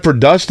bad for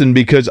Dustin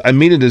because I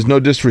mean it as no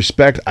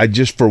disrespect.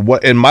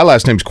 And my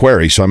last name's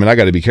Query, so I mean I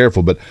got to be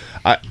careful. But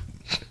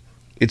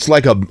it's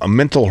like a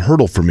mental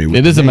hurdle for me.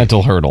 It is a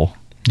mental hurdle.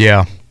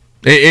 Yeah,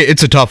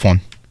 it's a tough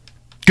one.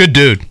 Good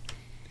dude.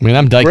 I mean,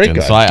 I'm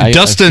Dykton, so I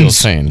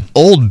Dustin's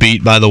old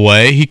beat, by the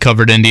way. He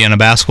covered Indiana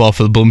basketball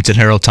for the Bloomington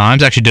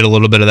Herald-Times. Actually did a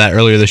little bit of that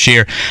earlier this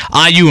year.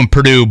 IU and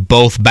Purdue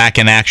both back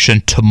in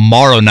action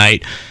tomorrow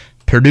night.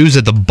 Purdue's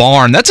at the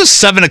Barn. That's a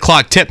 7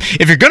 o'clock tip.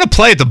 If you're going to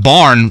play at the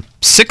Barn,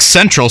 6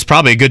 Central is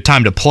probably a good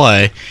time to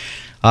play.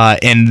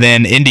 And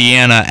then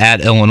Indiana at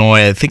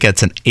Illinois, I think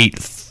that's an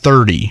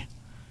 8:30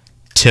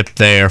 tip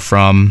there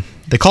from,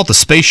 they call it the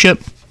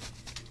Spaceship?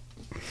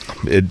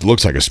 It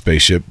looks like a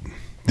spaceship.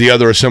 The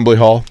other Assembly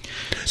Hall.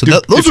 So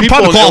those would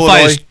probably qualify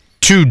as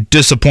 2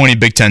 disappointing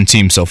Big Ten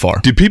teams so far.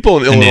 Do people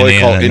in Illinois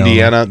call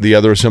Indiana the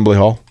other Assembly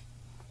Hall?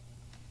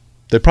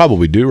 They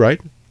probably do,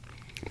 right?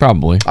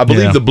 Probably. I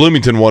believe the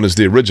Bloomington one is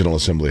the original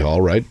Assembly Hall,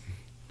 right?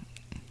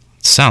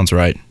 Sounds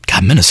right.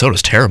 God,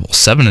 Minnesota's terrible.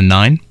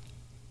 7-9.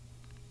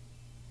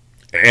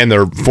 And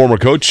their former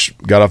coach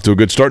got off to a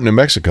good start in New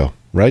Mexico,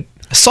 right?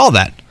 I saw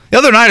that. The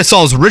other night I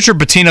saw was Richard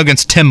Pitino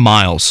against Tim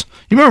Miles.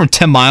 You remember when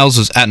Tim Miles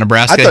was at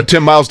Nebraska? I thought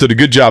Tim Miles did a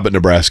good job at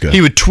Nebraska. He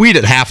would tweet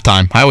at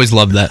halftime. I always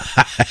loved that.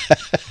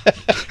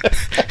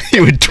 He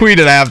would tweet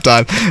at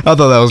halftime. I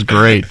thought that was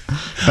great.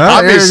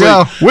 Obviously,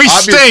 we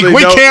stink.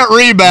 We can't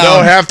rebound.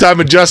 No halftime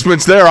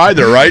adjustments there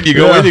either, right? You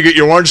go in, you get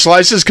your orange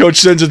slices, coach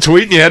sends a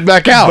tweet, and you head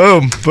back out.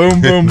 Boom,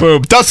 boom, boom,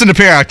 boom. Dustin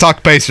Dopirak,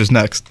 talk Pacers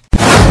next.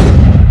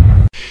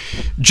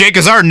 Jake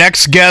is our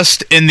next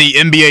guest in the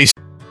NBA.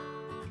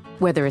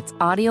 Whether it's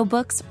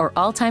audiobooks or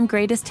all-time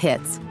greatest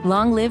hits,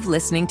 long live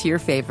listening to your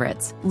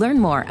favorites. Learn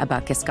more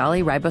about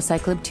Kisqali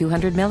Ribociclib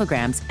 200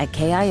 milligrams at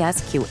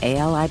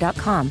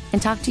KISQALI.com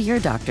and talk to your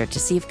doctor to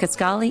see if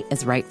Kisqali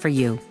is right for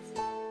you.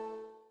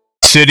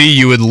 City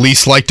you would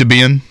least like to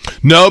be in?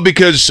 No,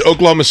 because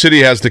Oklahoma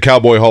City has the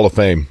Cowboy Hall of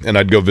Fame, and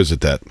I'd go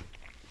visit that.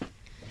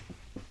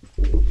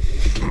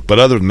 But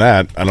other than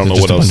that, I don't know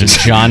what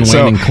else. John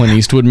Wayne and Clint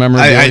Eastwood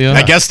memorabilia?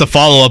 I guess the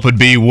follow-up would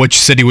be, which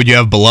city would you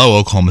have below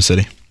Oklahoma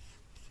City?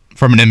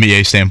 From an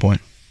NBA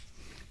standpoint.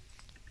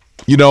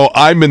 You know,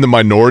 I'm in the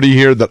minority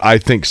here that I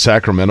think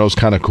Sacramento's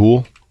kind of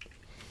cool.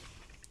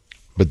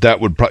 But that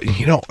would probably,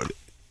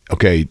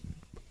 okay.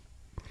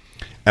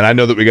 And I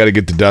know that we got to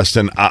get to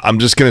Dustin. I'm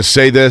just going to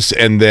say this,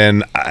 and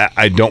then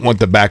I don't want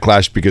the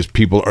backlash because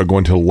people are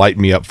going to light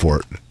me up for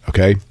it,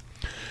 okay?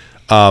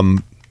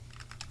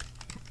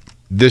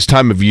 This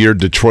time of year,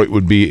 Detroit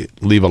would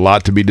leave a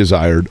lot to be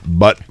desired.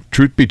 But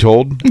truth be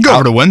told, go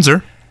over to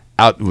Windsor.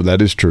 Well,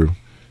 that is true.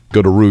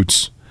 Go to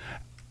Roots.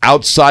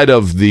 Outside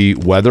of the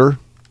weather,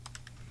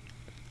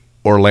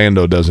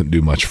 Orlando doesn't do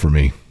much for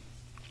me.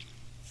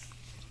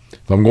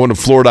 If I'm going to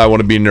Florida, I want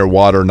to be near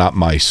water, not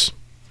mice.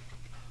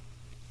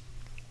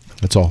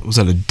 That's all. Was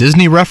that a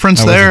Disney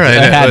reference there?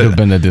 It had to have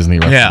been a Disney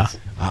reference. Yeah.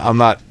 I'm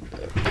not.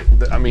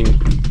 I mean,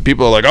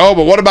 people are like, oh,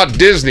 but what about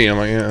Disney? I'm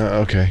like, yeah,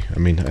 okay. I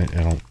mean, I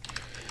don't.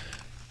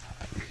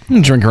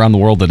 Drink around the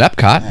world at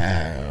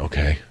Epcot.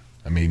 Okay.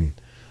 I mean,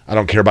 I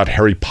don't care about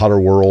Harry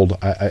Potter World.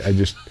 I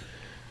just.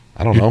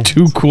 I don't know. You're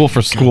too cool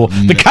for school.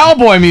 The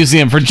Cowboy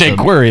Museum for Jake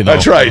Query, though.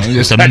 That's right.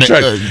 That's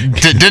right.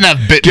 Didn't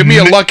have Give me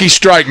a Lucky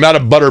Strike, not a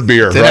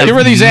butterbeer. Right? Here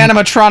were these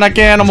animatronic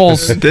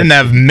animals. Didn't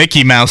have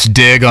Mickey Mouse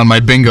dig on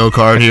my bingo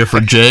card here for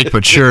Jake,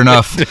 but sure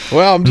enough,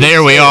 well,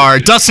 there we are.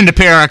 Dustin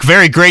Dopirak,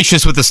 very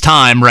gracious with his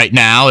time right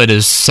now. It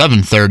is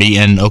 7:30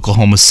 in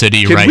Oklahoma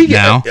City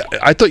now.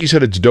 I thought you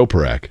said it's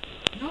Dopirak.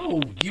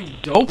 No, you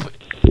dope.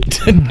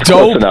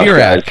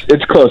 Dopirak.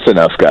 It's close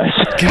enough, guys.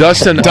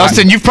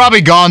 Dustin, you've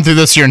probably gone through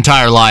this your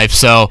entire life,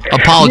 so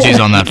apologies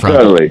on that front.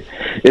 Totally.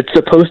 It's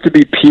supposed to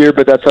be Pier,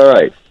 but that's all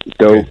right.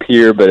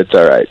 Dopier, but it's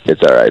all right.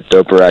 It's all right.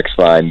 Dopirak's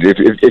fine.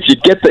 If you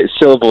get the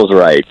syllables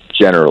right,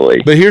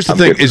 generally. But here's the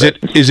thing: is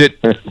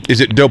it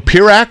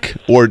Dopirak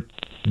or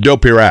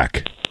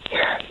Dopirak?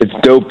 It's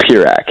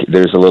Dopirak.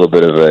 There's a little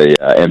bit of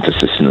a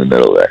emphasis in the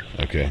middle there.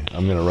 Okay,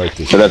 I'm gonna write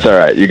this. But that's all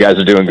right. You guys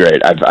are doing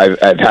great.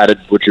 I've had it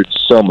butchered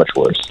so much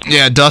worse.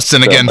 Yeah,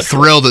 Dustin again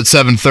thrilled at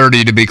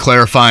 7:30 to be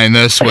clarifying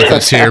this with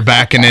us here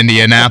back in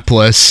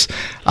Indianapolis.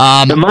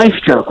 The mice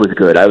joke was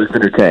good. I was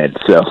entertained.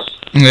 So.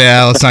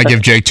 Yeah, let's not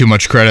give Jake too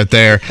much credit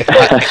there.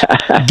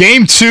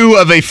 Game 2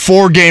 of a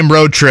 4-game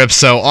road trip,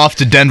 so off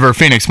to Denver,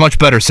 Phoenix. Much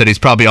better cities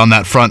probably on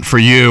that front for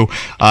you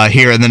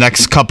here in the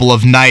next couple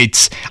of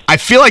nights. I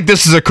feel like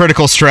this is a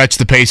critical stretch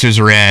the Pacers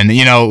are in.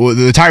 You know,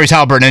 the Tyrese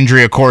Haliburton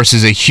injury, of course,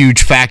 is a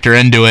huge factor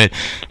into it.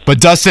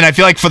 But, Dustin, I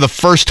feel like for the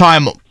first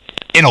time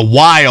in a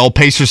while,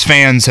 Pacers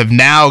fans have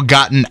now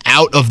gotten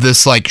out of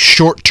this like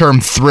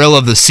short-term thrill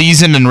of the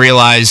season and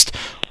realized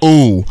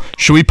ooh,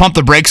 should we pump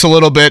the brakes a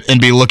little bit and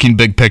be looking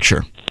big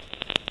picture?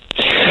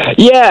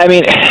 Yeah, I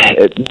mean,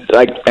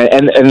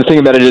 and the thing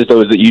about it is,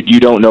 though, is that you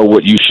don't know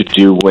what you should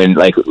do when,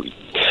 like,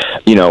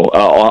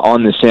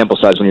 on the sample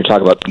size when you're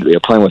talking about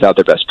playing without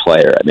their best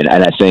player. I mean,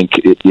 and I think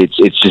it's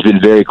just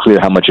been very clear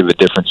how much of a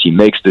difference he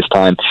makes this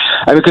time.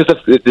 I mean, because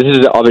this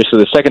is obviously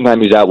the second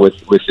time he's out with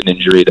an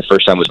injury. The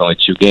first time was only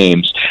 2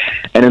 games,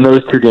 and in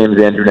those 2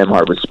 games, Andrew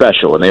Nembhard was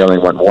special, and they only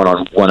went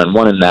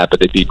one-on-one in that, but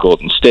they beat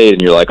Golden State,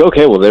 and you're like,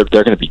 okay, well, they're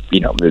going to be,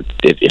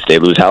 if they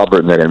lose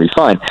Halliburton, they're going to be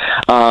fine.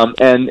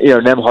 And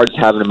Nembhard's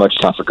having a much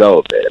tougher go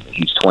of it. I mean,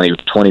 he's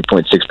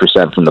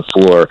 20.6% from the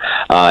floor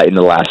in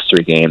the last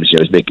 3 games.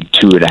 He's making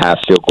 2.5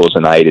 field goals a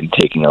night and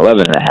taking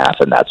 11.5,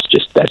 and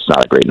that's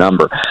not a great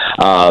number.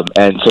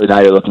 And so now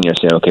you're looking and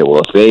saying, okay,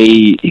 well,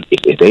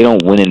 if they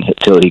don't win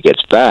until he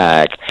gets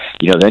back,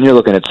 then you're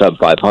looking at sub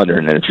 500,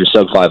 and if you're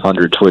sub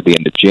 500 toward the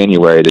end of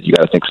January, then you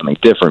got to think something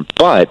different.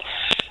 But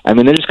I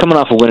mean, they're just coming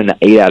off of winning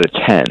 8 out of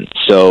 10.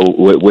 So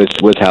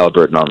with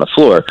Halliburton on the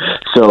floor,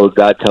 so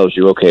that tells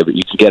you, okay, but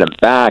you can get him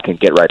back and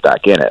get right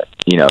back in it.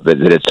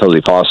 That it's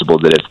totally possible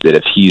that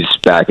if he's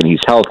back and he's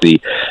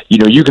healthy,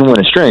 you can win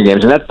a string of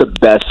games, and that's the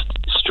best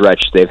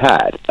stretch they've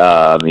had.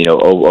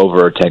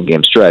 Over a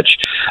 10-game stretch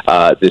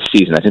this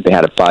season. I think they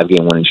had a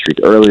 5-game winning streak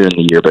earlier in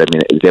the year, but I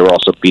mean, they were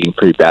also beating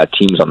pretty bad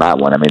teams on that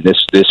one. I mean,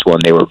 this one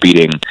they were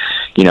beating,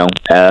 teams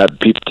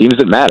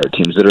that matter,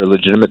 teams that are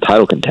legitimate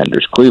title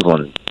contenders.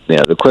 Cleveland,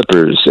 the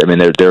Clippers. I mean,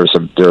 there are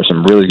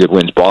some really good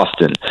wins.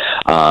 Boston.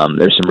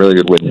 There's some really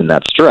good wins in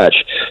that stretch.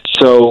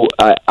 So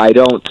I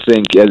don't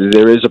think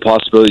there is a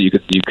possibility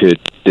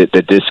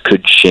that this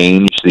could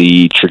change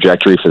the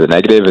trajectory for the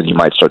negative, and you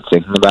might start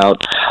thinking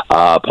about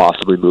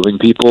possibly moving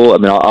people. I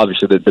mean,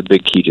 obviously the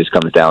big key just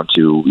comes down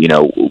to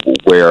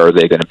where are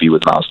they going to be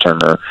with Miles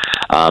Turner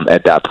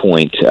at that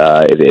point.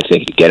 If they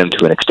can get him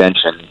to an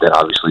extension, then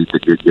obviously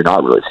you're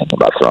not really thinking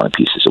about throwing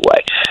pieces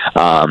away.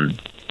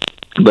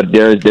 But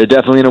they're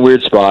definitely in a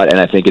weird spot, and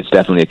I think it's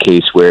definitely a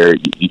case where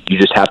you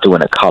just have to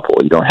win a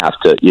couple. You don't have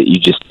to. You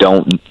just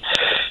don't.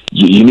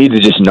 You need to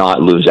just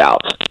not lose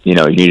out. You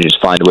need to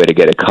just find a way to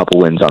get a couple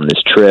wins on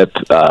this trip.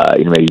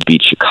 Maybe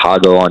beat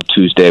Chicago on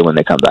Tuesday when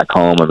they come back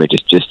home. I mean,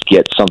 just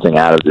get something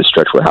out of this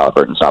stretch where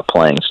Halliburton's not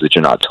playing, so that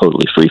you're not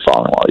totally free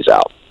falling while he's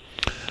out.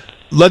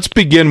 Let's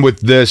begin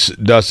with this,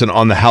 Dustin,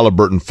 on the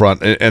Halliburton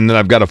front, and then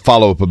I've got a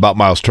follow-up about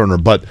Miles Turner.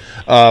 But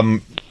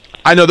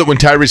I know that when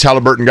Tyrese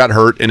Halliburton got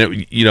hurt, and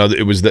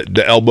it was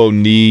the elbow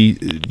knee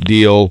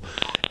deal,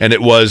 and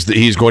it was that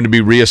he's going to be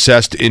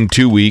reassessed in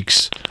 2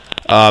 weeks.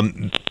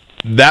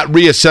 That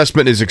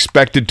reassessment is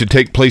expected to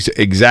take place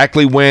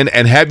exactly when?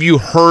 And have you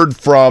heard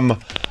from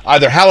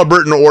either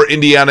Halliburton or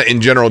Indiana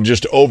in general,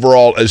 just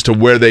overall, as to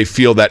where they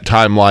feel that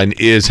timeline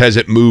is? Has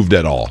it moved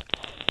at all?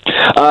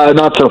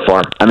 Not so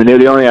far. I mean,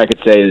 the only thing I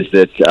could say is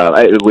that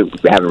we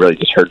haven't really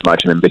just heard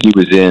much of him, but he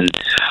was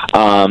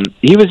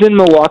in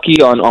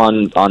Milwaukee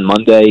on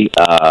Monday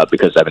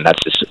because I mean that's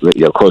just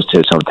close to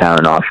his hometown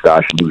in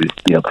Oshkosh, and he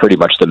was pretty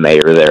much the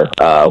mayor there.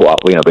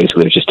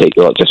 Basically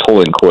just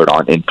holding court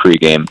in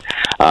pregame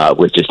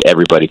with just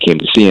everybody came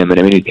to see him, and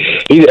I mean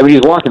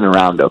he's walking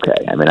around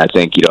okay. I mean I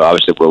think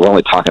obviously we're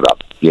only talking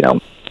about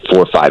 4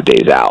 or 5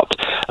 days out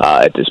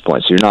at this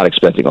point, so you're not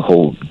expecting a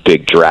whole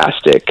big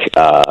drastic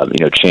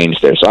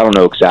change there. So I don't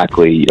know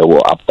exactly.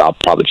 I'll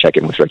probably check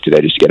in with Rick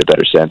today just to get a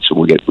better sense. So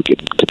we'll get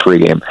to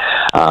pregame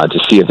to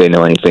see if they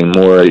know anything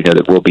more.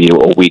 That we'll be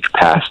a week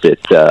past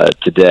it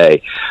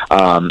today,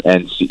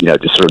 and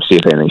just sort of see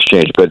if anything's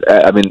changed. But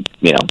I mean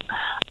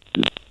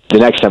the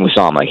next time we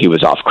saw him, he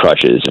was off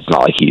crutches. It's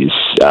not like he's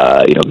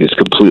he's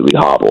completely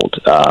hobbled.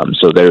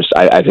 So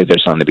I think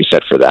there's something to be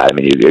said for that. I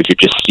mean, if you're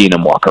just seeing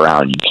him walk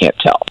around, you can't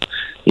tell.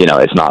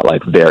 It's not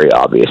very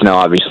obvious. Now,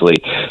 obviously,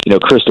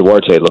 Chris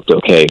Duarte looked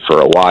okay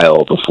for a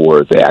while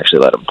before they actually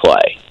let him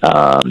play.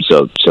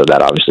 So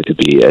that obviously could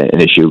be an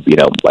issue.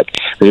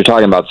 When you're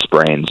talking about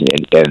sprains,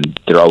 and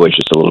they're always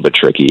just a little bit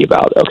tricky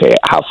about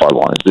how far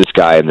along is this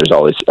guy, and there's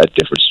always a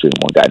difference between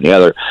one guy and the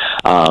other.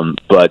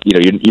 But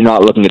you're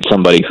not looking at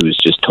somebody who's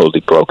just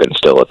totally broken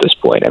still at this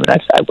point. I mean,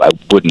 I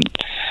wouldn't.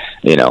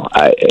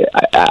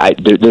 I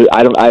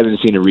haven't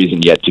seen a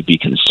reason yet to be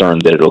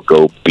concerned that it'll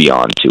go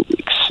beyond 2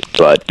 weeks.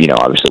 But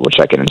obviously we'll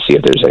check in and see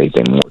if there's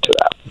anything more to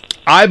that.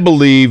 I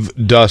believe,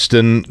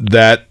 Dustin,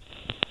 that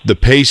the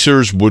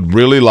Pacers would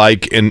really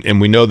like,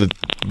 and we know that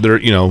their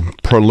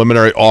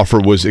preliminary offer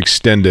was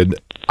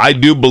extended. I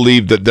do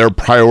believe that their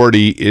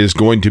priority is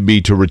going to be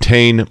to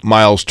retain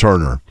Miles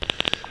Turner.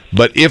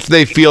 But if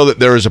they feel that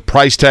there is a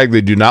price tag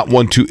they do not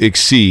want to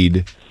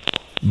exceed,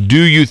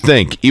 do you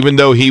think, even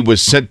though he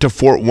was sent to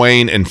Fort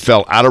Wayne and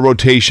fell out of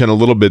rotation a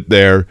little bit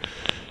there,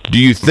 do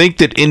you think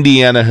that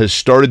Indiana has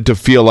started to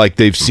feel like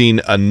they've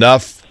seen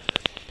enough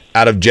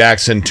out of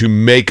Jackson to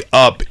make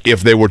up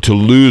if they were to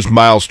lose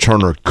Miles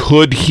Turner?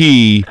 Could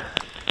he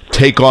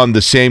take on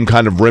the same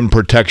kind of rim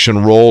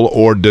protection role,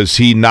 or does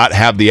he not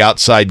have the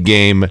outside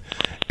game,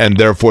 and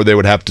therefore they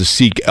would have to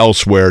seek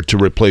elsewhere to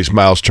replace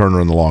Miles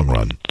Turner in the long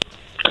run?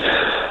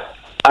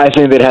 I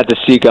think they'd have to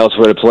seek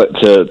elsewhere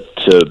to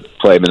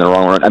play him in the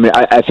long run. I mean,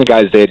 I think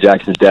Isaiah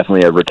Jackson is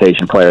definitely a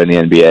rotation player in the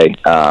NBA.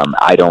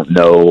 I don't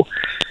know.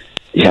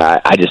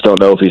 Yeah, I just don't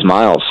know if he's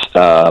Miles.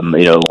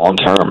 Long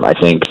term, I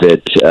think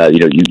that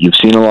you've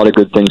seen a lot of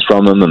good things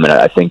from him. I mean,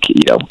 I think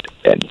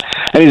and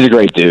he's a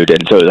great dude,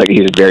 and so like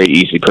he's a very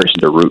easy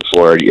person to root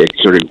for.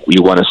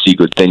 You want to see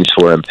good things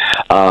for him,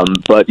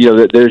 but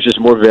there's just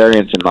more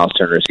variance in Miles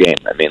Turner's game.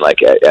 I mean, like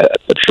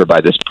I'm sure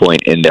by this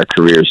point in their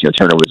careers,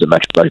 Turner was a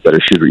much better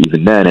shooter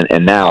even then,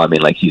 and now I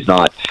mean, like he's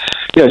not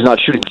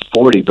shooting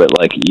 40, but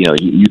like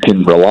you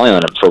can rely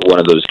on him for one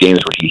of those games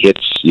where he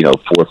hits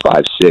 4,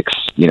 5, 6.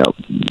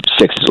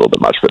 6 is a little bit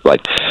much, but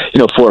like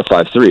 4 or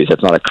 5 threes.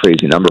 That's not a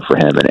crazy number for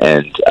him,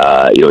 and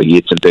he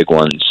hit some big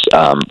ones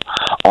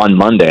on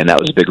Monday, and that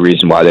was a big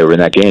reason why they were in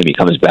that game. He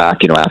comes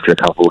back, after a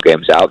couple of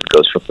games out and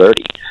goes for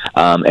 30.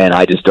 And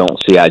I just don't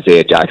see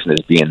Isaiah Jackson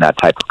as being that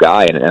type of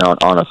guy. And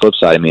on the flip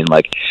side, I mean,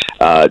 like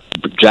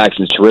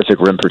Jackson's terrific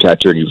rim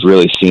protector, and you've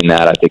really seen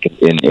that, I think,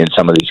 in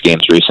some of these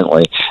games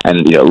recently.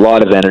 And a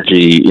lot of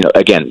energy.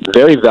 Again,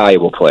 very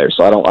valuable player.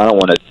 So I don't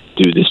want to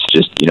do this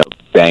just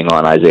bang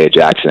on Isaiah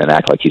Jackson and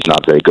act like he's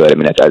not very good. I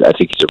mean, I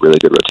think he's a really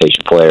good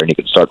rotation player, and he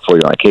can start for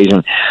you on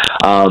occasion.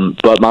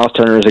 But Miles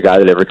Turner is a guy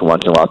that every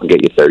once in a while can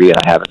get you 30, and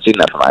I haven't seen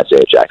that from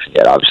Isaiah Jackson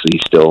yet. Obviously, he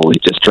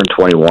just turned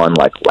 21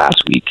 like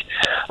last week,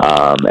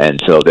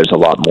 and so there's a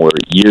lot more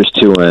years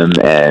to him.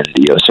 And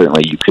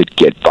certainly you could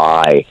get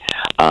by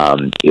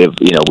if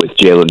with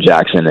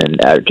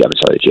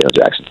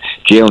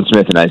Jalen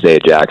Smith and Isaiah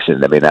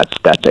Jackson. I mean, that's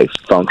a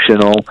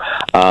functional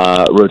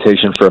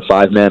rotation for a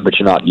 5-man, but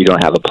you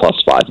don't have a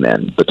plus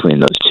 5-man between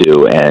those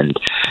two. And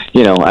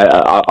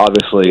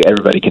obviously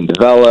everybody can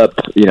develop,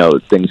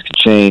 things can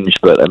change,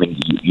 but I mean,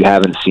 you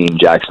haven't seen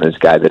Jackson as a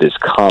guy that is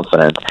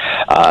confident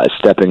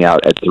stepping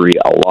out at 3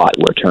 a lot,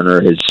 where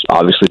Turner has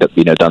obviously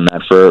done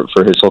that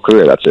for his whole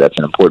career. That's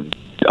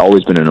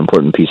always been an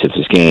important piece of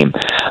his game.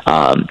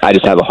 I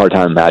just have a hard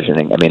time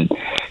imagining. I mean,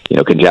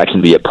 can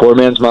Jackson be a poor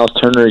man's Miles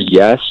Turner?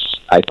 Yes,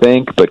 I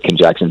think, but can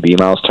Jackson be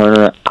Miles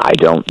Turner? I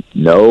don't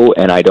know,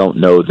 and I don't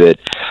know that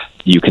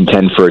you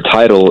contend for a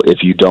title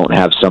if you don't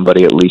have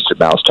somebody at least at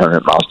Miles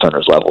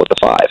Turner's level at the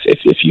 5.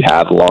 If you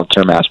have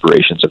long-term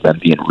aspirations of them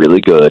being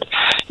really good,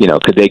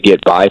 could they get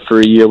by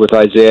for a year with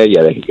Isaiah?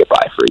 Yeah, they could get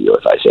by for a year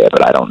with Isaiah,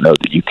 but I don't know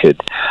that you could.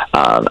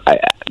 I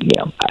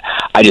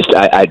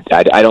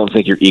don't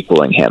think you're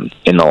equaling him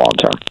in the long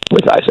term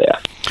with Isaiah.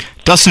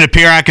 Dustin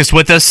Dopirak is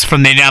with us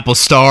from the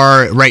Indianapolis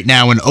Star right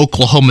now in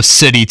Oklahoma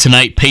City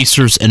tonight.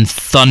 Pacers and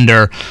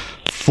Thunder,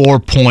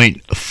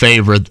 4-point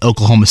favorite,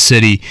 Oklahoma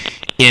City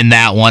in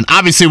that one.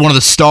 Obviously, one of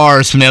the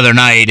stars from the other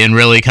night and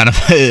really kind of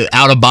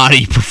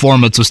out-of-body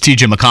performance was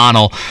T.J.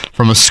 McConnell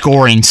from a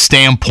scoring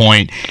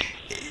standpoint.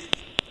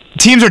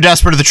 Teams are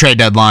desperate at the trade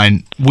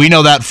deadline. We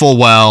know that full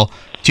well.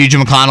 T.J.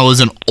 McConnell is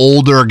an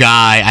older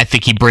guy. I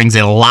think he brings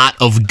a lot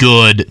of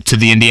good to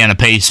the Indiana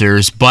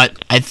Pacers, but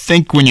I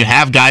think when you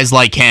have guys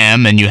like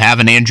him and you have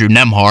an Andrew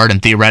Nembhard,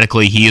 and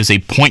theoretically he is a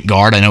point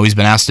guard, I know he's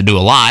been asked to do a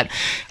lot,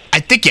 I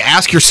think you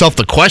ask yourself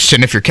the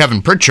question, if you're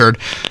Kevin Pritchard,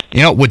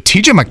 would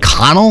T.J.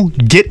 McConnell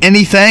get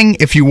anything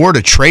if you were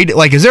to trade it?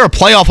 Like, is there a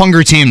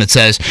playoff-hungry team that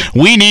says,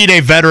 we need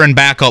a veteran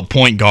backup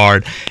point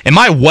guard? Am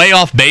I way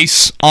off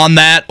base on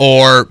that,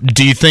 or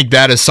do you think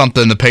that is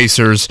something the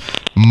Pacers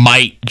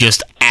might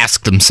just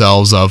ask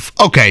themselves of,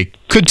 okay,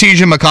 could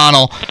T.J.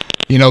 McConnell,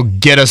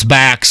 get us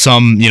back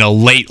some,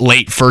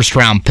 late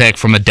first-round pick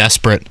from a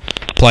desperate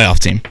playoff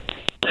team?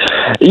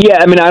 Yeah,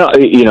 I mean, I don't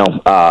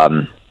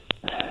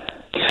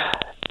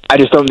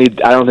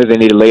think they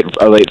need a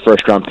late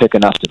first round pick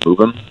enough to move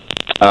him.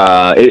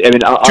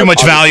 Too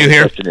much value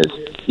here.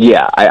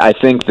 Yeah, I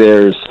think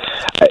there's,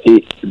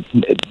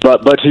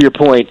 but to your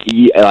point,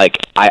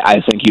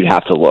 I think you'd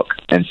have to look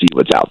and see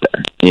what's out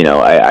there.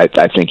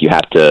 I think you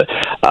have to,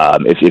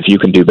 if you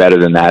can do better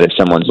than that, if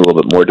someone's a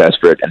little bit more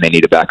desperate and they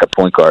need a backup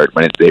point guard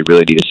when they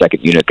really need a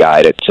second unit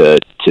guy to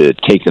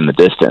take them the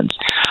distance,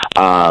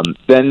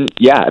 then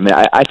yeah,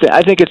 I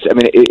think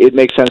it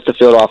makes sense to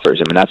field offers.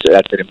 I mean,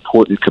 that's an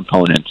important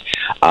component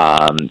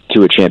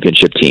to a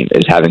championship team,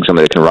 is having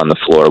somebody that can run the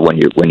floor when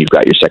you've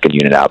got your second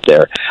unit out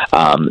there.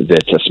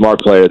 That's a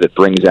smart player that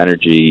brings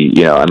energy.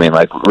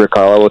 Like Rick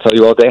Carlisle will tell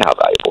you all day how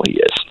valuable he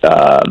is,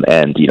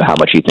 and how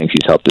much he thinks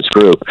he's helped this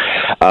group.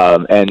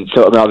 And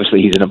so,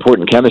 obviously, he's an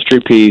important chemistry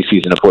piece.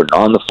 He's an important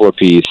on the floor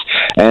piece.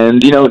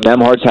 And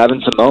Nembhard's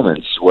having some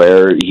moments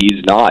where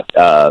he's not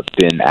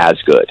been as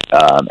good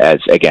as,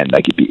 again,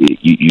 like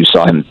you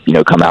saw him,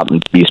 come out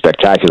and be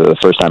spectacular the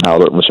first time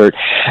Halliburton was hurt,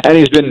 and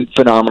he's been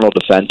phenomenal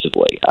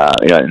defensively.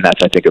 And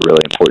that's, I think, a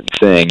really important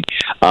thing.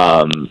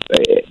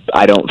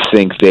 I don't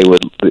think they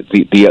would.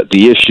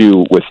 The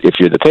issue with, if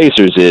you're the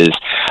Pacers, is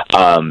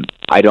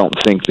I don't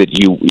think that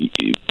you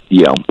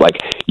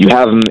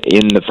have him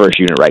in the first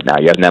unit right now.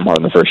 You have Nembhard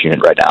in the first unit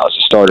right now as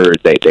a starter.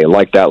 They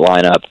like that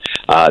lineup.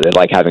 They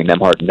like having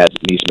Nembhard and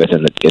Nesmith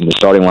in the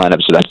starting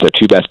lineup. So that's their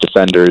two best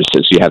defenders.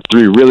 So you have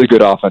 3 really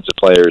good offensive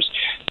players,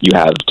 You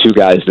have two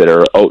guys that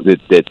are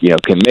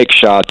that can make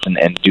shots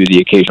and do the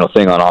occasional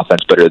thing on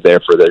offense, but are there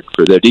for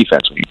their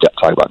defense. When you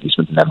talk about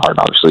Neesmith and Nembhard,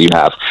 obviously you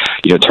have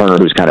Turner,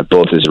 who's kind of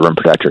both as a rim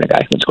protector and a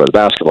guy who can score the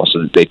basketball.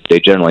 So they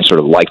generally sort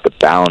of like the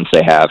balance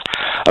they have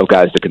of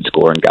guys that can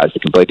score and guys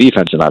that can play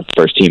defense in that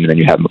first team. And then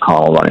you have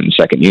McConnell running the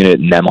second unit,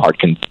 and Nembhard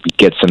can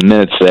get some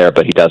minutes there,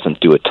 but he doesn't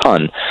do a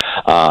ton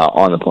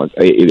on the point.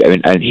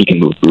 And he can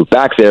move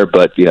back there,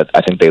 but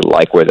I think they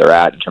like where they're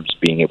at in terms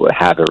of being able to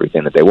have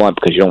everything that they want,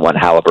 because you don't want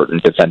Halliburton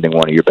defending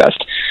one of your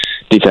best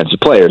defensive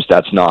players.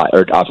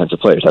 Or offensive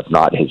players. That's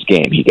not his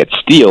game. He gets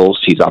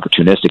steals. He's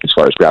opportunistic as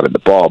far as grabbing the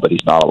ball, but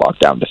he's not a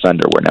lockdown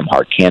defender where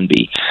Nembhard can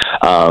be.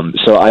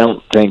 So I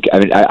don't think.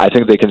 I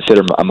think they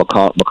consider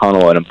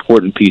McConnell an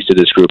important piece to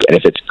this group, and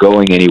if it's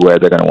going anywhere,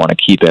 they're going to want to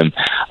keep him.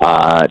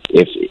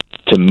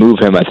 To move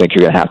him, I think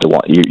you're going to have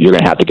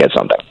to get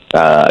something.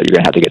 You're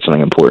going to have to get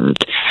something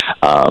important,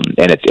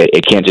 and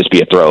it can't just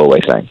be a throwaway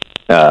thing.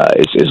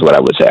 Is what I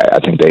would say. I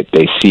think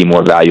they see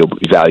more value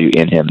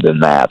in him than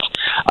that.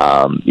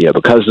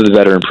 Because of the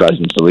veteran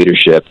presence, the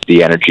leadership,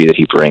 the energy that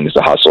he brings,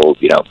 the hustle,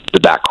 the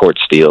backcourt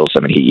steals. I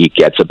mean, he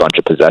gets a bunch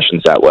of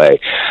possessions that way.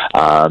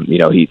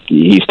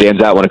 He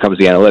stands out when it comes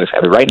to the analytics.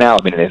 Right now,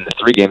 in the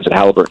 3 games that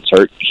Halliburton's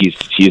hurt, he's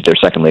their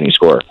second leading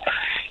scorer.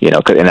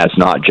 And that's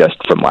not just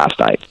from last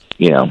night.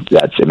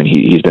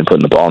 He's been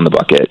putting the ball in the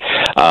bucket,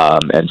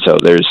 and so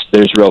there's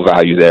real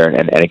value there.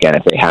 And again,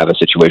 if they have a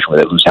situation where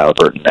they lose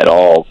Halliburton at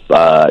all,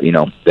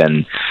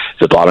 then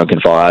the bottom can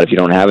fall out if you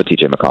don't have a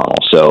TJ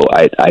McConnell. So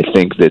I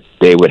think that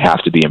they would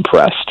have to be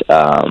impressed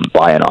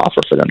by an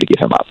offer for them to give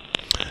him up.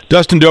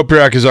 Dustin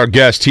Dopirak is our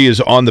guest. He is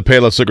on the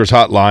Payless Liquors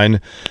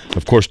hotline,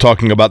 of course,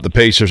 talking about the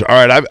Pacers.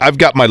 All right, I've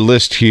got my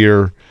list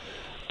here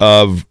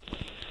of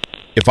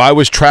if I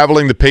was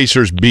traveling the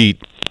Pacers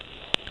beat,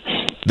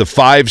 the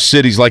 5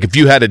 cities, like if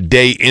you had a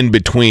day in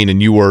between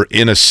and you were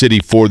in a city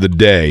for the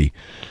day,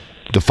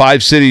 the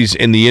 5 cities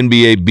in the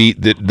NBA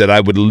beat that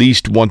I would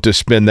least want to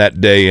spend that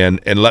day in.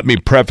 And let me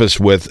preface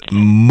with,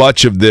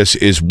 much of this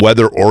is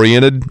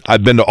weather-oriented.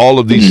 I've been to all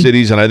of these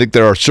cities, and I think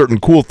there are certain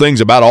cool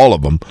things about all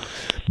of them.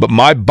 But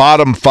my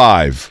bottom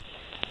 5,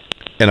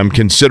 and I'm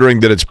considering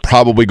that it's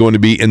probably going to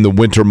be in the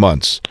winter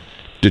months,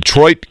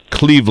 Detroit,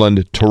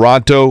 Cleveland,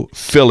 Toronto,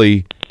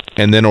 Philly,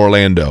 and then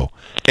Orlando.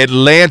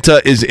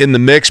 Atlanta is in the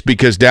mix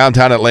because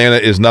downtown Atlanta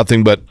is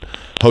nothing but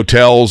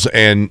hotels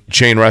and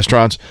chain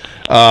restaurants.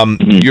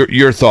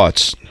 Your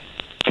thoughts?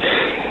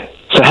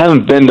 So I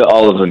haven't been to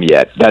all of them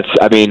yet.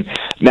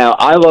 Now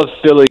I love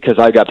Philly because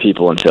I got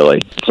people in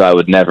Philly, so I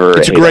would never.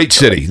 It's a great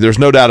city. There's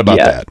no doubt about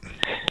that.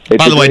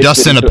 By the way,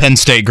 Dustin, a Penn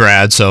State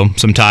grad, so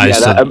some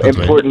ties. Yeah,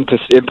 important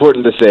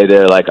to say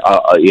there. Like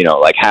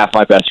half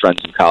my best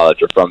friends in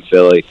college are from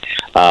Philly,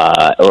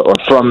 or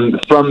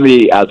from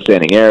the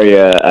outstanding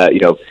area.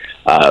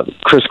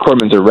 Chris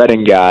Corman's a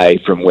Reading guy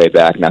from way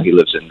back. Now he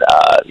lives in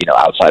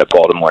outside of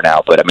Baltimore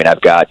now. But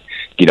I've got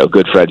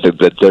good friends.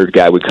 The third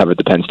guy we covered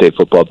the Penn State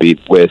football beat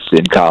with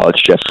in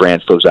college, Jeff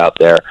France, goes out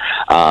there.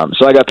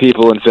 So I got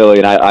people in Philly,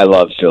 and I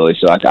love Philly,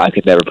 so I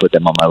could never put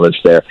them on my list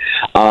there.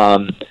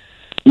 I'm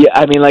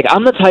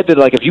the type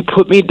that, if you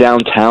put me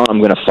downtown, I'm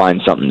going to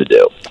find something to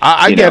do.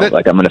 I get it.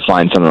 I'm going to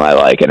find something I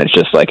like, and it's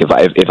just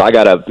if I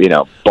got a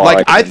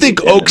bar. I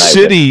think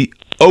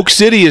Oak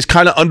City is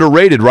kind of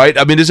underrated, right?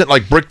 Isn't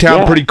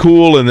Bricktown pretty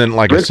cool? And then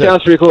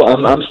Bricktown's pretty cool.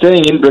 I'm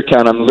staying in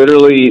Bricktown. I'm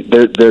literally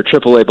their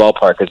AAA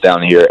ballpark is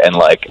down here, and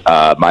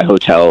my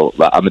hotel.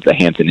 I'm at the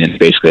Hampton Inn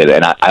basically,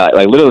 and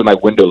I literally my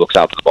window looks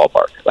out to the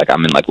ballpark.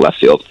 I'm in left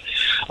field,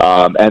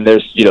 and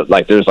there's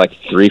there's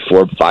 3,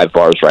 4, 5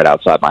 bars right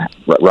outside my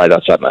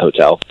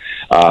hotel,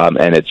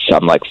 and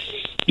I'm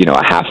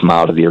a half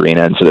mile to the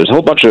arena, and so there's a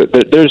whole bunch of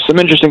there's some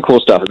interesting cool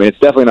stuff. It's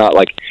definitely not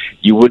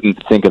you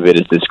wouldn't think of it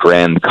as this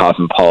grand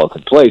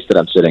cosmopolitan place that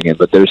I'm sitting in,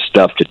 but there's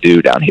stuff to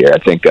do down here. I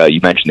think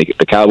you mentioned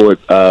the Cowboy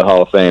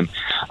Hall of Fame.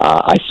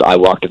 I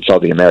walked and saw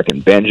the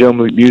American Banjo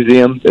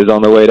Museum is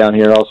on the way down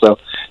here also,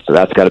 so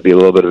that's got to be a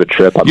little bit of a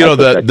trip.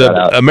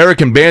 The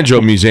American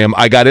Banjo Museum,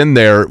 I got in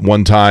there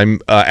one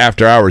time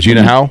after hours. You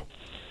know how?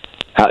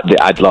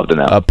 I'd love to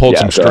know. Pulled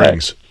some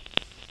strings.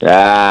 Dustin,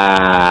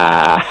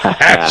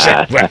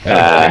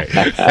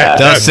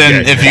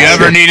 if you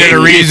ever needed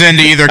a reason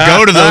to either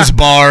go to those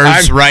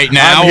bars right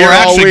now or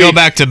actually go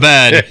back to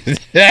bed.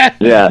 That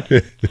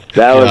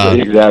was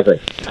exactly.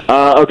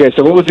 Okay,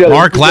 so what was the other?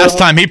 Mark, last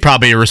time he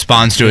probably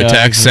responds to a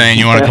text saying,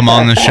 you want to come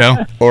on the show?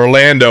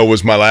 Orlando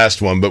was my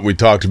last one, but we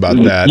talked about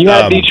that. You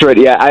had Detroit.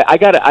 Yeah,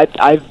 I've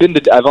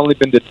only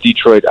been to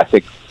Detroit, I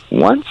think,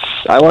 once,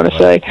 I want to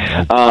say.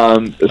 I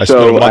spent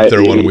a month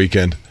there one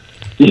weekend.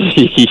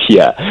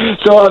 Yeah.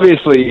 So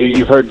obviously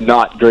you've heard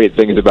not great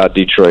things about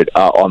Detroit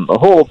on the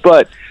whole,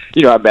 but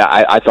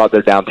I thought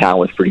their downtown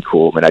was pretty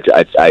cool. I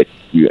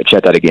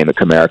checked out a game at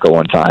Comerica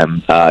one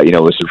time,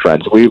 with some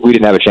friends. We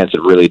didn't have a chance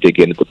to really dig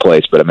into the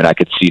place, but I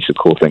could see some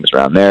cool things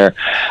around there.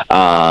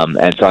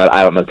 And so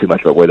I don't know too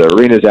much about where the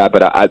arena's at,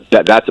 but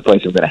that's a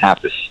place I'm going to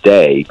have to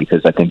stay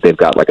because I think they've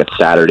got a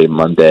Saturday,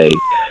 Monday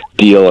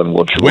deal, and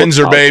we'll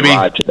Windsor, baby.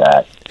 drive to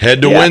that.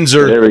 Head to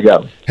Windsor. There we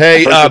go.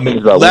 Hey,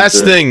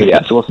 last thing.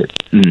 Yeah, so we'll see.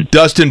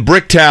 Dustin,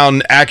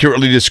 Bricktown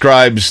accurately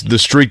describes the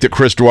streak that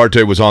Chris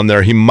Duarte was on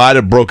there. He might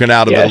have broken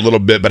out of it a little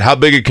bit, but how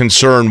big a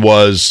concern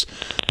was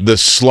the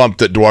slump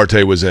that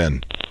Duarte was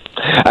in?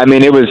 I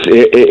mean, it was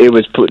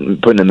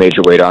putting a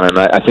major weight on him.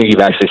 I think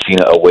you've actually seen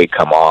a weight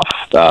come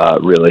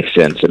off really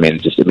since. I mean,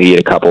 he hit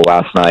a couple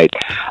last night,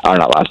 or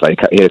not last night.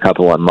 He hit a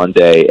couple on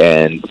Monday,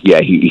 and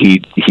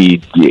he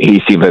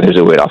seemed like there's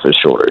a weight off his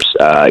shoulders.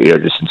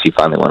 Just since he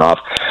finally went off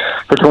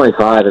for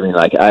 25. I mean,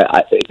 like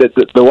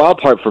the wild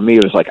part for me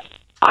was like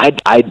I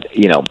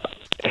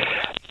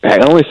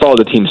only followed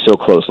the team so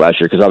close last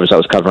year because obviously I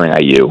was covering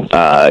IU,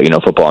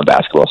 football and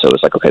basketball. So it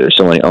was like, okay, there's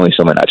only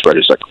so many nights where I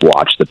just like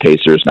watched the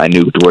Pacers, and I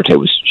knew Duarte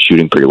was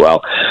shooting pretty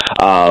well.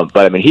 But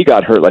I mean, he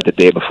got hurt like the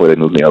day before they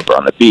moved me over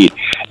on the beat,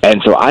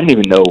 and so I didn't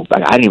even know.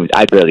 Like,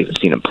 I barely even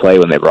seen him play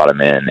when they brought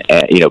him in,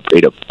 and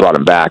brought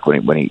him back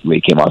when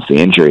he came off the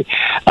injury.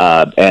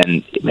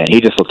 And man,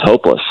 he just looked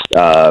hopeless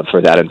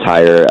for that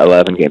entire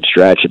 11-game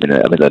stretch. I mean,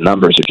 the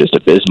numbers are just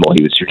abysmal.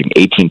 He was shooting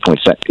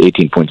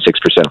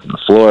 18.6% from the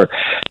floor,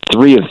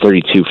 3 of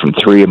 32 from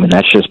 3. I mean,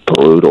 that's just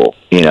brutal,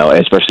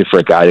 especially for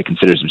a guy that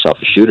considers himself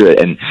a shooter.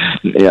 And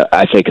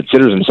I say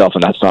considers himself,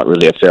 and that's not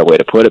really a fair way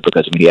to put it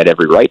because, I mean, he had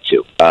every right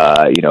to.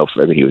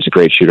 He was a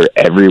great shooter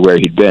everywhere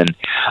he'd been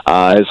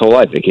his whole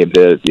life. He came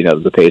to,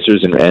 the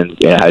Pacers and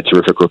had a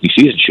terrific rookie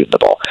season shooting the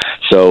ball.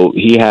 So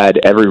he had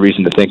every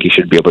reason to think he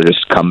should be able to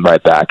just come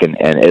right back and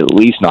at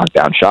least knock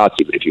down shots,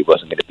 even if he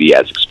wasn't going to be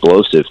as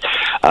explosive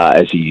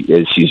as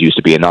he's used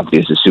to being. Not that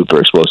he's a super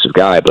explosive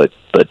guy, but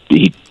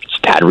he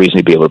had reason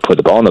to be able to put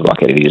the ball in the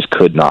bucket, and he just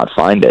could not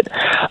find it.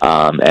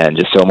 And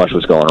just so much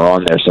was going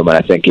on there. So,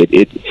 I think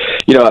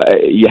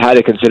you had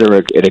to consider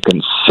it a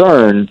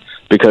concern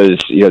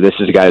because, this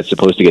is a guy that's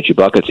supposed to get you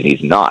buckets, and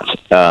he's not.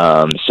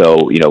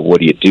 So, what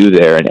do you do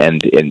there?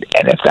 And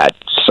if that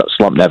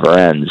slump never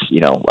ends,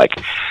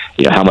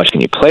 how much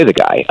can you play the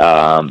guy?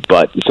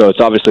 But so it's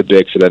obviously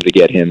big for them to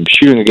get him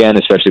shooting again,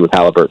 especially with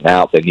Halliburton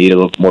out. They need a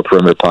little more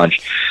perimeter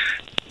punch.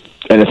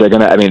 And if they're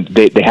going to,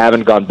 they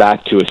haven't gone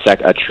back to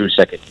a true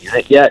second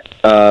unit yet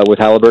with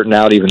Halliburton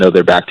out, even though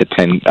they're back to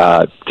 10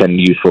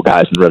 useful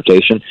guys in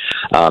rotation.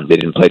 They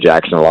didn't play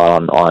Jackson a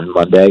lot on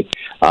Monday.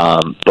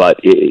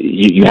 But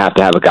you have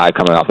to have a guy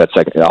coming off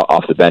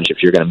off the bench.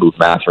 If you're going to move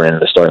Mathurin into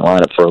the starting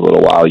lineup for a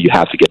little while, you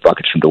have to get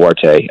buckets from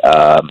Duarte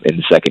in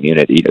the second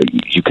unit.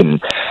 You can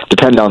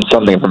depend on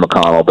something from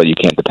McConnell, but you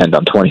can't depend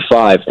on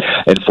 25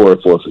 and 4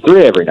 for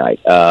 3 every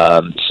night.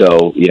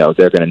 So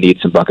they're going to need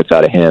some buckets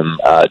out of him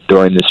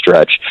during this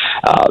stretch.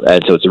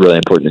 And so it's really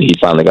important that he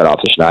finally got off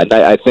the schneid.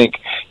 I think,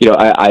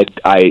 I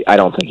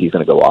don't think he's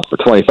going to go off for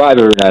 25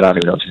 every night. I don't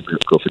even know if he's going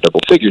to go for double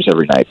figures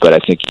every night, but I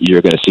think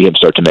you're going to see him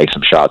start to make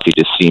some shots. He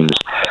just seems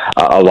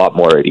a lot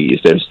more at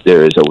ease.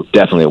 There is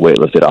definitely a weight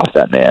lifted off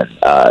that man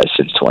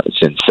since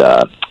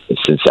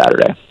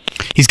Saturday.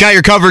 He's got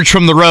your coverage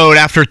from the road.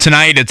 After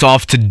tonight, it's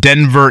off to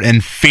Denver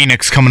and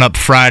Phoenix coming up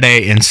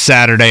Friday and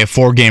Saturday, a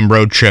 4-game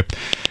road trip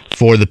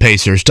for the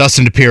Pacers.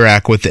 Dustin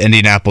Dopirak with the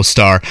Indianapolis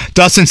Star.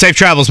 Dustin, safe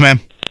travels, man.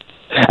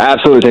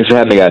 Absolutely. Thanks for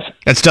having me, guys.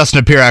 That's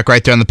Dustin Dopirak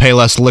right there on the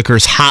Payless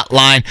Liquors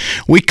hotline.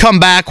 We come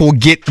back, we'll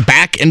get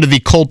back into the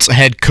Colts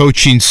head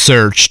coaching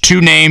search.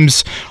 2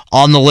 names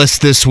on the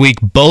list this week,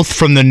 both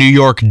from the New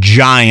York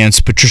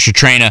Giants. Patricia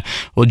Traina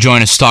will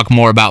join us to talk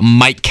more about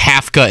Mike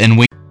Kafka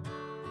and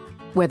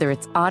Whether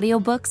it's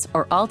audiobooks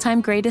or all-time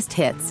greatest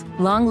hits,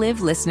 long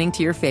live listening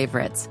to your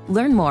favorites.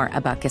 Learn more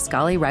about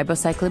Kisqali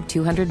Ribociclib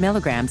 200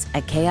 milligrams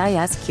at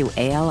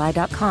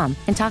KISQALI.com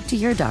and talk to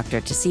your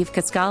doctor to see if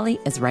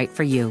Kisqali is right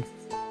for you.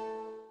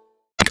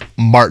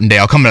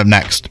 Martindale coming up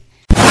next.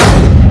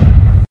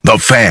 The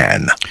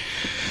Fan.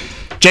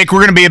 Jake, we're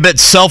going to be a bit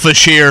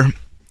selfish here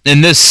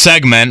in this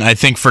segment, I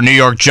think, for New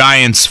York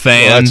Giants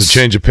fans. Well, that's a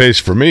change of pace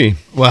for me.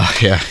 Well,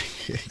 yeah.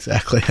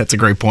 Exactly. That's a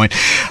great point.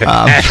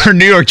 For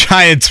New York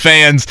Giants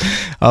fans,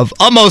 of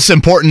utmost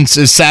importance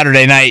is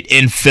Saturday night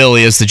in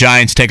Philly as the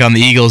Giants take on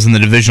the Eagles in the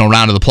divisional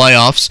round of the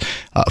playoffs.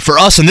 For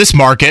us in this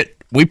market,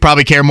 we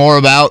probably care more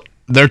about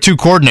their 2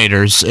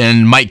 coordinators,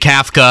 and Mike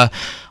Kafka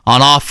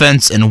on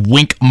offense and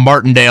Wink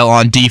Martindale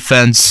on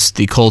defense.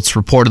 The Colts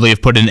reportedly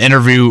have put in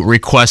interview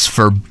requests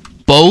for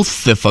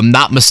both. If I'm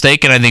not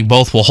mistaken, I think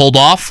both will hold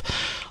off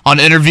on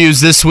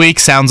interviews this week.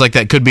 Sounds like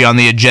that could be on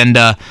the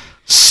agenda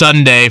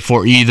Sunday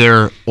for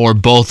either or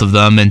both of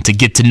them. And to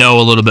get to know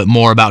a little bit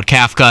more about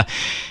Kafka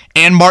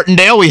and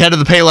Martindale, we head to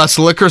the Payless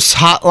Liquors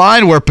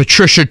hotline where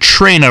Patricia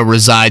Traina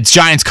resides.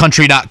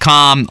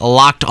 GiantsCountry.com,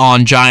 Locked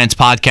On Giants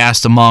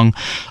podcast, among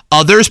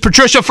others.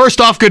 Patricia, first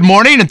off, good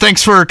morning, and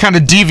thanks for kind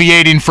of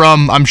deviating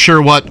from, I'm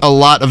sure, what a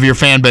lot of your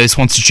fan base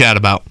wants to chat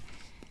about.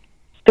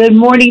 Good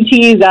morning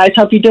to you guys.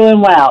 Hope you're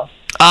doing well.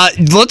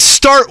 Let's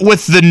start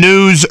with the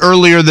news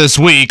earlier this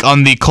week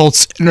on the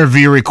Colts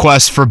interview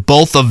request for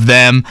both of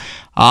them.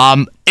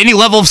 Any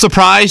level of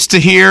surprise to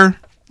hear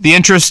the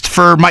interest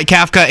for Mike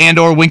Kafka and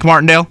or Wink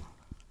Martindale?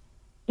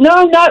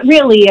 No, not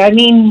really. I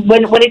mean,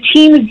 when a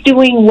team is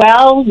doing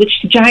well, which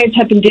the Giants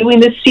have been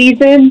doing this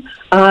season,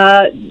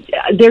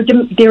 their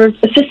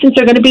assistants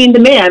are going to be in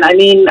demand. I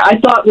mean, I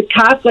thought with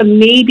Kafka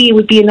maybe it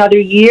would be another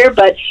year,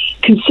 but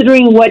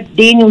considering what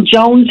Daniel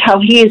Jones,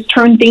 how he has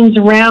turned things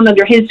around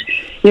under his,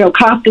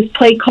 Kafka's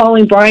play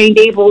calling, Brian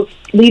Dable's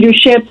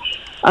leadership,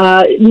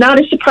 not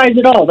a surprise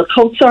at all. The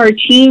Colts are a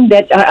team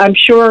that I'm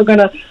sure are going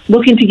to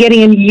look into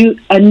getting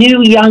a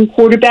new young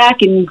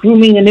quarterback and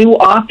grooming a new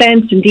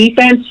offense and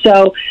defense.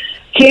 So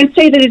can't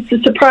say that it's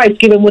a surprise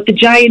given what the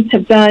Giants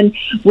have done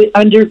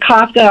under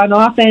Kafka on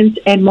offense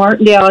and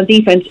Martindale on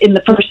defense in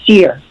the first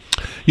year.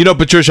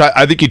 Patricia,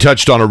 I think you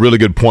touched on a really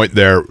good point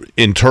there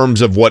in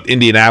terms of what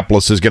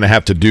Indianapolis is going to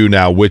have to do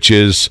now, which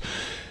is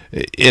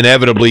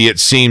inevitably it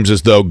seems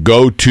as though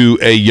go to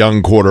a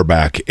young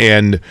quarterback.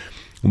 And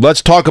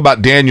let's talk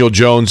about Daniel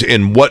Jones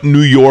and what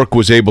New York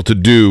was able to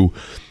do.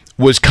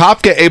 Was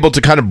Kafka able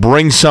to kind of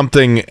bring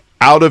something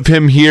out of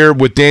him here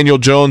with Daniel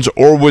Jones,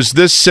 or was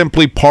this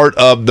simply part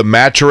of the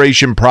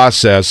maturation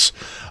process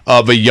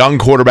of a young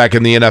quarterback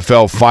in the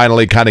NFL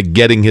finally kind of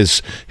getting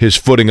his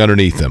footing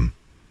underneath him?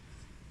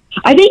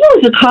 I think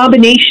it was a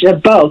combination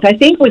of both. I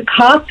think what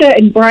Kafka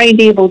and Brian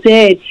Dable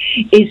did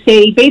is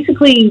they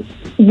basically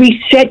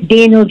reset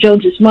Daniel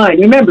Jones's mind.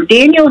 Remember,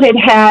 Daniel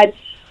had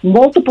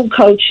multiple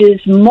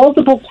coaches,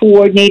 multiple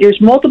coordinators,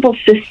 multiple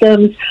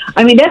systems.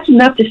 I mean, that's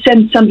enough to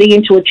send somebody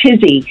into a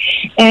tizzy.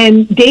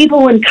 And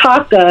Dable and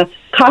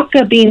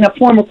Kafka being a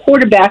former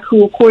quarterback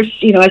who, of course,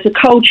 as a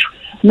coach,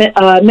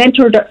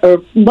 mentored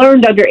or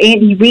learned under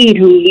Andy Reid,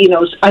 who,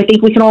 I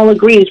think we can all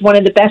agree is one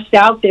of the best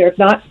out there, if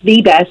not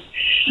the best.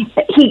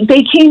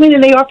 They came in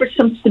and they offered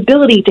some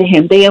stability to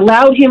him. They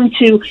allowed him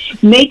to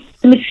make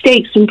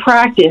mistakes in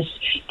practice,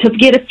 to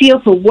get a feel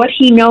for what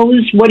he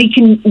knows, what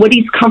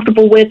he's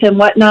comfortable with and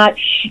whatnot,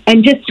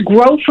 and just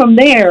grow from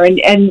there.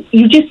 And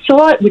you just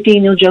saw it with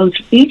Daniel Jones.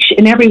 Each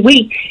and every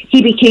week,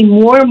 he became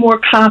more and more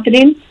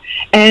confident.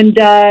 And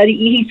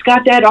he's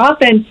got that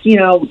offense.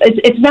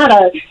 It's not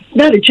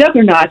a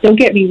juggernaut. Don't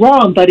get me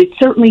wrong, but it's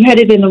certainly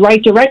headed in the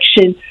right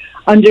direction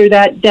under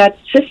that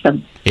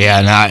system. Yeah,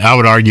 and I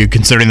would argue,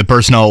 considering the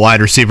personnel at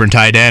wide receiver and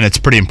tight end, it's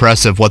pretty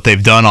impressive what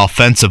they've done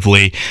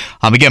offensively.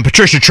 Again,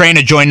 Patricia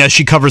Traina joined us.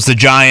 She covers the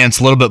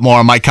Giants a little bit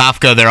more. Mike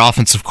Kafka, their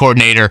offensive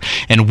coordinator,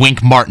 and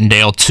Wink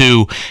Martindale,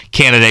 two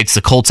candidates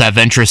the Colts have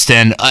interest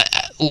in.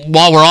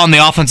 While we're on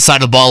the offensive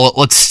side of the ball,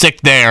 let's stick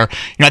there.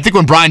 I think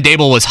when Brian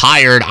Dable was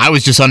hired, I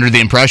was just under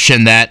the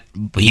impression that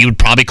he would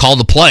probably call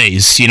the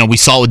plays. We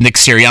saw it with Nick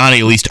Sirianni,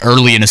 at least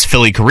early in his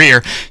Philly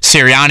career.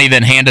 Sirianni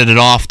then handed it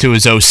off to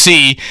his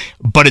OC,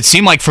 but it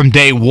seemed like from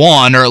day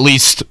one, or at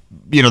least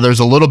there's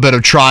a little bit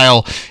of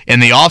trial in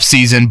the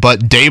offseason, but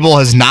Dable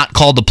has not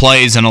called the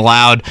plays and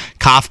allowed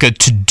Kafka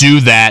to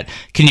do that.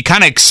 Can you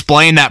kind of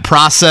explain that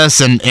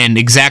process and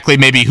exactly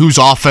maybe whose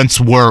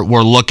offense we're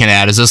looking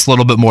at? Is this a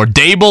little bit more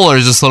Dable, or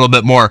is this a little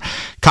bit more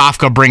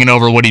Kafka bringing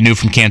over what he knew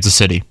from Kansas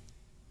City?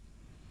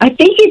 I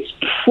think it's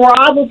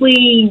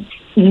probably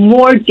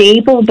more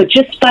Dable, but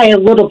just by a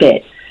little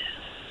bit.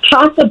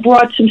 Kafka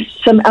brought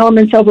some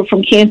elements over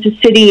from Kansas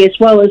City as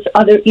well as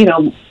other,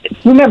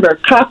 remember,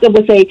 Kafka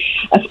was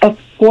a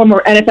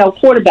former NFL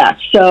quarterback,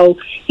 so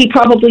he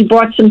probably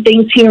brought some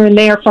things here and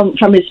there from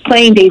his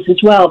playing days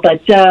as well.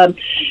 But,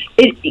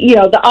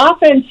 the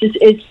offense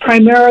is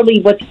primarily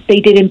what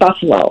they did in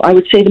Buffalo. I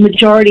would say the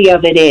majority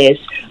of it is.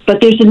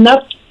 But there's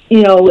enough,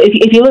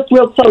 if you look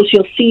real close,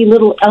 you'll see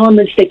little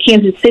elements that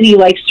Kansas City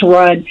likes to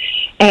run.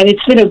 And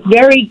it's been a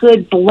very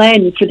good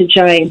blend for the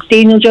Giants.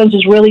 Daniel Jones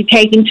has really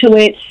taken to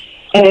it.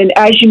 And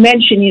as you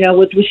mentioned,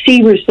 with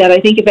receivers that I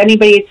think if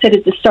anybody had said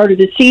at the start of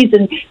the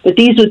season that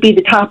these would be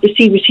the top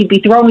receivers he'd be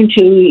throwing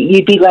to,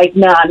 you'd be like,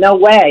 nah, no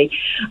way.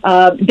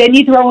 Then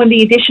you throw in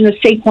the addition of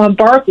Saquon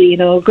Barkley,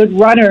 a good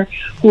runner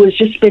who has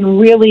just been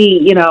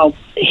really,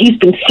 he's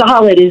been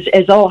solid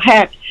as all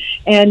heck.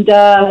 And,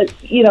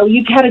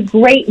 you've had a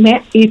great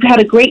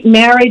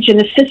marriage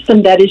and a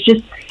system that has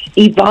just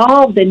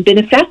evolved and been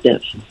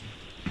effective.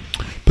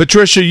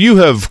 Patricia, you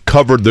have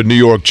covered the New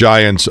York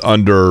Giants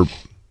under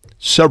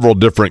several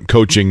different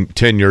coaching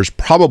tenures,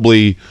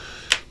 probably,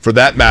 for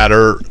that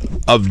matter,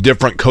 of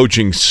different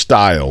coaching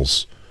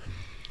styles.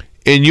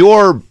 In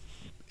your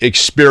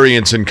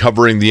experience in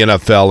covering the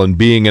NFL and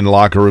being in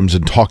locker rooms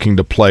and talking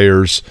to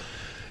players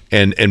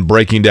and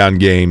breaking down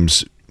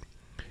games,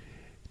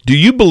 do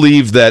you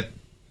believe that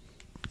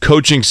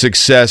coaching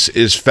success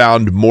is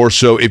found more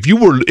so, if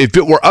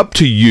it were up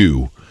to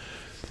you,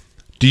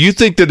 do you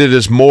think that it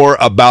is more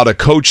about a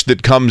coach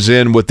that comes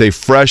in with a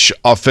fresh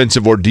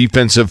offensive or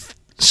defensive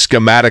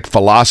schematic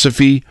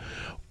philosophy,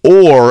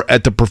 or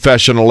at the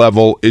professional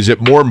level, is it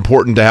more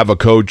important to have a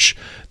coach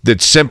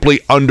that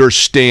simply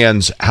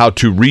understands how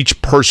to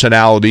reach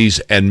personalities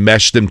and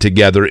mesh them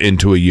together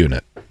into a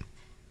unit?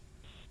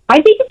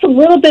 I think it's a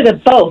little bit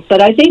of both,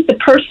 but I think the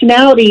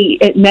personality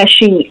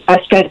meshing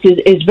aspect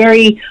is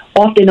very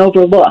often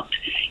overlooked.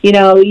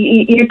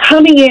 You're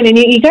coming in, and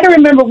you got to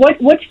remember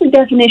what's the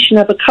definition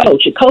of a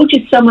coach. A coach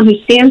is someone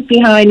who stands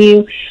behind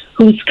you,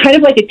 who's kind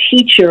of like a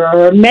teacher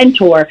or a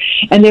mentor,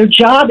 and their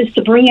job is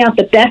to bring out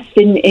the best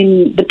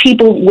in the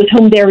people with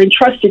whom they're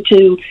entrusted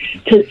to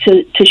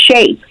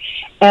shape.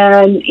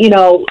 And,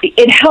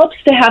 it helps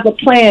to have a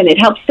plan. It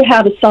helps to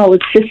have a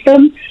solid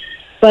system.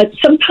 But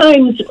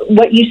sometimes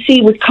what you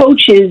see with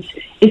coaches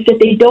is that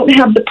they don't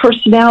have the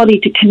personality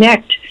to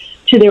connect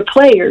to their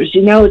players.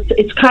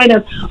 It's kind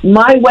of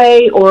my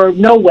way or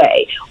no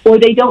way, or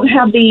they don't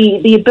have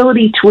the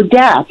ability to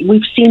adapt.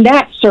 We've seen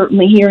that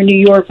certainly here in New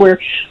York, where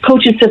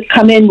coaches have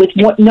come in with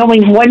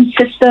knowing one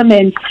system,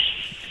 and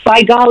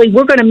by golly,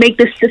 we're going to make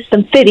this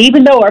system fit.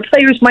 Even though our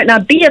players might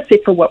not be a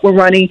fit for what we're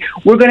running,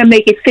 we're going to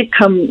make it fit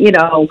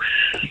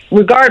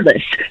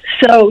regardless.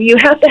 So you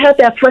have to have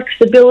that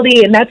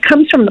flexibility, and that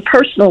comes from the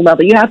personal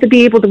level. You have to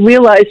be able to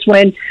realize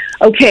when,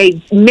 okay,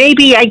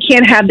 maybe I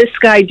can't have this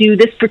guy do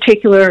this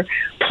particular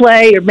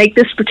play or make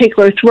this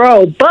particular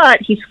throw,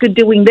 but he's good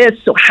doing this.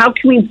 So how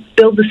can we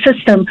build the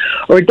system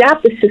or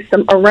adapt the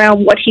system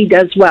around what he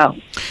does well?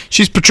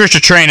 She's Patricia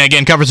Traina,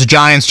 again, covers the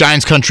Giants,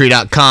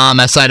 GiantsCountry.com,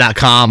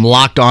 SI.com,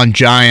 Locked On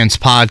Giants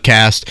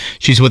podcast.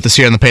 She's with us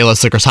here on the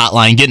Payless Liquors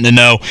Hotline, getting to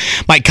know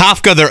Mike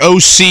Kafka, their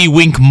OC,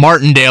 Wink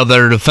Martindale,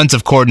 their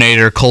defensive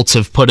coordinator. Colts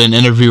have put in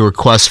interview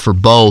requests for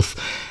both.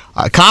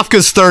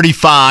 Kafka's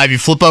 35. You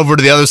flip over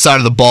to the other side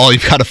of the ball,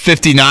 you've got a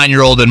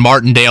 59-year-old in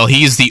Martindale.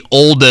 He's the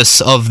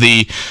oldest of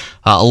the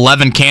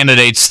 11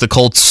 candidates the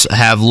Colts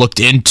have looked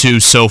into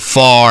so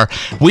far.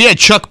 We had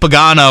Chuck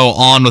Pagano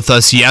on with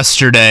us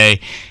yesterday,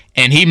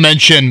 and he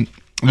mentioned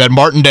that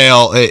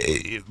Martindale,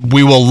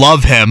 we will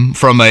love him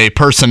from a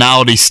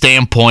personality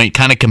standpoint,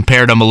 kind of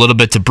compared him a little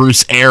bit to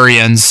Bruce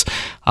Arians.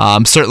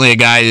 Certainly a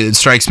guy that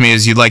strikes me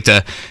as you'd like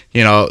to,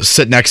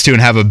 sit next to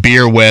and have a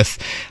beer with.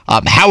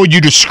 How would you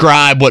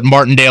describe what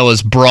Martindale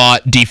has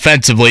brought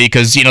defensively?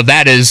 Because,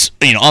 that is,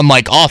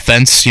 unlike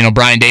offense,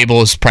 Brian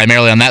Dable is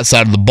primarily on that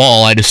side of the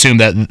ball. I'd assume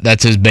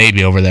that's his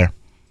baby over there.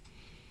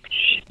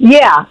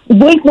 Yeah,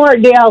 Wink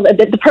Martindale,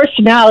 the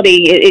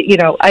personality,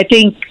 I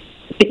think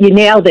you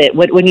nailed it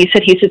when you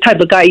said he's the type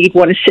of guy you'd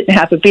want to sit and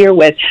have a beer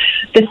with.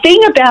 The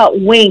thing about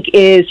Wink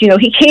is,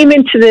 he came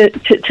into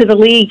the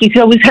league. He's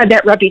always had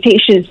that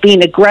reputation as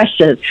being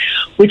aggressive,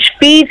 which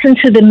feeds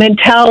into the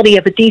mentality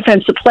of a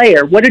defensive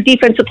player. What do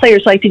defensive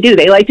players like to do?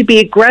 They like to be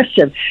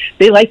aggressive.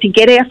 They like to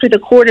get after the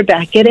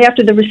quarterback, get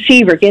after the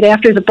receiver, get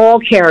after the ball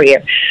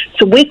carrier.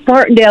 So Wink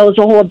Martindale is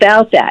all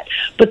about that.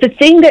 But the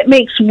thing that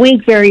makes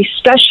Wink very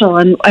special,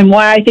 and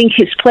why I think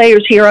his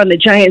players here on the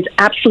Giants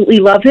absolutely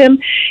love him,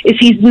 is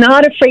he's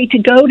not afraid to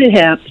go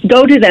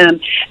to them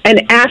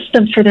and ask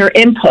them for their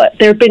input.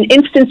 There have been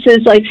instances,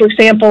 like, for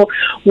example,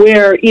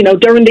 where,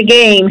 during the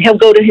game, he'll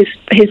go to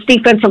his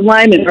defensive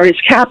linemen or his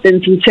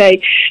captains and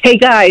say, hey,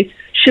 guys,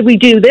 should we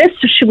do this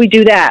or should we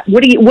do that?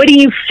 What are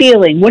you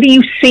feeling? What are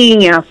you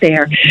seeing out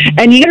there?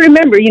 And you got to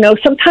remember,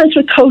 sometimes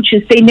with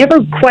coaches, they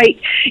never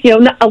quite,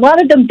 a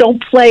lot of them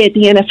don't play at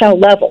the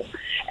NFL level.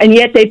 And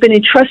yet they've been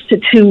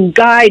entrusted to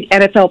guide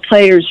NFL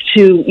players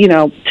to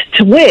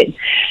win.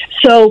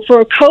 So for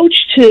a coach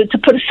to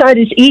put aside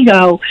his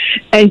ego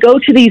and go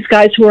to these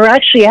guys who are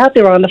actually out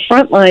there on the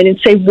front line and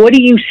say, what are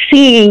you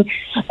seeing?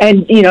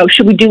 And,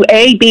 should we do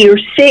A, B, or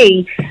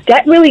C?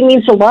 That really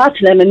means a lot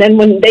to them. And then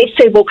when they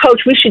say, well,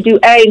 coach, we should do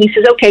A, and he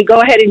says, okay, go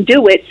ahead and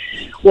do it.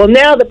 Well,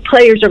 now the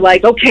players are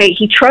like, okay,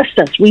 he trusts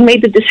us. We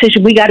made the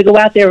decision. We got to go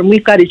out there and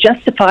we've got to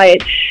justify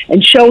it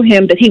and show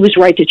him that he was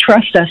right to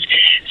trust us.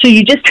 So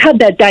you just have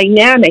that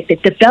dynamic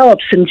that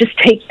develops and just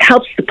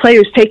helps the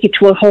players take it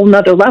to a whole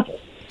nother level.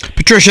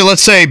 Patricia,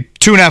 let's say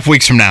 2.5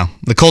 weeks from now,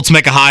 the Colts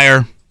make a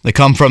hire. They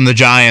come from the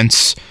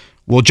Giants.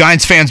 Will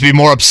Giants fans be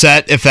more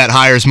upset if that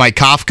hire is Mike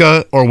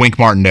Kafka or Wink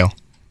Martindale?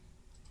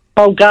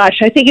 Oh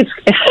gosh, I think it's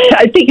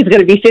going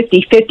to be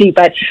 50-50.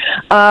 But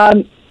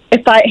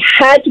if I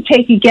had to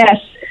take a guess,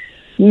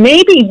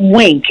 maybe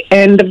Wink.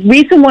 And the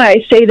reason why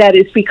I say that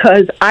is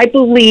because I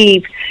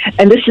believe,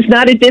 and this is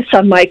not a diss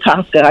on Mike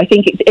Kafka, I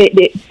think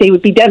they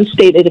would be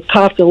devastated if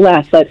Kafka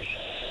left, but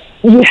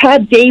you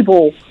had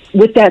Dable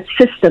with that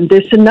system.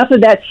 There's enough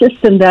of that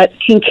system that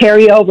can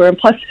carry over. And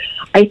plus,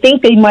 I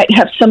think they might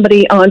have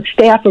somebody on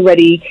staff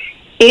already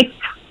if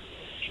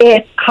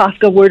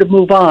Kafka were to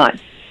move on.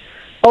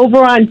 Over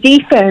on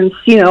defense,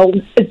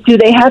 do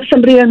they have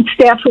somebody on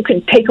staff who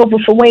can take over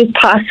for Wayne?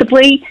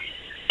 Possibly.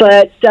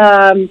 But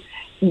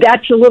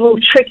that's a little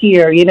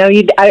trickier.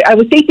 I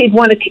would think they'd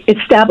want to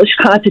establish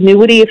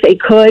continuity if they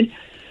could.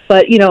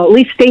 But, at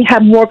least they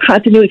have more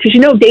continuity because,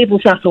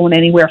 Dable's not going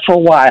anywhere for a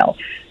while.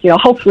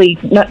 Hopefully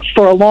not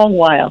for a long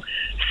while.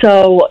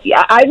 So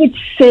I would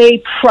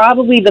say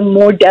probably the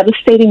more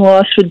devastating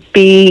loss would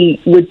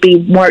be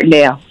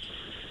Martindale.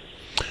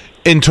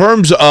 In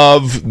terms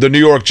of the New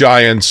York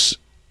Giants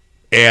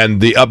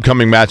and the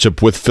upcoming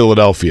matchup with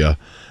Philadelphia,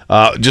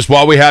 just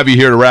while we have you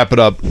here to wrap it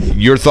up,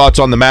 your thoughts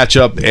on the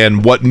matchup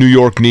and what New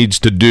York needs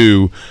to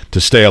do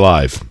to stay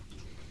alive.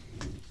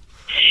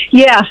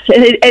 Yes,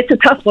 it's a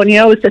tough one.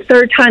 It's the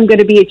third time going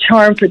to be a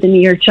charm for the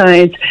New York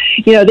Giants.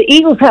 The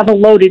Eagles have a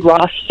loaded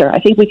roster. I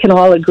think we can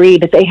all agree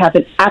that they have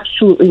an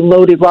absolutely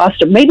loaded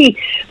roster. Maybe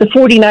the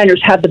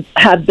 49ers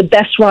have the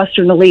best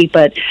roster in the league,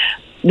 but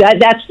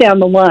That's down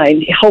the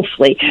line,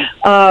 hopefully.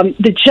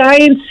 The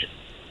Giants,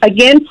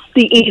 against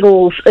the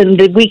Eagles in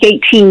the Week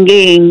 18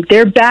 game,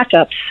 their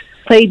backups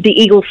played the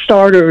Eagles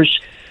starters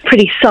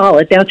pretty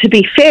solid. Now, to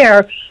be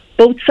fair,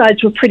 both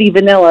sides were pretty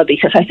vanilla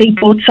because I think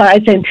both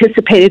sides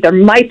anticipated there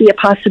might be a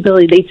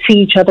possibility they'd see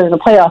each other in the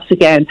playoffs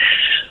again.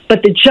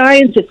 But the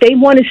Giants, if they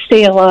want to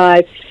stay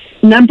alive,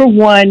 number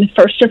one,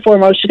 first and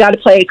foremost, you got to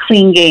play a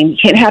clean game. You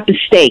can't have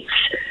mistakes.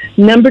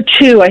 Number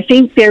two, I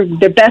think their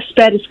best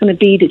bet is going to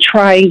be to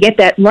try and get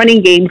that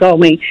running game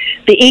going.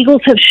 The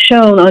Eagles have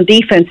shown on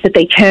defense that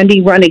they can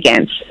be run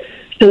against.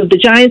 So if the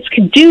Giants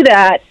can do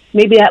that,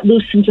 maybe that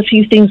loosens a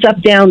few things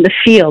up down the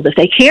field. If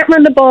they can't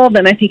run the ball,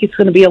 then I think it's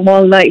going to be a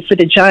long night for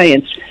the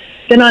Giants.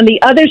 Then on the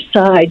other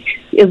side,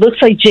 it looks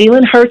like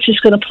Jalen Hurts is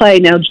going to play.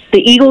 Now, the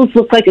Eagles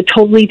look like a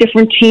totally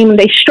different team, and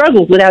they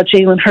struggled without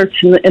Jalen Hurts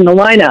in the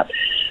lineup.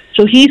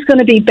 So he's going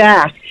to be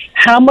back.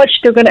 How much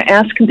they're going to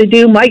ask him to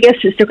do, my guess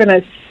is they're going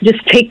to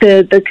just take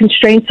the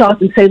constraints off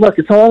and say, look,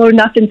 it's all or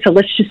nothing, so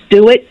let's just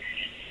do it.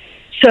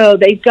 So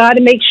they've got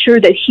to make sure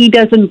that he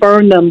doesn't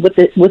burn them with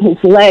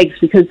his legs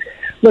because,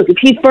 look, if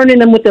he's burning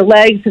them with the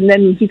legs and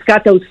then he's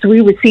got those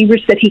three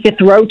receivers that he can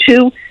throw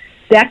to,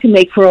 that can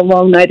make for a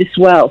long night as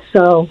well.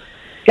 So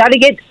got to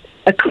get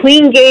a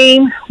clean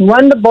game,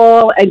 run the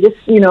ball, and just,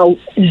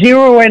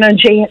 zero in on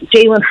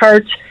Jalen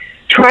Hurts.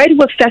 Try to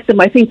affect him.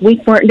 I think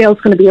Martindale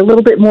is going to be a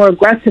little bit more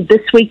aggressive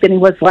this week than he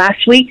was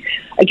last week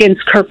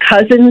against Kirk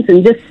Cousins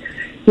and just,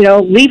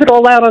 leave it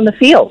all out on the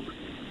field.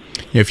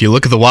 If you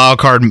look at the wild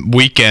card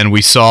weekend,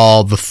 we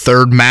saw the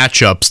third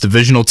matchups,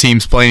 divisional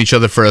teams playing each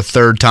other for a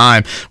third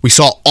time. We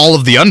saw all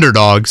of the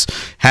underdogs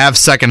have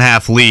second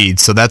half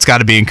leads, so that's got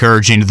to be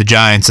encouraging to the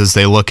Giants as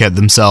they look at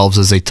themselves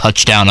as a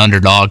touchdown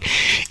underdog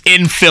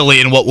in Philly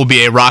in what will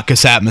be a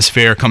raucous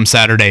atmosphere come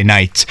Saturday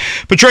night.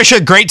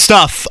 Patricia, great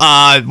stuff.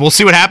 We'll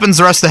see what happens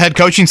the rest of the head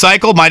coaching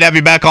cycle. Might have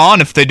you back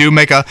on if they do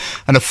make an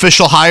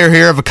official hire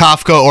here of a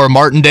Kafka or a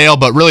Martindale,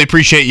 but really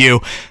appreciate you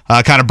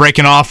kind of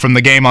breaking off from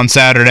the game on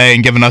Saturday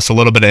and giving us a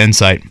little bit of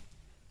insight.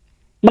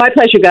 My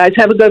pleasure, guys.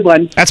 Have a good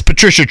one. That's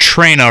Patricia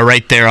Traina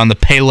right there on the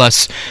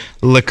Payless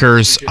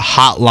Liquors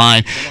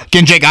hotline.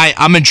 Again, Jake,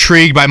 I'm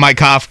intrigued by Mike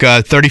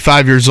Kafka,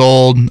 35 years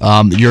old.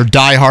 Your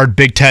diehard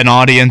Big Ten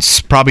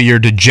audience, probably your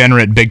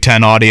degenerate Big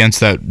Ten audience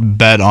that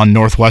bet on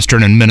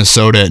Northwestern and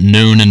Minnesota at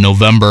noon in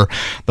November.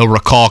 They'll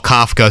recall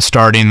Kafka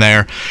starting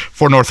there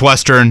for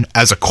Northwestern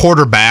as a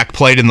quarterback,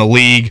 played in the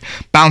league,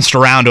 bounced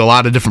around to a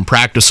lot of different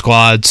practice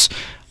squads.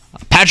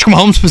 Patrick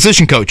Mahomes'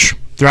 position coach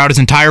throughout his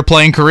entire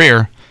playing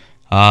career.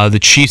 The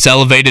Chiefs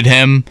elevated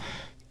him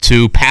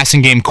to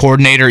passing game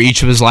coordinator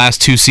each of his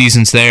last two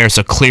seasons there,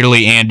 so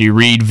clearly Andy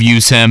Reid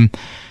views him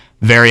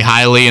very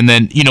highly. And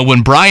then,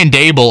 when Brian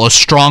Dable, a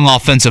strong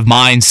offensive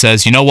mind,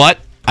 says, you know what,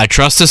 I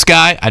trust this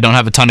guy, I don't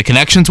have a ton of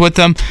connections with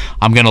him,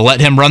 I'm going to let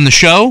him run the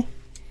show,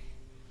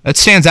 that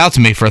stands out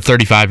to me for a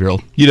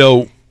 35-year-old.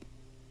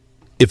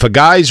 If a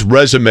guy's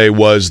resume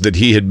was that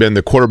he had been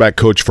the quarterback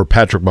coach for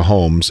Patrick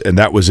Mahomes and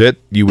that was it,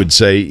 you would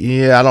say,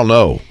 yeah, I don't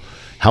know.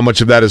 How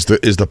much of that is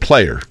the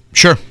player?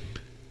 Sure.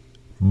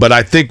 But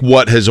I think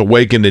what has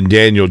awakened in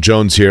Daniel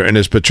Jones here, and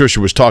as Patricia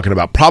was talking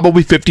about,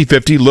 probably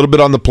 50-50, a little bit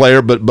on the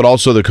player, but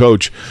also the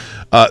coach,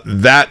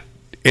 that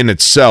in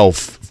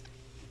itself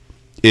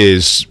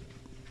is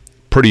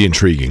pretty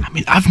intriguing. I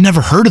mean, I've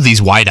never heard of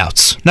these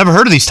wideouts, never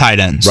heard of these tight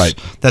ends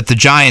that the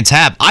Giants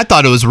have. I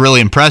thought it was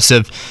really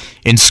impressive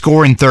in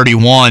scoring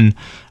 31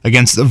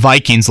 against the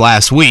Vikings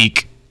last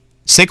week.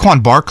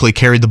 Saquon Barkley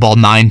carried the ball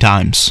 9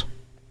 times.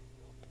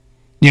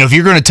 If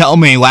you're going to tell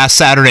me last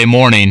Saturday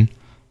morning,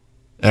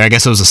 or I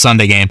guess it was a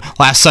Sunday game,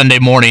 last Sunday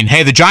morning,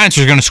 hey, the Giants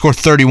are going to score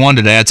 31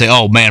 today, I'd say,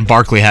 oh, man,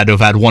 Barkley had to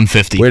have had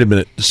 150. Wait a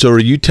minute. So are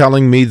you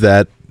telling me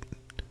that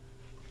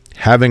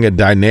having a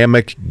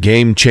dynamic,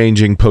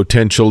 game-changing,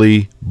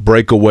 potentially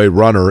breakaway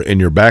runner in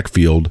your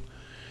backfield,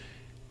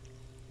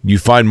 you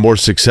find more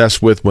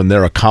success with when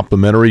they're a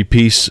complementary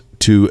piece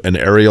to an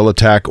aerial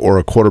attack or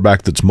a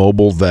quarterback that's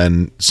mobile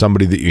than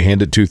somebody that you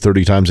hand it to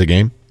 30 times a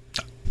game?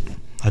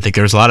 I think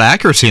there's a lot of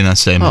accuracy in that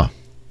statement.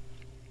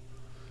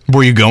 Huh.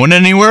 Were you going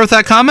anywhere with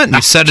that comment?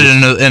 You said it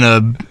in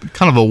a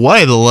kind of a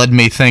way that led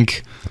me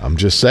think. I'm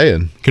just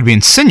saying. Could be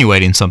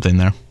insinuating something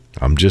there.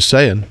 I'm just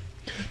saying.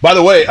 By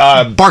the way,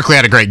 Barkley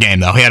had a great game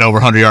though. He had over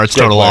 100 yards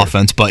total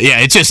offense. But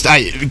yeah, it's just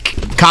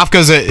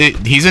Kafka's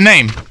he's a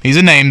name. He's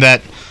a name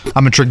that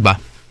I'm intrigued by.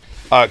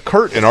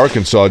 Kurt in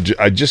Arkansas,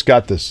 I just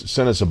got this.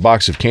 Sent us a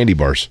box of candy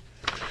bars.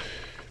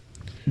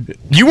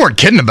 You weren't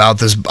kidding about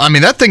this. I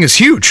mean, that thing is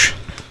huge.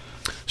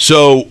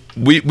 So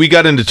we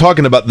got into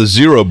talking about the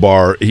Zero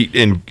Bar,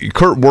 and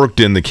Kurt worked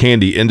in the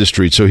candy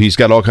industry, so he's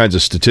got all kinds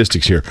of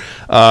statistics here.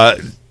 I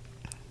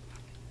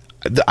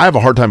have a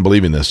hard time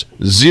believing this.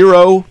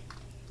 Zero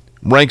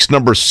ranks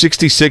number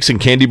 66 in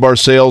candy bar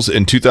sales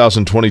in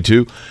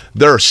 2022.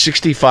 There are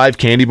 65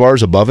 candy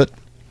bars above it.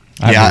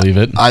 I believe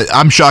it.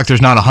 I'm shocked there's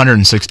not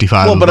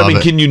 165 Well, but I mean,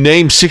 it. can you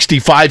name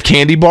 65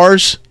 candy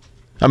bars?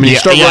 I mean, you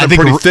start running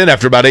pretty thin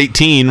after about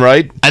 18,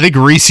 right? I think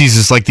Reese's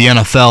is like the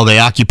NFL. They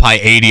occupy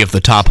 80 of the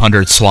top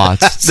 100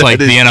 slots. It's like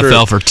the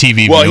NFL for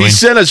TV Well, viewing. he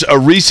sent us a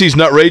Reese's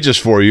Nutrageous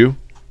for you.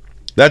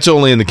 That's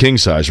only in the king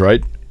size,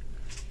 right?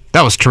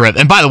 That was terrific.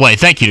 And by the way,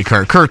 thank you to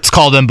Kurt. Kurt's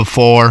called in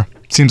before.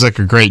 Seems like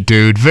a great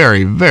dude.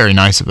 Very, very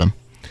nice of him.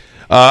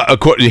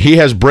 He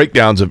has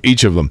breakdowns of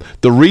each of them.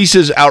 The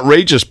Reese's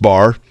Outrageous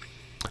bar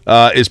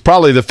is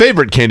probably the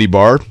favorite candy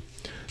bar.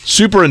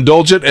 Super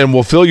indulgent and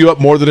will fill you up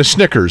more than a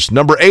Snickers.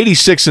 Number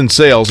 86 in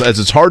sales, as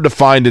it's hard to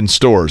find in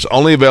stores.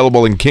 Only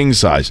available in king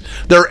size.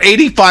 There are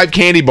 85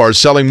 candy bars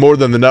selling more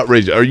than the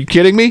Nutrageous. Are you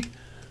kidding me?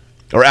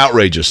 Or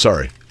Outrageous,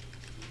 sorry.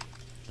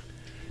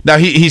 Now,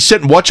 he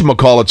sent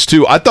whatchamacallits,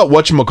 too. I thought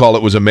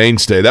whatchamacallit was a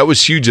mainstay. That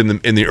was huge in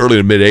the early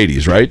to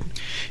mid-'80s, right?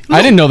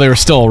 I didn't know they were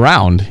still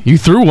around. You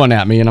threw one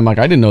at me, and I'm like,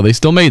 I didn't know they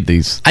still made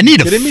these. I need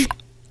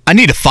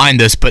to find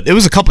this, but it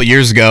was a couple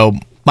years ago.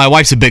 My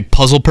wife's a big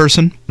puzzle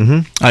person.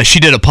 Mm-hmm.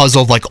 She did a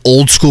puzzle of like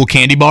old school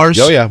candy bars.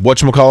 Oh, yeah.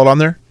 Whatchamacallit on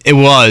there? It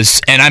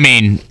was. And I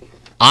mean,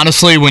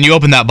 honestly, when you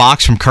opened that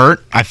box from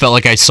Kurt, I felt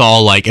like I saw,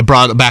 like, it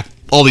brought back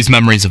all these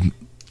memories of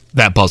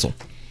that puzzle.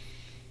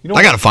 You know,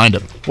 I got to find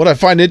it. What I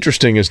find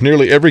interesting is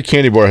nearly every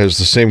candy bar has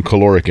the same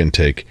caloric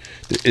intake.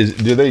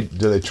 Do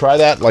they try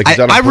that? Like,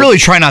 I really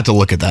try not to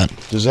look at that.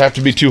 Does it have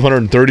to be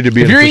 230 to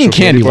be? If you're eating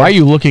candy, why are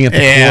you looking at the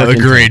caloric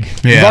agreed.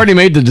 intake? Yeah. You've already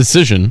made the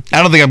decision.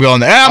 I don't think I'm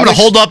going there. I'm going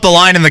to hold up the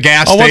line in the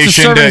gas station. What's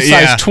the serving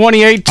size?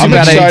 28. I'm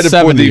excited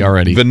for the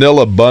already.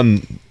 vanilla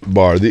bun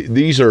bar.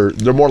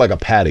 They're more like a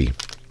patty.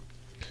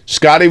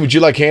 Scotty, would you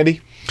like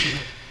candy?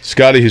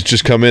 Scotty has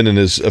just come in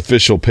his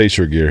official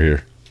Pacer gear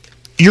here.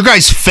 Your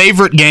guys'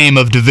 favorite game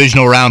of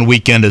divisional round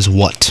weekend is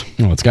what?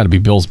 Oh, it's got to be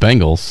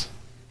Bills-Bengals.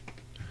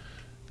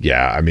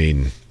 Yeah, I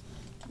mean,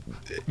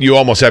 you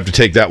almost have to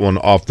take that one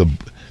off the...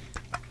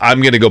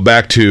 I'm going to go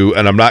back to,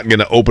 and I'm not going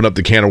to open up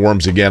the can of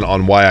worms again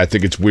on why I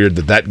think it's weird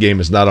that game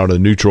is not on a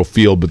neutral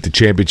field, but the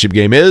championship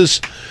game is.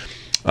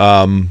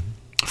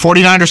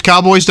 49ers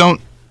Cowboys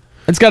don't...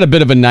 It's got a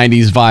bit of a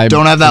 90s vibe.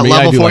 Don't have that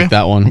level I do for like you?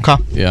 That one. Okay.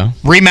 Yeah.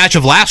 Rematch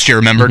of last year,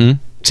 remember?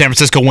 Mm-hmm. San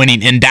Francisco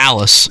winning in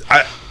Dallas.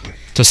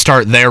 To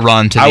start their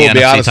run to the NFC title game. I will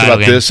be honest about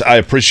this. I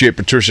appreciate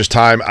Patricia's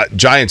time.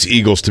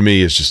 Giants-Eagles, to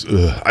me, is just...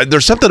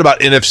 there's something about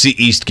NFC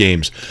East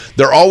games.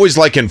 They're always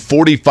like in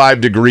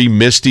 45-degree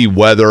misty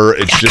weather.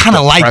 It's just kind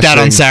of like that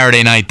on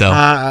Saturday night, though.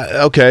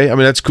 Okay. I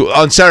mean, that's cool.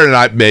 On Saturday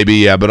night, maybe,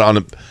 yeah, but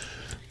on...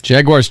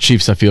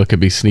 Jaguars-Chiefs, I feel,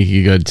 could be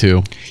sneaky good,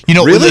 too. You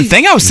know, the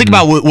thing I was thinking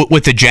about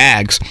with the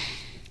Jags...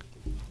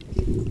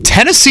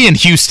 Tennessee and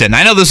Houston.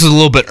 I know this is a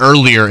little bit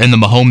earlier in the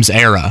Mahomes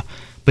era,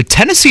 but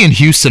Tennessee and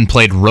Houston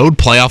played road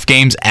playoff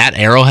games at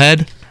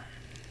Arrowhead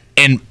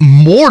and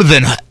more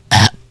than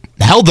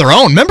held their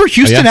own. Remember,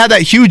 Houston had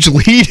that huge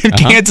lead and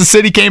Kansas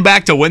City came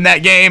back to win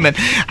that game. And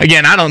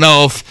again, I don't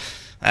know if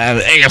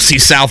AFC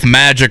South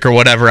magic or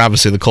whatever.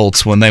 Obviously, the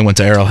Colts, when they went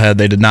to Arrowhead,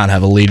 they did not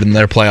have a lead in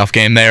their playoff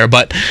game there.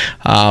 But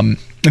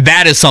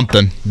that is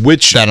something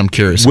that I'm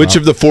curious about. Which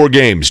of the four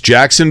games?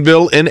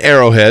 Jacksonville in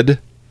Arrowhead,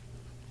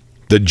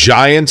 the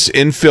Giants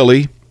in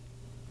Philly,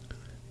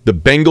 the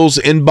Bengals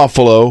in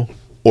Buffalo,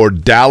 or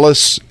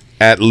Dallas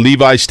at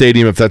Levi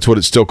Stadium, if that's what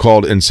it's still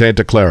called, in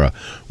Santa Clara.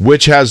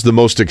 Which has the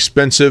most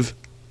expensive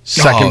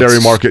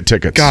secondary market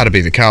tickets? Got to be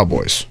the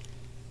Cowboys.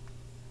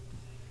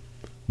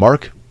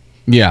 Mark?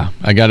 Yeah,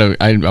 I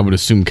would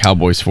assume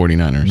Cowboys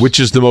 49ers. Which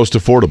is the most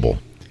affordable?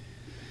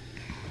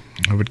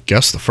 I would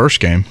guess the first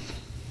game.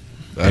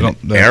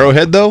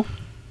 Arrowhead, though?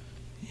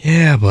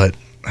 Yeah, but...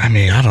 I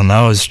mean, I don't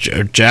know. It's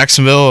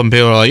Jacksonville, and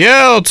people are like,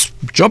 yeah, let's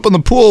jump in the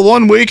pool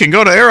one week and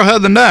go to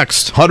Arrowhead the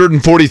next.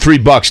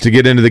 $143 to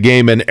get into the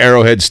game in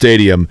Arrowhead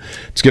Stadium.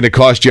 It's going to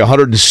cost you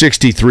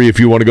 $163 if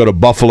you want to go to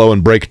Buffalo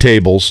and break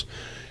tables.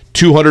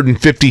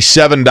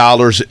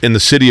 $257 in the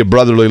city of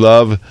brotherly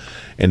love.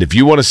 And if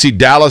you want to see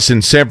Dallas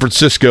and San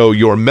Francisco,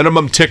 your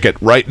minimum ticket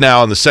right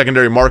now in the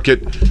secondary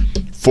market,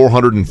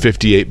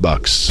 $458.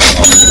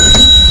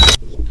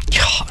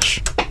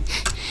 Gosh.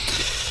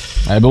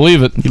 I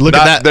believe it. You look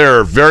at that. There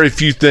are very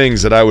few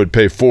things that I would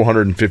pay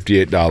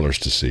 $458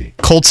 to see.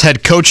 Colts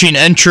head coaching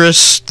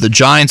interest, the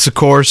Giants, of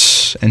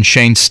course, and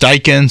Shane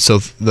Steichen. So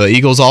the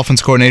Eagles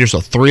offense coordinator. So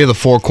 3 of the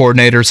 4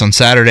 coordinators on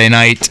Saturday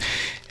night.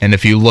 And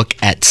if you look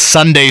at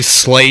Sunday's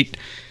slate,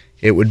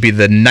 it would be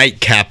the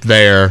nightcap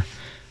there.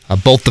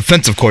 Both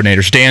defensive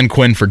coordinators, Dan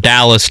Quinn for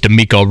Dallas,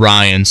 DeMeco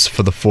Ryans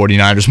for the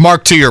 49ers.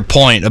 Mark, to your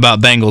point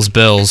about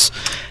Bengals-Bills,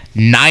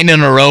 9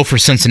 in a row for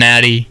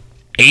Cincinnati.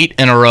 8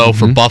 in a row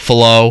for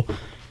Buffalo.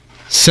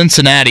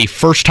 Cincinnati,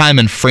 first time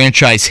in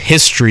franchise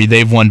history,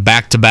 they've won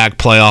back-to-back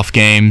playoff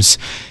games.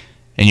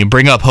 And you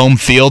bring up home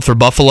field for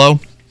Buffalo,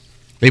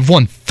 they've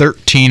won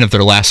 13 of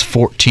their last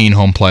 14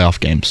 home playoff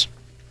games.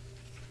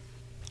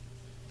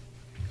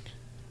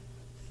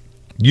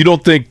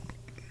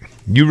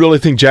 You really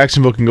think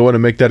Jacksonville can go in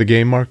and make that a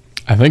game, Mark?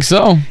 I think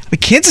so.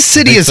 Kansas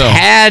City has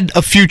had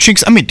a few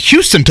chinks. I mean,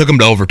 Houston took them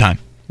to overtime.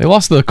 They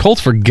lost to the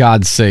Colts, for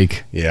God's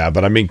sake. Yeah,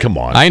 but I mean, come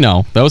on. I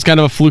know. That was kind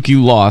of a fluky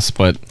loss,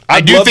 but...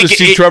 I'd love to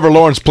see Trevor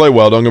Lawrence play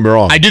well, don't get me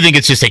wrong. I do think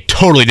it's just a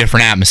totally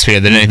different atmosphere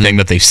than anything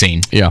that they've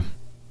seen. Yeah.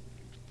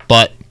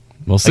 But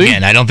We'll see.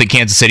 Again, I don't think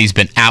Kansas City's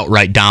been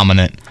outright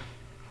dominant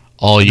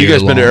all year You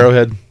guys long. been to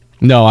Arrowhead?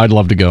 No, I'd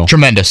love to go.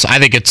 Tremendous. I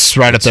think it's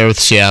right up there with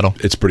Seattle.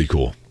 It's pretty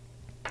cool.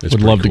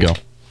 Would love to go.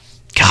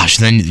 Gosh,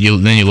 then you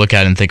look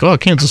at it and think, oh,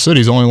 Kansas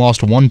City's only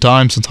lost one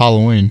time since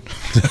Halloween.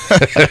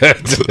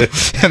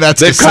 And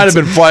They've kind of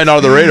been flying out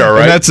of the radar,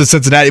 right? And that's in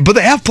Cincinnati. But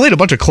they have played a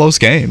bunch of close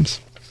games.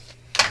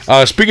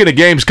 Speaking of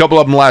games, a couple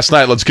of them last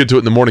night. Let's get to it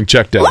in the morning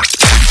checkdown.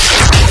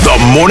 The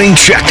Morning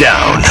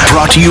Checkdown,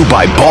 brought to you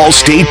by Ball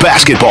State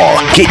Basketball.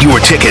 Get your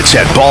tickets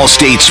at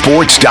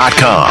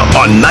ballstatesports.com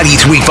on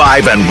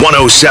 93.5 and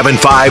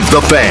 107.5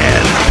 The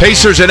Fan.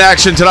 Pacers in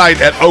action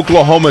tonight at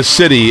Oklahoma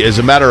City. As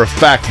a matter of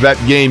fact, that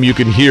game you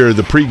can hear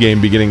the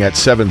pregame beginning at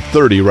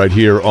 7:30 right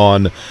here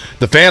on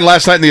The Fan.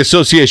 Last night in the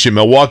association,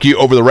 Milwaukee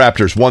over the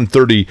Raptors,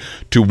 130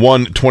 to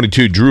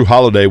 122. Drew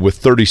Holiday with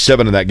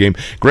 37 in that game.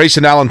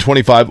 Grayson Allen,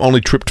 25, only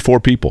tripped 4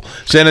 people.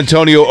 San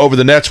Antonio over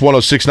the Nets,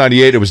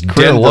 106-98. It was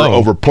Denver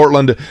over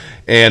Portland,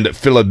 and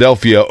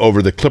Philadelphia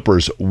over the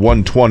Clippers,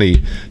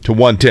 120 to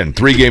 110.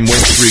 3-game win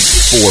streak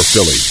for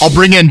Philly. I'll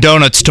bring in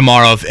donuts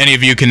tomorrow if any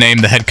of you can name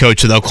the head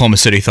coach of the Oklahoma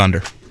City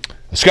Thunder.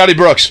 Scotty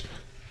Brooks.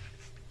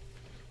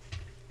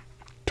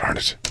 Darn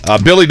it.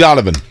 Billy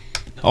Donovan.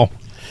 Oh,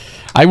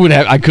 I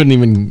couldn't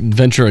even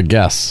venture a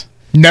guess.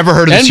 Never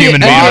heard of this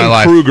human being in my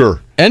life. Kruger.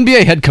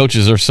 NBA head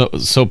coaches are so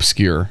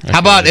obscure. How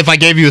about if I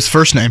gave you his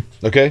first name?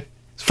 Okay.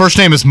 His first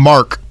name is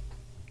Mark.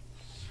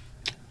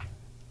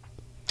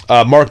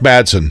 Mark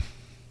Madsen.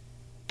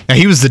 Now,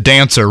 he was the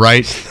dancer,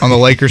 right, on the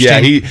Lakers team? Yeah,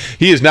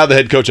 he is now the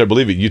head coach, I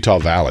believe, at Utah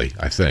Valley,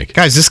 I think.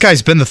 Guys, this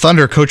guy's been the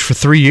Thunder coach for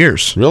 3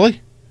 years.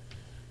 Really?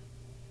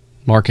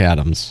 Mark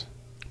Adams.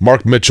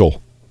 Mark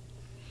Mitchell.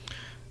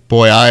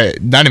 Boy, I'm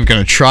not even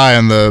going to try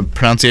on the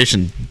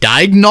pronunciation.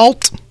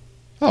 Diagnault?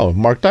 Oh,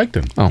 Mark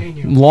Dykton. Oh,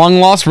 long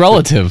lost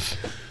relative.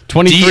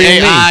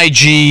 23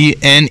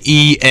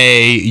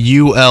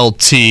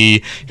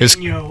 Daigeneault. His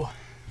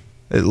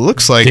It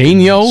looks like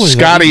Daniel.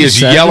 Scotty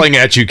is yelling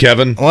at you,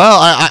 Kevin. Well,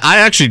 I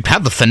actually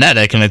have the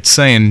phonetic, and it's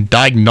saying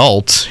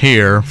Diagnault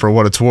here for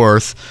what it's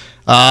worth.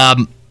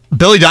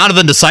 Billy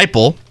Donovan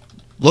disciple.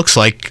 Looks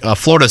like a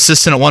Florida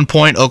assistant at one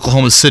point.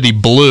 Oklahoma City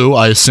Blue.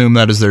 I assume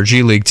that is their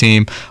G League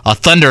team. A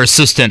Thunder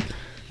assistant,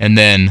 and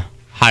then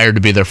hired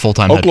to be their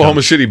full-time head coach.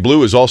 Oklahoma City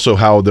Blue is also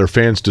how their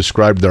fans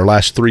described their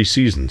last 3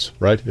 seasons,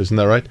 right? Isn't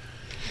that right?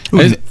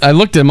 I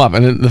looked him up,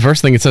 and the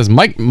first thing it says,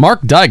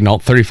 Mark Diagnault,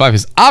 35,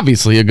 is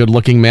obviously a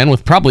good-looking man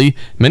with probably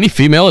many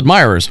female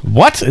admirers.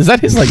 What? Is that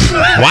his, like...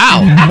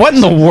 Wow. What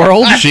in the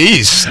world?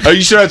 Jeez. Are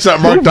you sure that's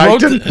not Mark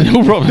Dykton?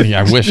 Who wrote...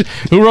 Yeah, I wish.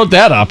 Who wrote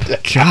that up?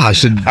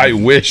 Gosh. I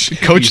wish.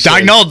 Coach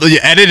Diagnault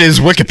edited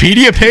his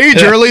Wikipedia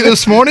page early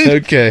this morning.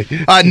 Okay.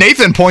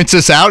 Nathan points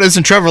this out.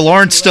 Isn't Trevor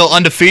Lawrence still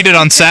undefeated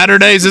on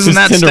Saturdays? Isn't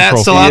that Tinder stat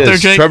profile. still out there,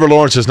 Jake? Trevor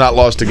Lawrence has not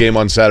lost a game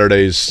on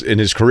Saturdays in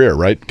his career,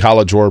 right?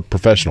 College or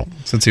professional.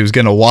 Since he was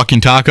getting a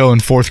walking taco in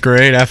 4th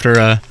grade after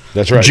a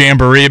That's right.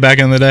 jamboree back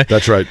in the day.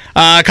 That's right.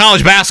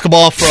 College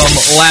basketball from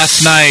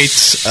last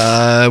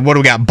night. What do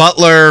we got?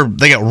 Butler,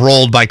 they got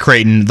rolled by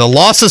Creighton. The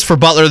losses for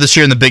Butler this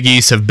year in the Big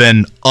East have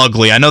been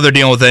ugly. I know they're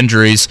dealing with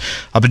injuries.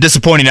 A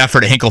disappointing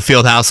effort at Hinkle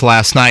Fieldhouse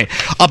last night.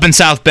 Up in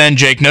South Bend,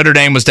 Jake, Notre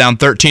Dame was down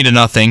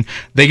 13-0.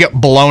 They get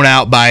blown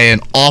out by an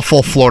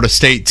awful Florida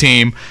State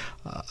team.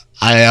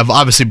 I have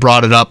obviously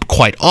brought it up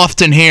quite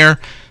often here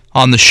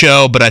on the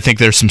show, but I think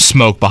there's some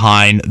smoke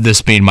behind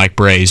this being Mike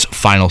Bray's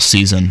final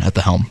season at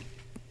the helm.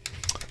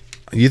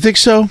 You think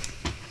so?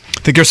 I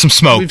think there's some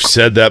smoke. We've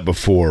said that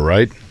before,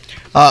 right?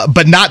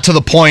 But not to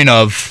the point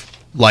of,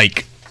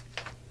 like,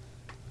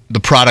 the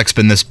product's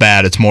been this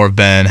bad. It's more of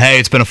been, hey,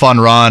 it's been a fun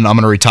run. I'm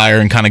going to retire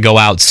and kind of go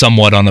out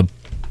somewhat on a,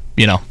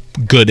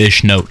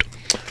 good-ish note.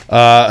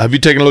 Have you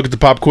taken a look at the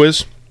pop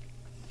quiz?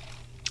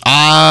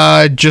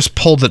 I just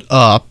pulled it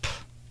up.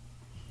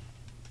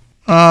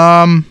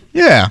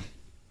 Yeah.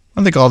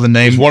 I think all the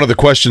names. Is one of the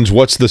questions,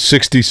 what's the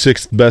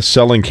 66th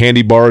best-selling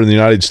candy bar in the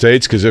United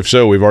States? Because if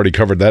so, we've already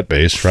covered that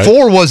base, right?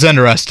 4 was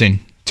interesting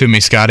to me,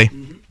 Scotty.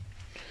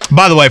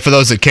 By the way, for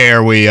those that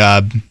care, we,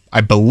 I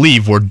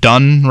believe we're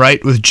done,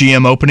 right, with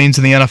GM openings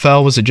in the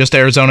NFL. Was it just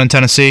Arizona and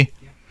Tennessee?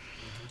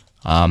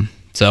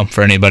 So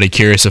for anybody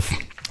curious if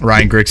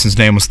Ryan Grigson's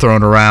name was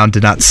thrown around,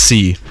 did not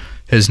see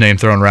his name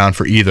thrown around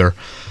for either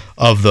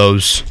of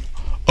those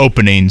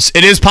openings.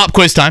 It is pop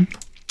quiz time.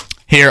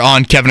 Here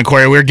on Kevin and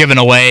Corey, we're giving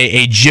away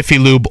a Jiffy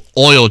Lube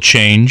oil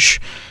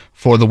change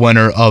for the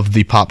winner of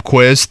the pop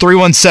quiz.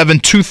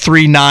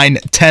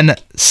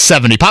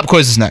 317-239-1070. Pop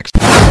quiz is next.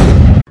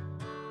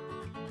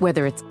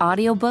 Whether it's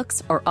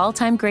audiobooks or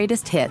all-time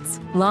greatest hits,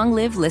 long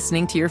live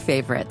listening to your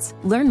favorites.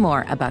 Learn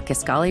more about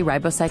Kisqali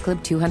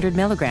Ribociclib 200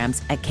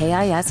 milligrams at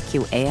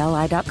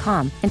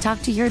KISQALI.com and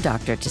talk to your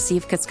doctor to see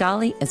if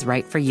Kisqali is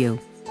right for you.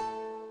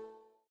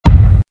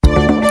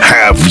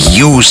 Have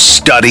you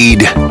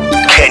studied?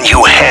 Can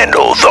you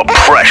handle the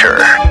pressure?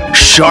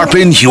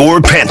 Sharpen your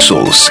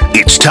pencils.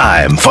 It's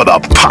time for the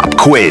Pop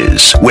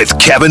Quiz with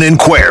Kevin and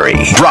Query.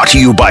 Brought to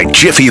you by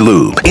Jiffy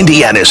Lube,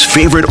 Indiana's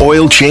favorite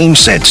oil change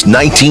since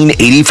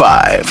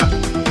 1985.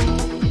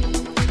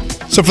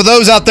 So for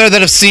those out there that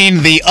have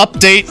seen the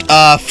update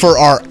for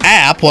our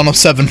app,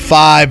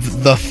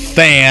 107.5 The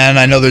Fan,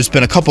 I know there's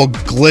been a couple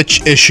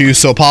glitch issues,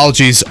 so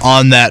apologies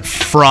on that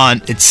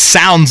front. It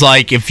sounds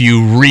like if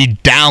you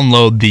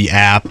re-download the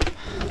app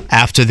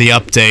after the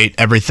update,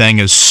 everything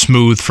is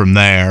smooth from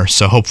there.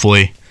 So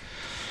hopefully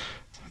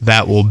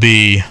that will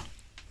be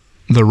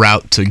the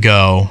route to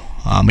go.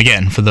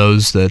 Again, for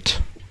those that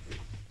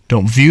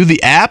don't view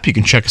the app, you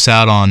can check us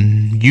out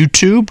on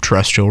YouTube,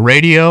 terrestrial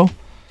radio.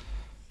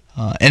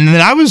 And then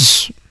I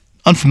was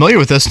unfamiliar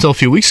with this until a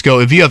few weeks ago.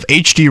 If you have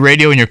HD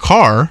radio in your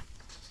car,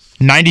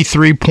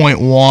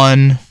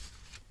 93.1,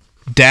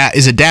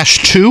 is it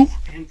 -2?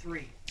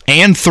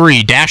 And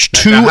 3,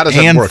 -2 now, how does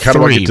that and work? 3. How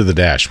do I get to the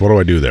dash? What do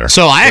I do there?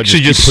 So I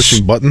actually just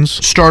pushing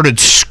buttons. Started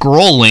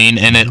scrolling,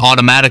 and it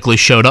automatically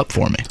showed up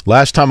for me.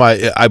 Last time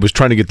I was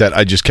trying to get that,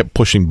 I just kept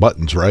pushing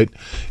buttons, right?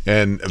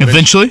 And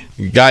eventually,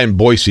 a guy in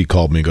Boise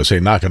called me and goes, "Hey,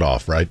 knock it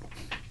off," right?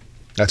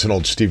 That's an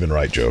old Stephen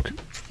Wright joke.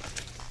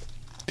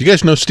 Do you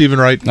guys know Stephen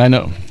Wright? I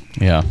know.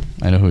 Yeah,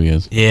 I know who he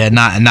is. Yeah,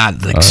 not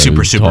like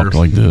super talk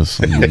like this.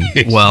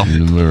 Well,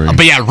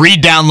 but yeah,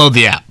 re-download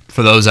the app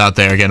for those out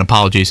there. Again,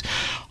 apologies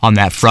on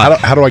that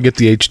front. How do I get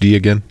the HD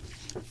again?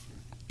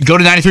 Go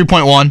to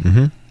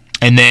 93.1,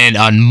 and then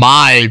on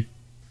my,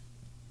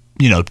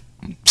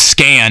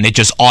 scan, it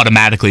just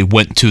automatically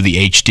went to the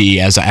HD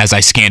as I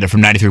scanned it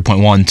from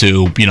 93.1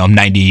 to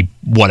 90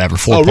 whatever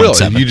 4.7.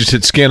 Oh, really? You just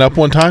hit scan up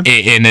one time,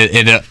 and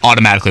it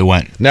automatically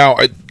went. Now,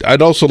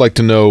 I'd also like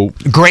to know.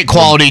 Great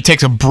quality.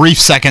 Takes a brief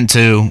second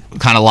to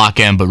kind of lock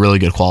in, but really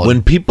good quality.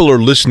 When people are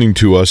listening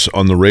to us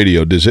on the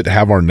radio, does it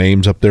have our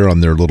names up there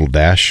on their little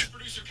dash?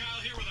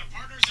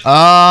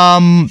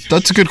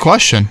 That's a good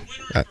question.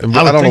 I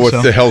don't know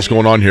what the hell's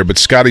going on here, but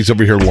Scotty's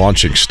over here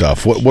launching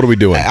stuff. What are we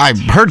doing? I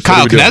heard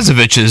Kyle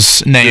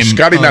Knezovich's name. Does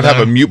Scotty not have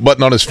a mute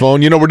button on his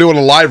phone? We're doing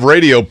a live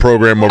radio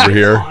program over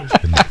here.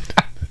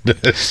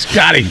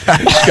 Scotty.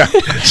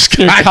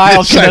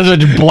 Kyle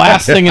Knezovich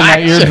blasting in my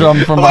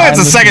eardrum from behind.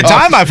 That's the second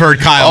time I've heard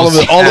Kyle.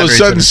 All of a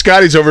sudden,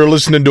 Scotty's over here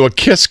listening to a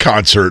Kiss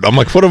concert. I'm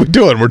like, what are we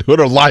doing? We're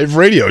doing a live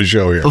radio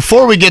show here.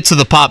 Before we get to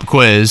the pop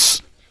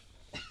quiz,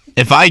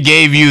 if I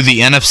gave you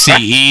the NFC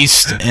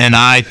East and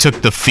I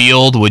took the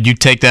field, would you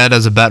take that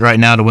as a bet right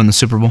now to win the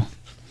Super Bowl?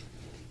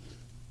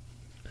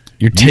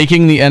 You're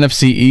taking the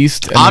NFC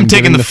East? And I'm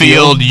taking the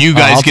field. You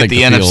guys I'll get the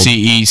field. NFC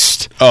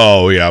East.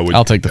 Oh, yeah.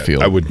 I'll take the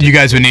field. You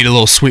guys would need a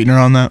little sweetener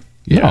on that?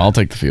 Yeah, I'll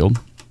take the field.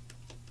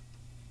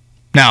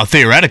 Now,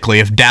 theoretically,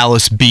 if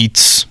Dallas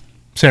beats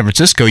San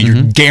Francisco,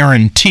 you're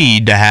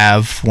guaranteed to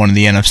have one of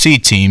the NFC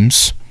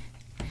teams.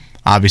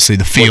 Obviously,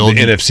 the field.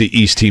 The NFC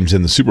East teams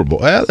in the Super Bowl.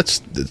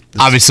 That's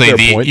obviously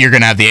point. You're going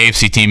to have the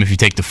AFC team if you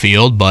take the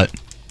field, but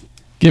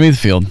give me the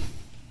field.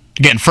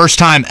 Again, first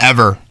time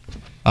ever.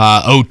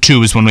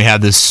 2002 is when we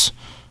had this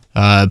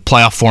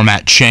playoff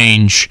format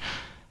change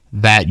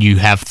that you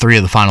have 3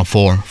 of the Final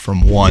 4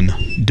 from one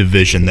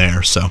division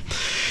there. So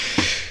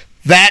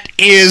that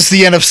is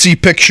the NFC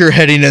picture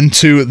heading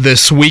into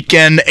this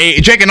weekend.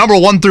 Jake, a number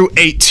 1 through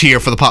 8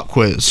 here for the pop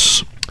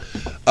quiz.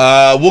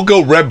 We'll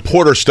go Reb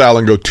Porter style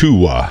and go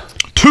 2.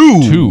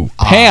 2.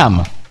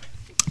 Pam.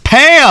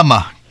 Pam.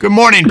 Good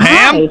morning,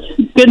 Pam.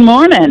 Hi. Good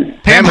morning.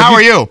 Pam, how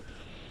are you?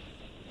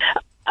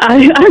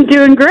 I'm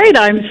doing great.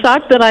 I'm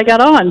shocked that I got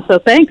on, so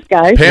thanks,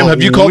 guys. Pam,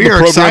 have you called the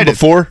program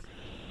before?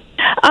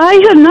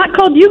 I have not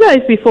called you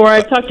guys before.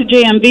 I've talked to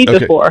JMV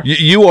before.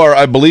 You are,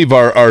 I believe,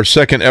 our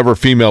second ever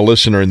female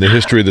listener in the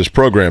history of this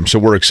program, so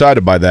we're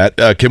excited by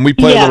that. Can we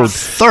play a little?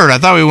 Third. I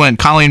thought we went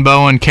Colleen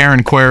Bowen,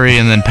 Karen Query,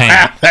 and then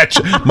Pam.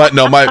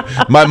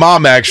 My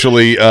mom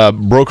actually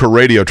broke her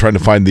radio trying to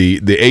find the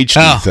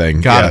HD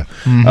thing. Got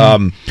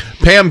it.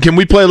 Pam, can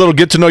we play a little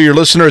Get to Know Your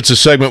Listener? It's a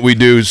segment we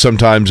do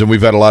sometimes, and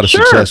we've had a lot of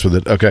success with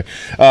it. Okay.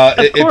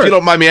 If you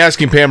don't mind me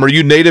asking, Pam, are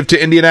you native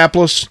to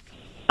Indianapolis?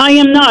 I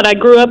am not. I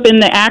grew up in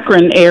the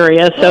Akron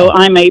area, so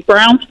I'm a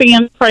Browns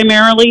fan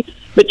primarily,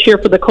 but cheer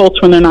for the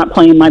Colts when they're not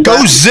playing my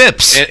Browns. Go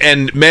Zips!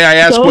 And may I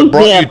ask what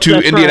brought you to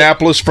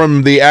Indianapolis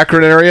from the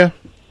Akron area?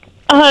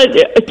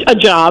 A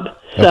job.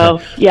 So,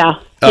 yeah.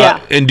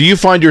 And do you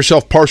find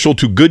yourself partial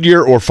to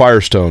Goodyear or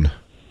Firestone?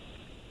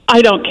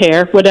 I don't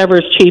care.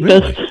 Whatever's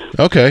cheapest. Really?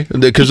 Okay.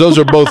 Because those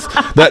are both,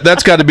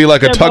 that's got to be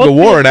like a They're tug of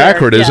war in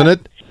Akron, isn't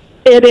it?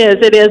 It is.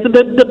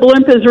 The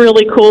blimp is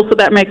really cool, so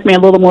that makes me a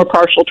little more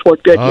partial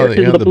toward Goodyear,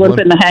 because the blimp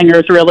in the hangar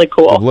is really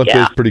cool. The blimp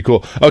is pretty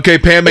cool. Okay,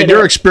 Pam, in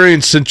your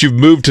experience since you've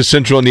moved to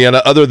Central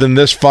Indiana, other than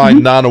this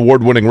fine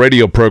non-award-winning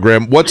radio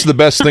program, what's the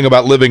best thing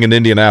about living in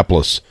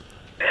Indianapolis?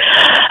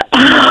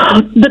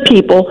 The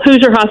people.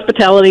 Hoosier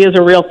hospitality is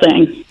a real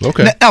thing.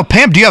 Okay. Now,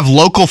 Pam, do you have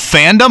local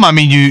fandom? I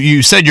mean,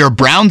 you said you're a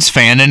Browns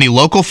fan. Any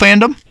local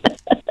fandom?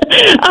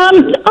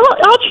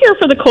 I'll cheer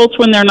for the Colts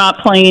when they're not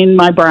playing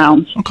my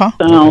Browns.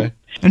 Okay.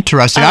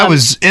 Interesting. I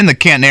was in the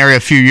Canton area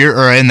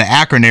in the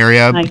Akron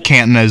area.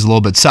 Canton is a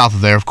little bit south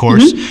of there, of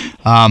course,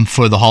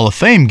 for the Hall of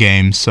Fame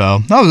game. So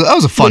that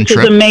was a fun trip.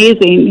 It's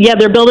amazing. Yeah,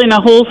 they're building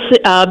a whole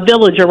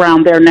village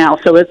around there now,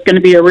 so it's going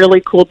to be a really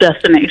cool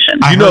destination.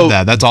 I heard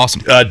that. That's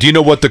awesome. Do you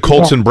know what the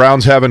Colts and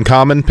Browns have in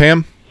common,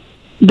 Pam?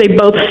 They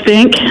both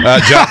stink.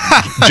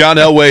 John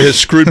Elway has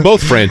screwed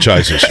both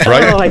franchises,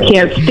 right? Oh, I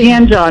can't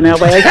stand John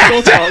Elway. I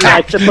still don't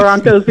like the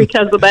Broncos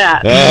because of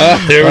that.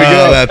 There we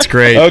go. That's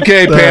great.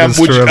 Okay, Pam.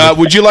 That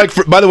Would you like?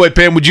 By the way,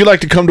 Pam, would you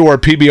like to come to our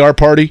PBR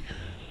party?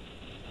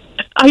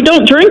 I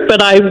don't drink,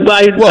 but I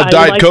Diet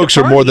like Cokes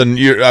are more than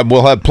you.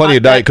 We'll have plenty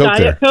of Diet Coke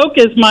there. Diet Coke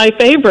is my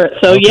favorite,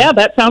 so yeah,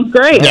 that sounds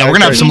great. Yeah, we're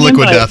gonna have some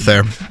Liquid Death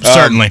there,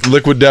 certainly.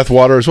 Liquid Death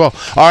water as well.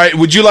 All right.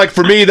 Would you like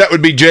for me? That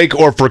would be Jake,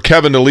 or for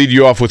Kevin to lead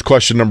you off with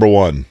question number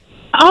 1.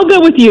 I'll go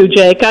with you,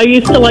 Jake. I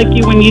used to like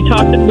you when you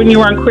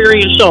were on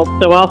Query and Schultz,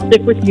 so I'll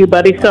stick with you,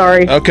 buddy.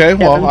 Sorry. Okay,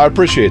 well, I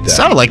appreciate that.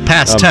 Sounded like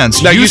past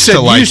tense. Now, you Used said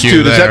to like used you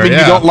to. Does that there, mean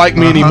you don't like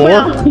me anymore?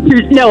 Well,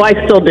 no, I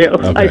still do.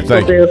 Okay, I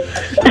still do.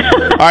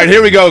 All right,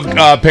 here we go,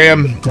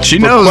 Pam. She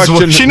knows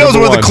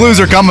where the clues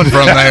are coming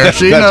from there.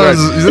 She knows.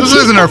 Right. This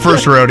isn't her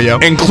first rodeo.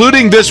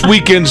 Including this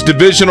weekend's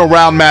divisional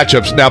round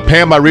matchups. Now,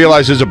 Pam, I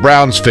realize as a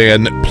Browns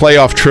fan,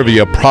 playoff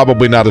trivia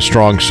probably not a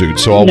strong suit,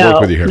 so I'll work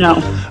with you here.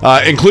 No.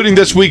 Including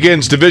this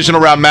weekend's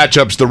divisional round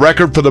matchups, the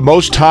record for the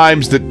most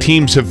times that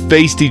teams have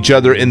faced each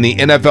other in the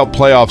NFL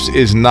playoffs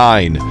is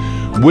 9.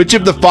 Which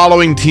of the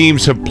following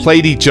teams have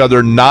played each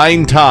other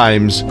 9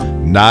 times?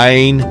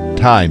 9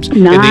 times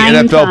in the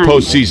NFL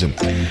postseason.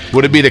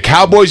 Would it be the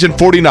Cowboys and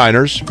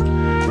 49ers?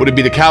 Would it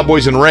be the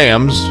Cowboys and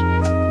Rams?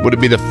 Would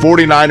it be the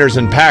 49ers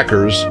and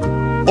Packers?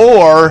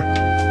 Or,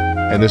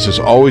 and this is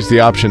always the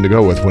option to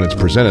go with when it's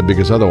presented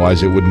because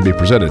otherwise it wouldn't be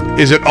presented,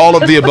 is it all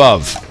of the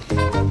above?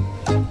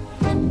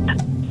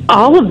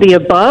 All of the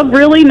above,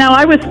 really? Now,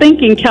 I was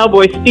thinking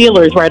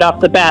Cowboys-Steelers right off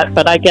the bat,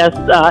 but I guess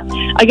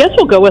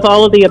we'll go with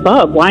all of the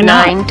above. Why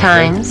not? 9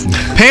 times.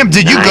 Pam,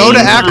 did you go to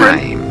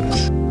Akron?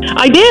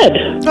 I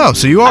did. Oh,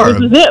 so you are a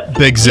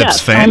big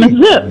Zips fan. I'm a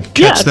Zip.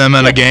 Catch them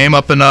in a game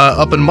up in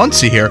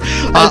Muncie here.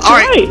 That's all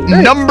right,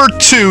 number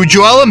 2,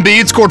 Joel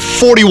Embiid scored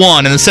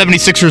 41 in the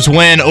 76ers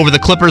win over the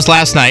Clippers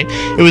last night.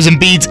 It was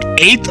Embiid's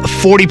 8th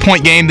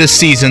 40-point game this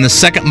season, the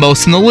second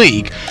most in the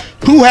league.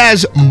 Who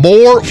has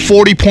more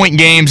 40-point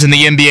games in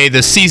the NBA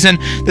this season?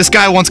 This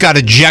guy once got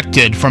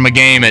ejected from a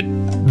game at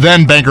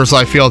then Bankers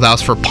Life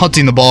Fieldhouse for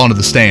punting the ball into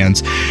the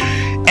stands.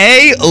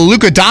 A.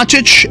 Luka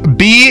Doncic,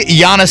 B.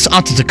 Giannis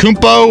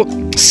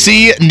Antetokounmpo,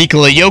 C.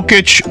 Nikola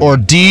Jokic, or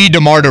D.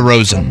 DeMar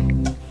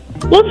DeRozan?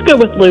 Let's go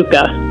with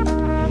Luka.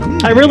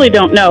 I really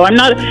don't know.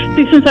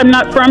 Since I'm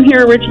not from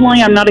here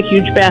originally, I'm not a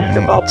huge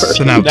basketball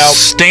person. It's an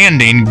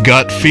outstanding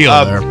gut feel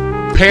there.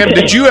 Pam,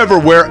 did you ever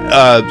wear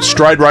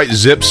Stride Right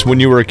Zips when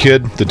you were a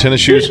kid, the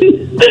tennis shoes?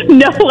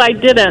 No, I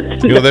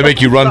didn't. You know, they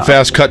make you run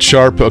fast, cut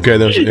sharp. Okay,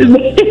 there's.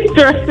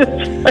 All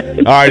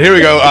right, here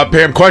we go.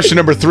 Pam, question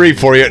number 3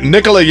 for you.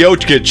 Nikola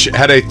Jokic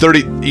had a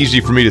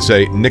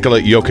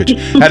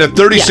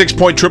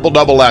 36-point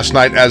triple-double last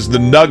night as the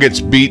Nuggets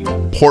beat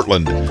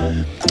Portland.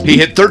 He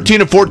hit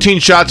 13 of 14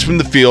 shots from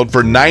the field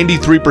for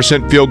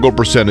 93% field goal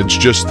percentage,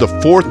 just the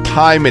 4th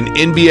time in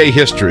NBA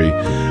history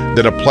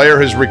that a player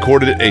has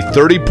recorded a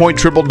 30-point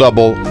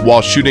triple-double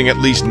while shooting at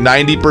least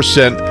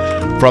 90%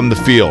 from the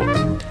field.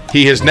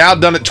 He has now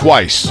done it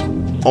twice.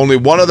 Only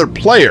one other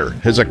player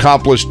has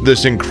accomplished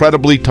this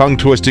incredibly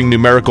tongue-twisting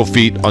numerical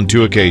feat on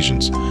 2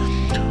 occasions.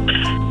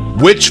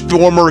 Which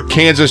former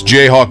Kansas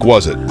Jayhawk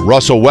was it?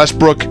 Russell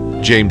Westbrook,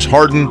 James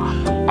Harden,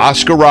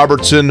 Oscar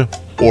Robertson,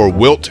 or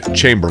Wilt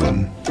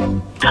Chamberlain?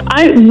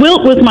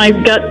 Wilt was my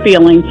gut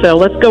feeling, so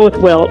let's go with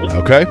Wilt.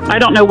 Okay. I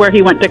don't know where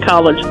he went to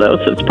college, though,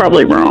 so it's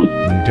probably wrong.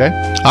 Okay.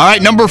 All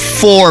right, number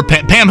 4.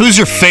 Pam, who's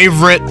your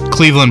favorite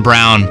Cleveland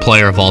Brown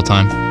player of all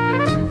time?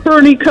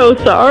 Bernie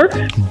Kosar.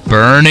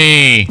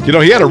 Bernie. You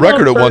know, he had a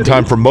record at one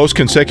time for most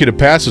consecutive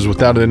passes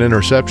without an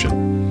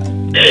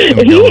interception.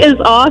 He is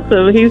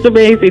awesome. He's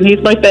amazing. He's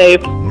my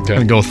fave. Okay.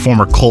 I'm gonna go with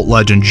former Colt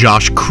legend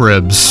Josh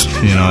Cribbs.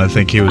 You know, I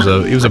think he was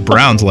a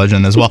Browns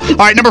legend as well. All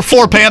right, number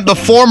 4, Pam, the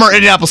former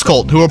Indianapolis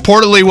Colt, who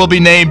reportedly will be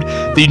named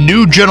the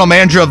new general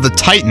manager of the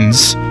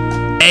Titans.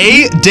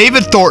 A.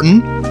 David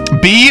Thornton,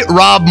 B.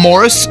 Rob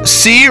Morris,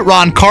 C.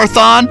 Rand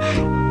Carthon,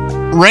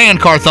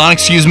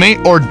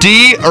 or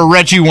D.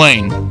 Reggie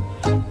Wayne.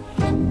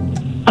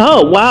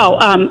 Oh wow!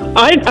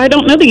 I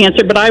don't know the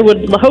answer, but I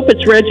would hope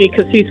it's Reggie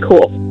because he's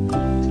cool.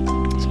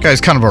 This guy's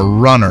kind of a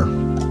runner.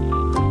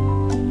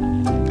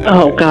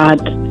 Oh God,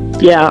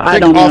 yeah, I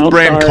don't know.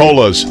 Off-brand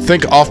colas.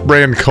 Think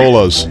off-brand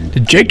colas.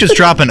 Did Jake just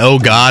drop an "Oh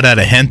God" at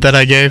a hint that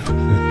I gave?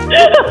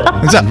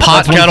 Is that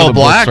Pot Kettle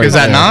Black? Is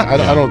that not?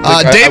 I don't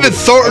think David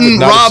Thornton,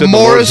 Rob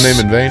Morris, name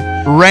in vain.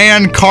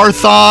 Rand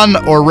Carthon,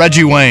 or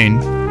Reggie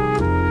Wayne?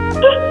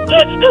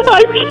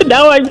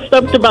 Now I'm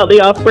stumped about the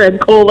off-brand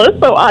cola,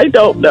 so I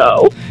don't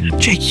know.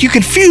 Jake, you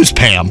confused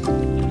Pam.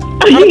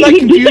 How did I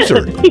confuse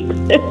her?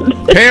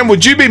 Pam,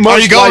 would you be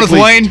most likely... Are you going with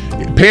Wayne?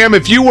 Pam,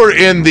 if you were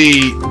in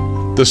the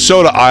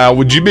soda aisle,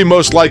 would you be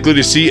most likely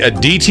to see a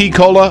DT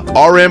Cola,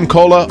 RM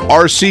Cola,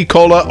 RC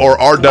Cola, or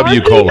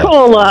RW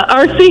Cola?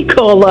 RC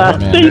Cola.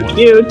 Thank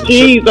you.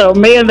 Jeez, oh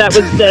man, that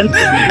was dense.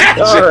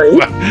 Sorry. All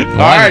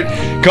right,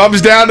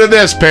 comes down to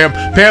this, Pam.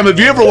 Pam, have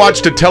you ever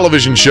watched a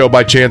television show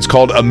by chance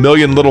called A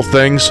Million Little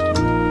Things?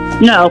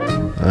 No.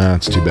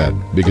 That's too bad,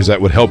 because that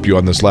would help you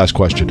on this last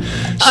question.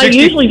 I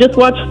usually just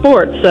watch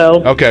sports,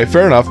 so. Okay,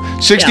 fair enough.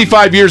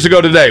 65 years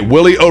ago today,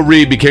 Willie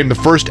O'Ree became the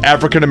first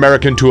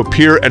African-American to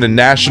appear in a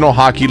National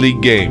Hockey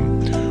League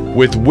game.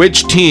 With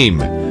which team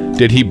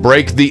did he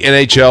break the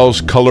NHL's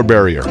color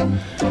barrier?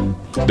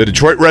 The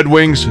Detroit Red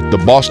Wings,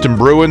 the Boston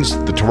Bruins,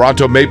 the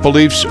Toronto Maple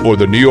Leafs, or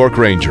the New York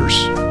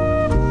Rangers?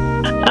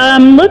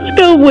 Let's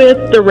go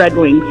with the Red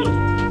Wings.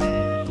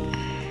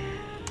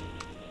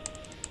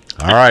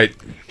 All right.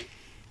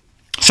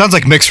 Sounds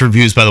like mixed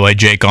reviews, by the way,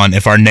 Jake, on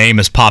if our name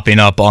is popping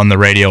up on the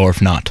radio or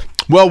if not.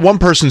 Well, one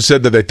person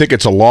said that they think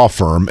it's a law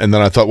firm, and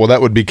then I thought, well, that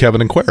would be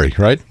Kevin and Query,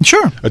 right?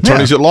 Sure.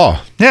 Attorneys at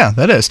law. Yeah,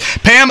 that is.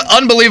 Pam,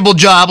 unbelievable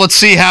job. Let's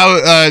see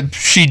how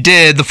she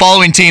did. The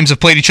following teams have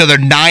played each other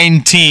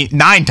nine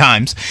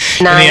times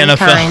in the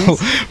NFL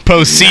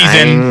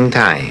postseason. 9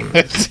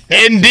 times.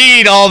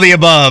 Indeed, all the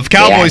above.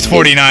 Cowboys, Yeah,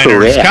 49ers.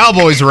 correct.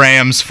 Cowboys,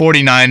 Rams.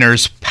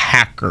 49ers,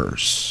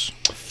 Packers.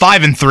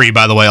 5-3,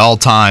 by the way, all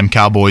time.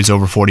 Cowboys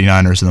over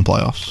 49ers in the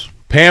playoffs.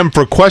 Pam,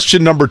 for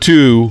question number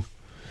 2,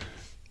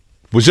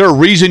 was there a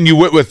reason you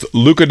went with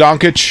Luka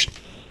Doncic?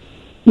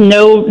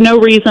 No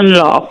reason at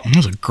all. It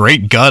was a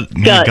great gut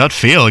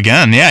feel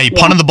again. Yeah, he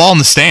punted the ball in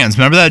the stands.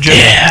 Remember that, Jake?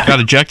 Yeah. Got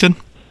ejected?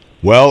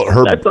 Well,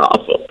 That's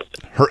awful.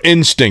 her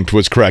instinct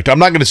was correct. I'm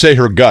not going to say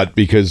her gut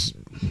because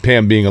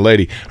Pam being a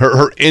lady,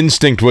 her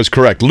instinct was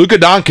correct. Luka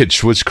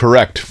Doncic was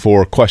correct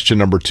for question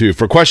number 2.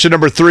 For question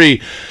number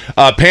 3,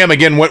 Pam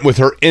again went with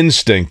her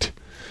instinct.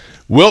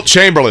 Wilt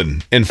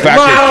Chamberlain, in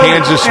fact, a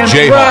Kansas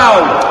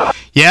Jayhawk.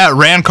 Yeah,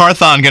 Rand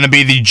Carthon going to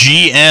be the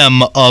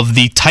GM of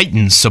the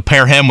Titans, so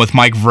pair him with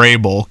Mike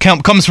Vrabel.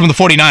 Comes from the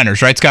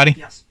 49ers, right, Scotty?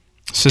 Yes.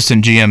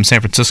 Assistant GM,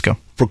 San Francisco.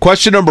 For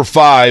question number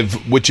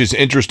 5, which is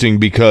interesting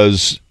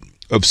because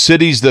of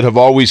cities that have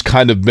always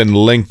kind of been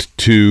linked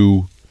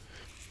to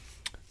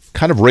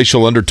kind of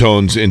racial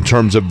undertones in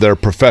terms of their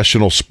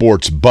professional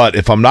sports, but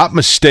if I'm not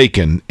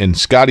mistaken, and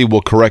Scotty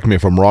will correct me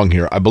if I'm wrong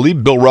here, I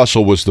believe Bill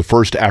Russell was the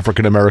first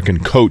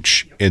African-American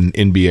coach in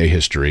NBA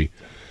history,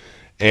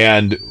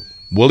 and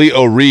Willie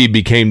O'Ree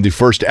became the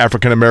first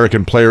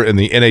African-American player in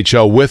the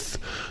NHL with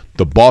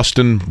the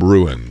Boston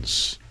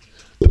Bruins.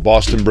 The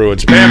Boston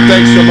Bruins. Pam,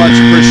 thanks so much.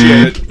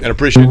 Appreciate it. And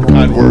appreciate the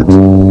kind words.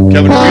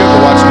 Kevin, have you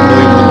ever watched A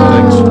Million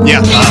Little Things?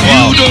 Yeah.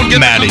 Well,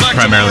 Maddie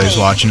primarily is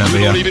watching it, but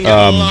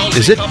yeah.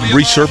 Is it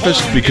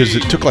resurfaced? Because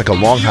it took like a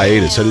long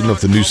hiatus. I didn't know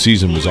if the new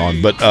season was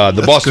on. But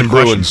the Boston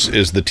Bruins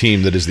is the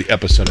team that is the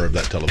epicenter of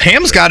that television.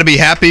 Pam's got to be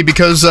happy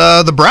because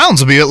the Browns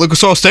will be at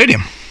Lucas Oil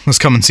Stadium this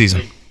coming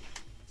season.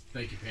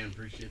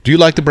 Do you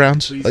like the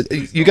Browns?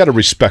 You got to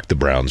respect the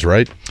Browns,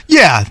 right?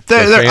 Yeah,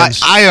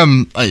 I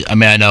am. I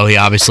mean, I know he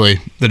obviously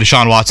the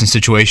Deshaun Watson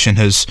situation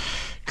has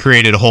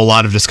created a whole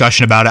lot of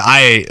discussion about it.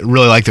 I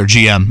really like their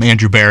GM,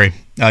 Andrew Berry.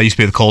 Used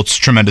to be the Colts,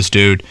 tremendous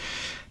dude.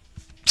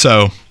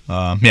 So,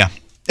 yeah,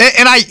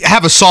 and I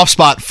have a soft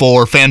spot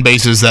for fan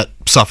bases that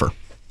suffer.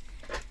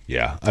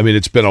 Yeah, I mean,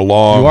 it's been a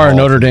long. You are a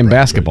Notre Dame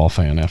basketball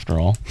fan, after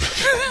all.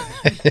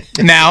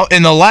 Now,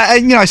 in the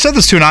I said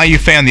this to an IU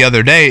fan the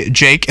other day,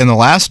 Jake. In the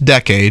last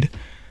decade,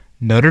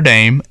 Notre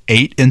Dame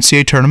 8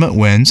 NCAA tournament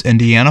wins,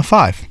 Indiana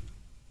 5.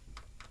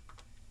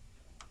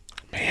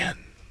 Man.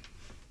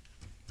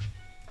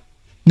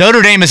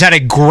 Notre Dame has had a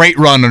great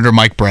run under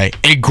Mike Bray.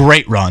 A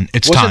great run.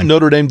 Wasn't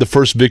Notre Dame the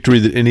first victory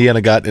that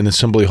Indiana got in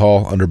Assembly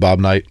Hall under Bob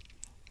Knight?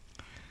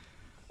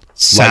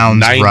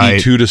 Sounds like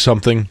 92 to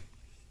something.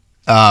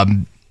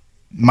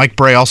 Mike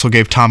Bray also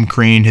gave Tom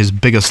Crean his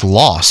biggest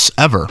loss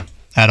ever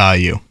at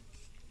IU.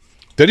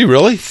 Did he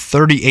really?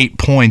 38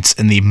 points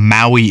in the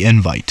Maui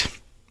Invite.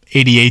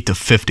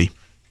 88-50.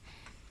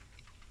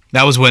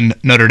 That was when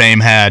Notre Dame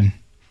had,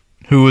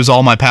 who was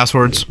all my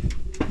passwords?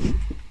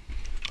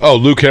 Oh,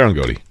 Luke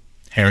Herringody.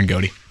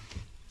 Herringody.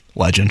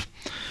 Legend.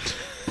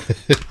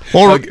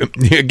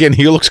 Again,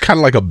 he looks kind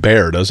of like a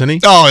bear, doesn't he?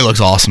 Oh, he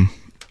looks awesome.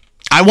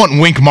 I want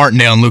Wink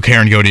Martindale and Luke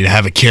Herringody to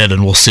have a kid,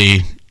 and we'll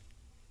see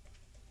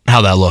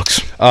how that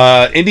looks.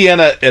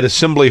 Indiana at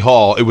Assembly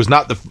Hall, it was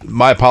not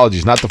my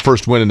apologies, not the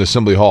first win in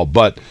Assembly Hall,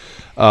 but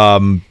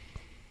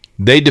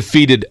they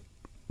defeated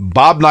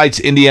Bob Knight's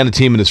Indiana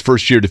team in his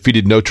first year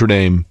defeated Notre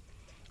Dame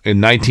in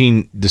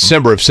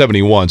December of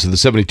 71, so the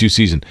 72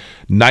 season,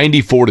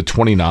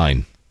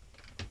 94-29.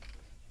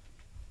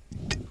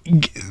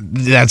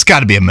 That's got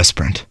to be a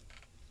misprint.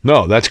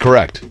 No, that's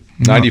correct.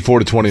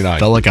 94-29.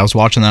 Felt like I was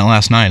watching that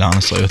last night,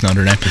 honestly, with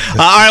Notre Dame. All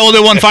right, we'll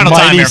do one final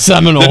time here.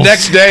 Seminoles. The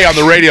next day on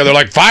the radio, they're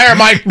like, fire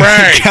Mike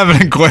Bray. Kevin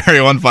and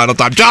Query, one final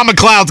time. John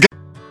McLeod's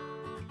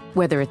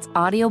Whether it's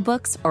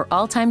audiobooks or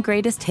all-time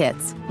greatest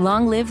hits,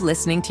 long live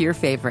listening to your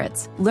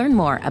favorites. Learn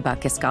more about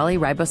Kisqali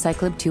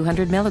Ribociclib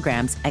 200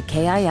 milligrams at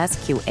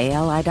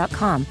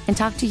KISQALI.com and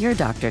talk to your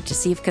doctor to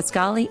see if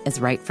Kisqali is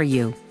right for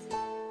you.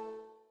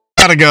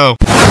 Gotta go.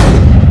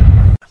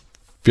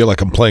 Feel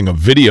like I'm playing a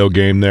video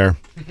game there.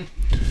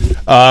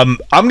 I'm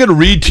going to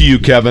read to you,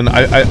 Kevin.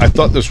 I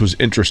thought this was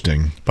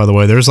interesting. By the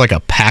way, there's like a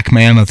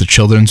Pac-Man at the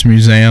Children's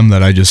Museum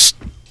that I just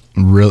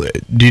really.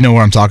 Do you know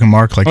where I'm talking,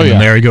 Mark? Like in the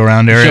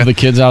merry-go-round area. Shove the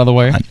kids out of the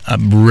way. I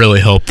really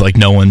hope like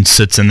no one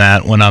sits in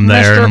that when I'm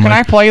there. Mister, can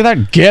I play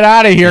that? Get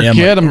out of here,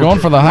 kid! I'm going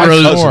for the high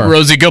score.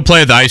 Rosie, go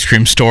play at the ice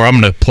cream store. I'm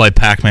going to play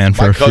Pac-Man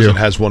for a few. My cousin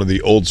has one of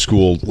the old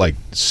school like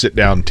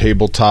sit-down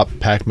tabletop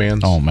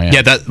Pac-Mans. Oh man,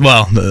 yeah.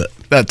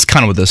 That's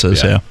kind of what this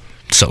is. Yeah,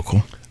 so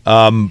cool.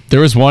 There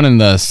was one in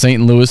the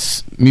St.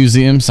 Louis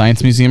Museum,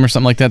 Science Museum or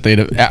something like that. They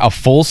had a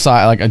full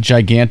size, like a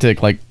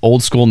gigantic, like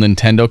old school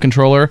Nintendo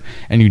controller,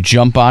 and you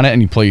jump on it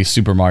and you play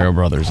Super Mario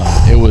Brothers on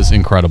it. It was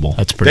incredible.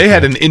 That's pretty. They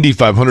had an Indy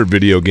 500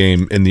 video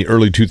game in the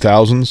early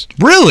 2000s.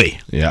 Really?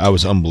 Yeah, I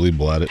was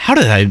unbelievable at it. How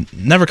did I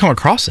never come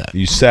across that?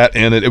 You sat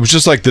in it. It was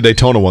just like the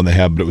Daytona one they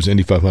had, but it was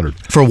Indy 500.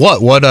 For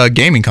what? What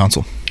gaming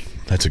console?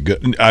 That's a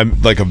good.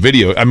 Like a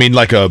video. I mean,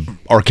 like a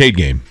arcade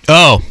game.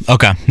 Oh,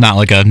 okay. Not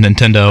like a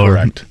Nintendo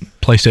Correct. Or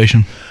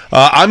PlayStation.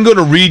 I'm going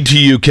to read to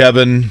you,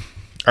 Kevin.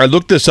 I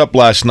looked this up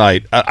last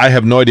night. I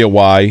have no idea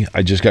why.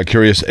 I just got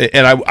curious.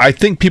 And I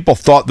think people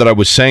thought that I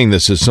was saying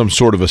this as some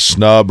sort of a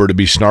snub or to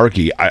be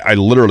snarky. I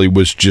literally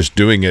was just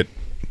doing it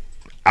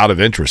out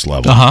of interest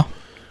level. Uh-huh.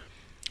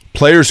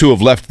 Players who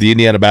have left the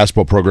Indiana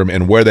basketball program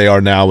and where they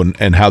are now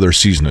and how their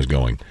season is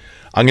going.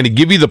 I'm going to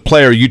give you the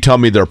player. You tell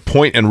me their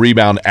point and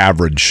rebound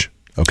average.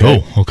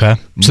 Okay. Oh, okay.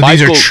 So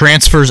these are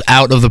transfers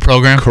out of the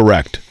program?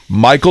 Correct.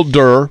 Michael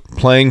Durr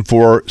playing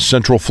for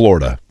Central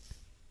Florida.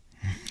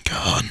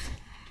 God.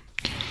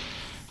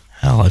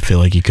 Hell, I feel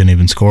like he couldn't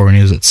even score when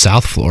he was at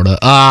South Florida.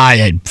 I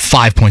had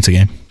 5 points a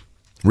game.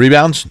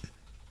 Rebounds?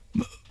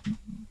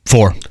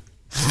 4.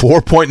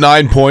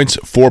 4.9 points,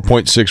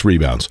 4.6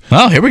 rebounds.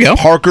 Oh, here we go.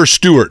 Parker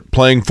Stewart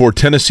playing for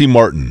Tennessee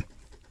Martin.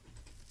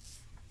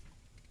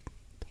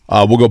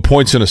 We'll go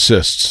points and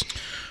assists.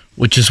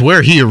 Which is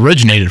where he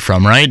originated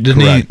from, right?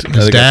 Didn't Correct. he?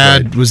 His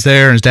dad was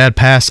there, and his dad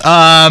passed.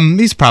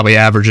 He's probably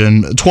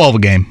averaging 12 a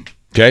game.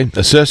 Okay,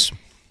 assists?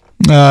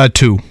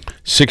 2.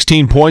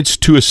 16 points,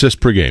 2 assists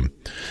per game.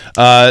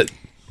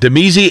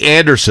 Demezi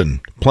Anderson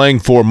playing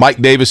for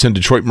Mike Davis and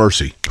Detroit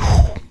Mercy.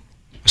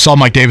 Saw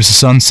Mike Davis'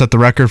 son set the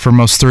record for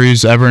most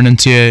threes ever in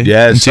NCAA.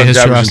 Yeah, his NCAA son's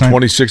averaging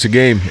 26 a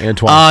game.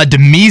 Antoine.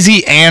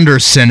 Demezi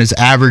Anderson is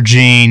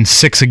averaging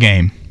 6 a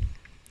game.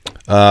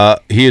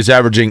 He is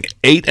averaging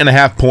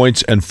 8.5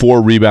 points and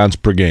 4 rebounds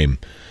per game.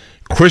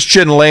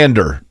 Christian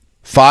Lander,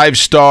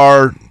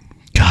 5-star.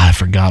 God, I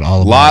forgot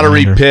all about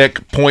lottery Lander.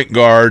 pick, point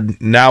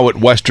guard, now at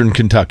Western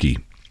Kentucky.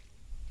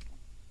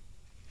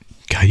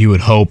 God, you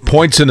would hope.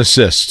 Points and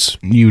assists.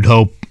 You'd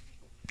hope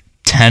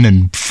 10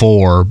 and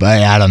 4,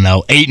 but I don't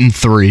know, 8 and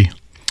 3.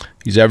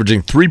 He's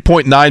averaging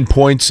 3.9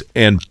 points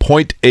and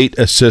 0.8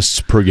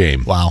 assists per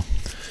game. Wow.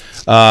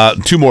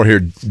 2 more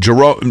here.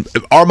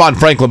 Armand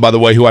Franklin, by the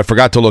way, who I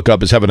forgot to look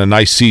up, is having a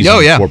nice season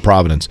for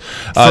Providence.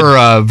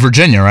 For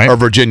Virginia, right? Or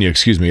Virginia,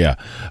 excuse me,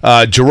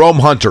 yeah. Jerome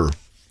Hunter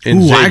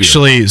in Xavier.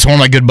 Actually, so one of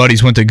my good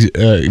buddies went to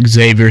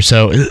Xavier.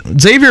 So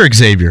Xavier.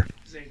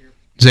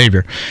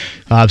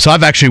 So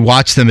I've actually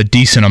watched them a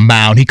decent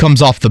amount. He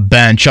comes off the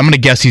bench. I'm going to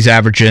guess he's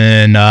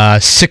averaging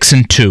 6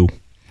 and 2.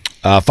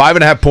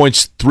 5.5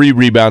 points, 3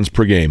 rebounds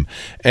per game.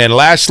 And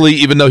lastly,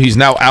 even though he's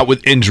now out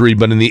with injury,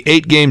 but in the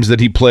 8 games that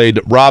he played,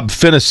 Rob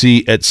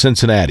Finnessy at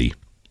Cincinnati.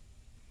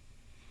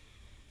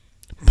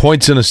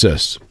 Points and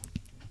assists.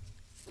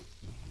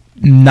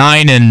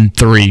 9 and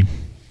 3.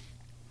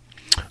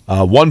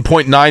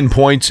 1.9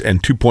 points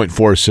and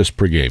 2.4 assists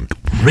per game.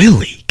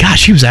 Really?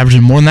 Gosh, he was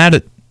averaging more than that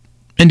at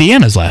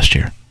Indiana's last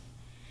year.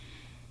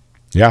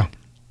 Yeah.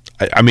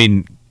 I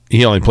mean,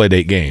 he only played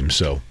 8 games,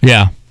 so.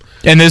 Yeah.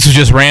 And this was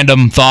just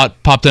random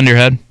thought popped into your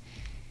head?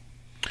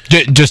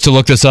 Just to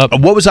look this up?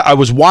 What was that? I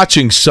was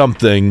watching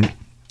something.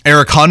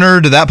 Eric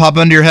Hunter, did that pop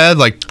into your head?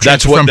 Like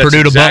that's from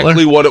Purdue to Butler?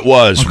 Exactly what it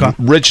was. Okay.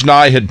 Rich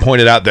Nye had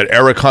pointed out that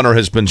Eric Hunter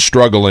has been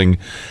struggling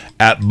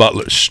at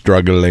Butler.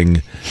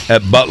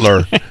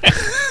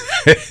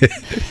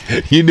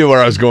 You knew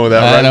where I was going with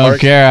that, right, I don't Mark?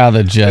 care how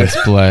the Jets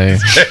play.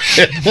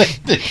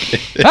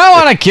 I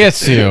want to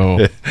kiss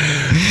you.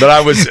 But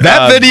I was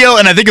that video,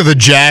 and I think of the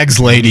Jags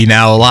lady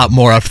now a lot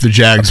more after the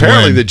Jags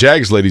apparently win. the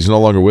Jags lady's no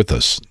longer with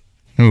us.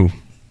 Ooh,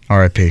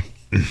 R.I.P.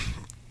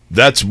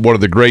 That's one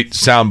of the great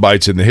sound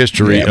bites in the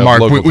history of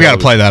Mark, local we got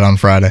to play that on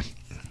Friday.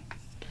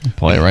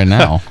 Play it right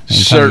now.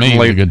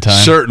 Certainly, a good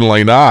time.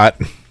 Certainly not.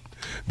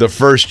 The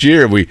first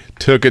year we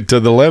took it to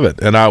the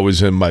limit, and I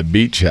was in my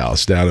beach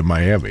house down in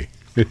Miami.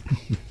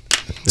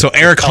 So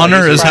Eric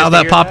Hunter is how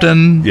that popped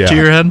in to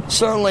your head?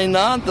 Certainly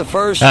not the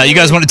first. You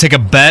guys want to take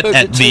a bet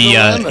at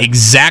the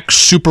exact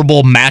Super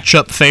Bowl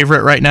matchup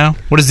favorite right now?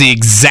 What is the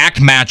exact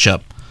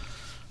matchup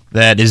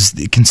that is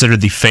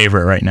considered the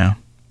favorite right now?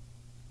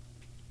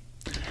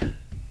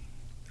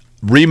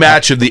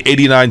 Rematch of the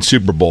 89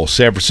 Super Bowl,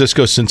 San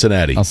Francisco,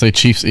 Cincinnati. I'll say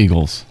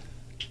Chiefs-Eagles.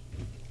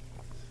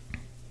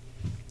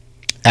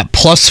 At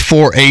plus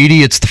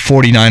 480, it's the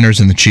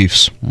 49ers and the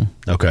Chiefs.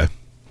 Okay.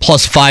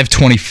 Plus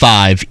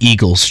 525,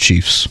 Eagles,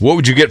 Chiefs. What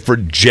would you get for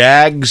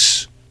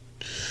Jags?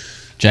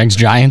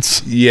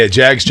 Jags-Giants? Yeah,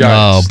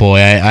 Jags-Giants. Oh, boy,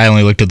 I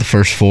only looked at the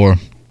first 4.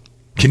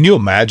 Can you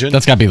imagine?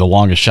 That's got to be the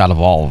longest shot of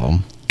all of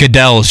them.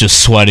 Goodell is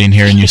just sweating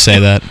hearing you say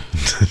that.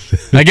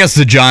 I guess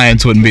the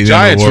Giants wouldn't be the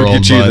Giants world,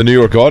 would get you the New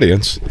York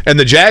audience. And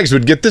the Jags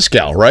would get this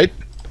gal, right?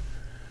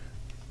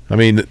 I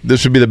mean,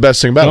 this would be the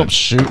best thing about it.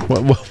 Shoot.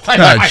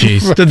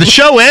 Jeez. Did the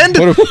show end?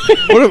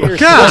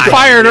 God,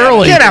 fired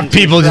early. Can't have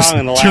people just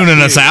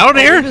tuning us out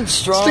here.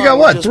 Still got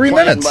what, 3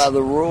 minutes? By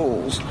the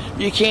rules,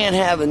 you can't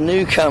have a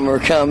newcomer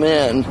come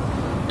in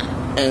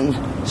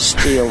and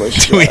steal a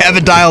show. Do we have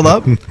it dialed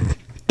up?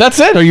 That's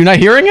it. Are you not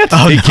hearing it?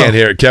 He can't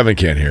hear it. Kevin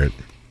can't hear it.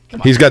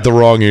 He's got the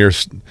wrong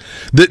ears.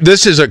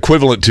 This is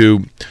equivalent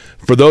to,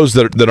 for those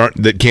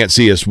that can't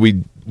see us,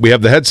 we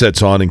have the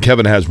headsets on and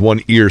Kevin has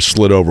one ear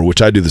slid over,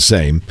 which I do the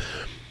same.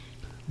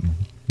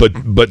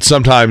 But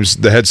sometimes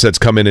the headsets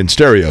come in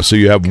stereo, so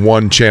you have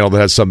one channel that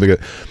has something.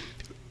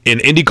 In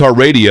IndyCar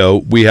radio,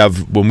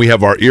 when we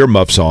have our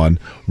earmuffs on,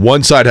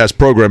 one side has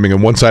programming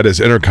and one side has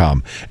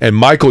intercom. And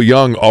Michael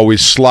Young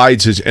always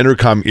slides his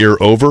intercom ear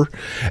over,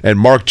 and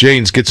Mark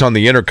Janes gets on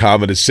the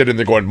intercom and is sitting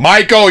there going,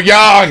 Michael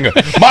Young!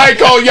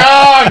 Michael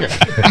Young!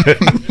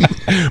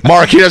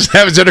 Mark, he doesn't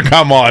have his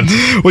intercom on.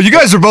 Well, you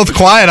guys are both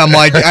quiet. I'm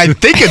like, I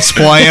think it's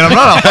playing. I'm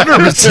not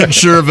 100%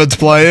 sure if it's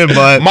playing,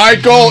 but...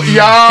 Michael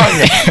Young!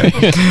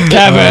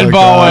 Kevin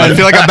Bowen. I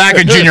feel like I'm back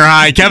in junior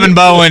high. Kevin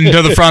Bowen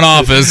to the front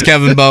office.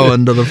 Kevin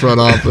Bowen to the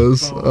front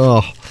office.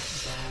 Oh.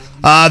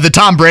 The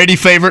Tom Brady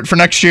favorite for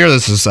next year?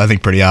 This is, I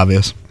think, pretty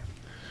obvious.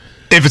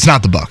 If it's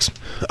not the Bucs.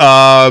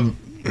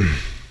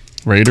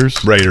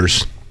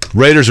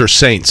 Raiders or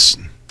Saints?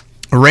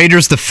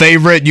 Raiders the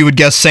favorite. You would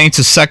guess Saints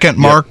is second.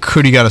 Mark, yep.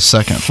 Who do you got a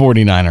second?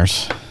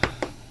 49ers.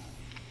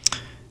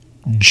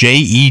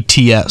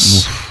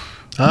 Jets.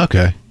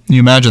 Okay. You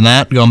imagine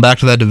that, going back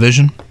to that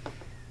division?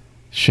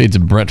 Shades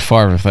of Brett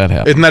Favre if that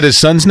happens. Isn't that his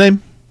son's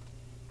name?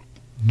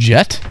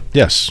 Jet?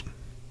 Yes.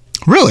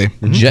 Really?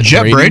 Mm-hmm.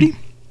 Jet Brady?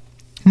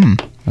 I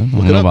don't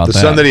know about the that.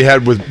 son that he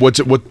had with what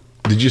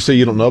did you say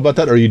you don't know about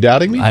that? Are you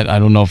doubting me? I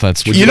don't know if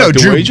that's true. Would you like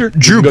to wager?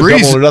 Drew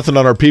Brees double or nothing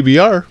on our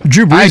PBR.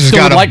 Drew Brees I has still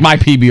got would like my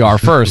PBR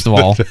first of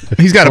all.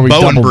 He's got a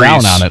Bowen double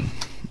Brees. down on it.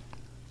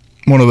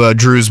 One of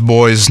Drew's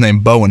boys is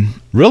named Bowen.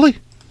 Really?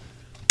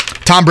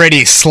 Tom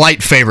Brady,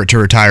 slight favorite to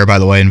retire, by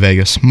the way, in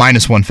Vegas.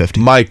 -150.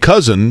 My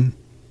cousin,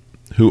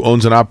 who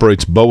owns and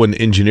operates Bowen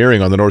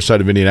Engineering on the north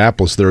side of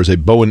Indianapolis, there is a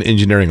Bowen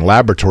Engineering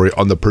laboratory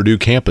on the Purdue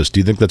campus. Do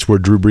you think that's where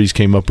Drew Brees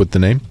came up with the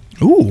name?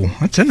 Ooh,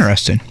 that's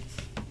interesting.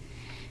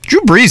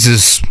 Drew Brees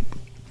is,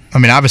 I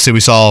mean, obviously we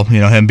saw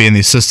him being the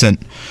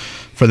assistant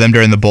for them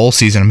during the bowl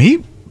season. I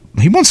mean,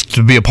 he wants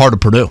to be a part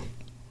of Purdue.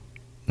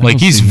 Like,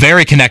 he's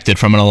very connected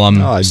from an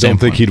alum I don't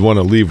think he'd want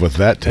to leave with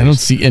that taste. I don't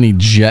see any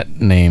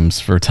Jet names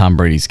for Tom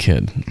Brady's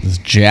kid. It's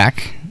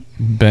Jack,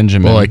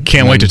 Benjamin. Well, I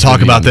can't wait to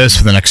talk about this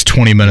for the next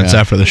 20 minutes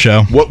after the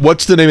show.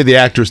 What's the name of the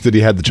actress that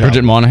he had the child?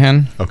 Bridget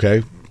Moynahan.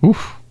 Okay.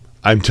 Oof.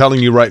 I'm telling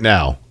you right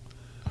now.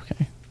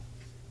 Okay.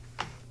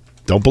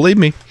 Don't believe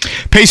me.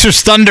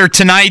 Pacers Thunder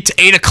tonight,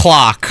 8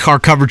 o'clock. Our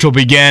coverage will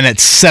begin at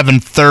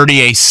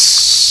 7:30. A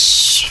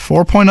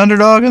 4-point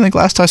underdog, I think,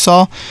 last I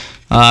saw.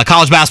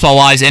 College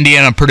basketball-wise,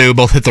 Indiana and Purdue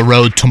both hit the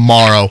road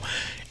tomorrow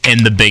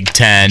in the Big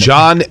Ten.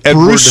 John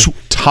Edward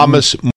Thomas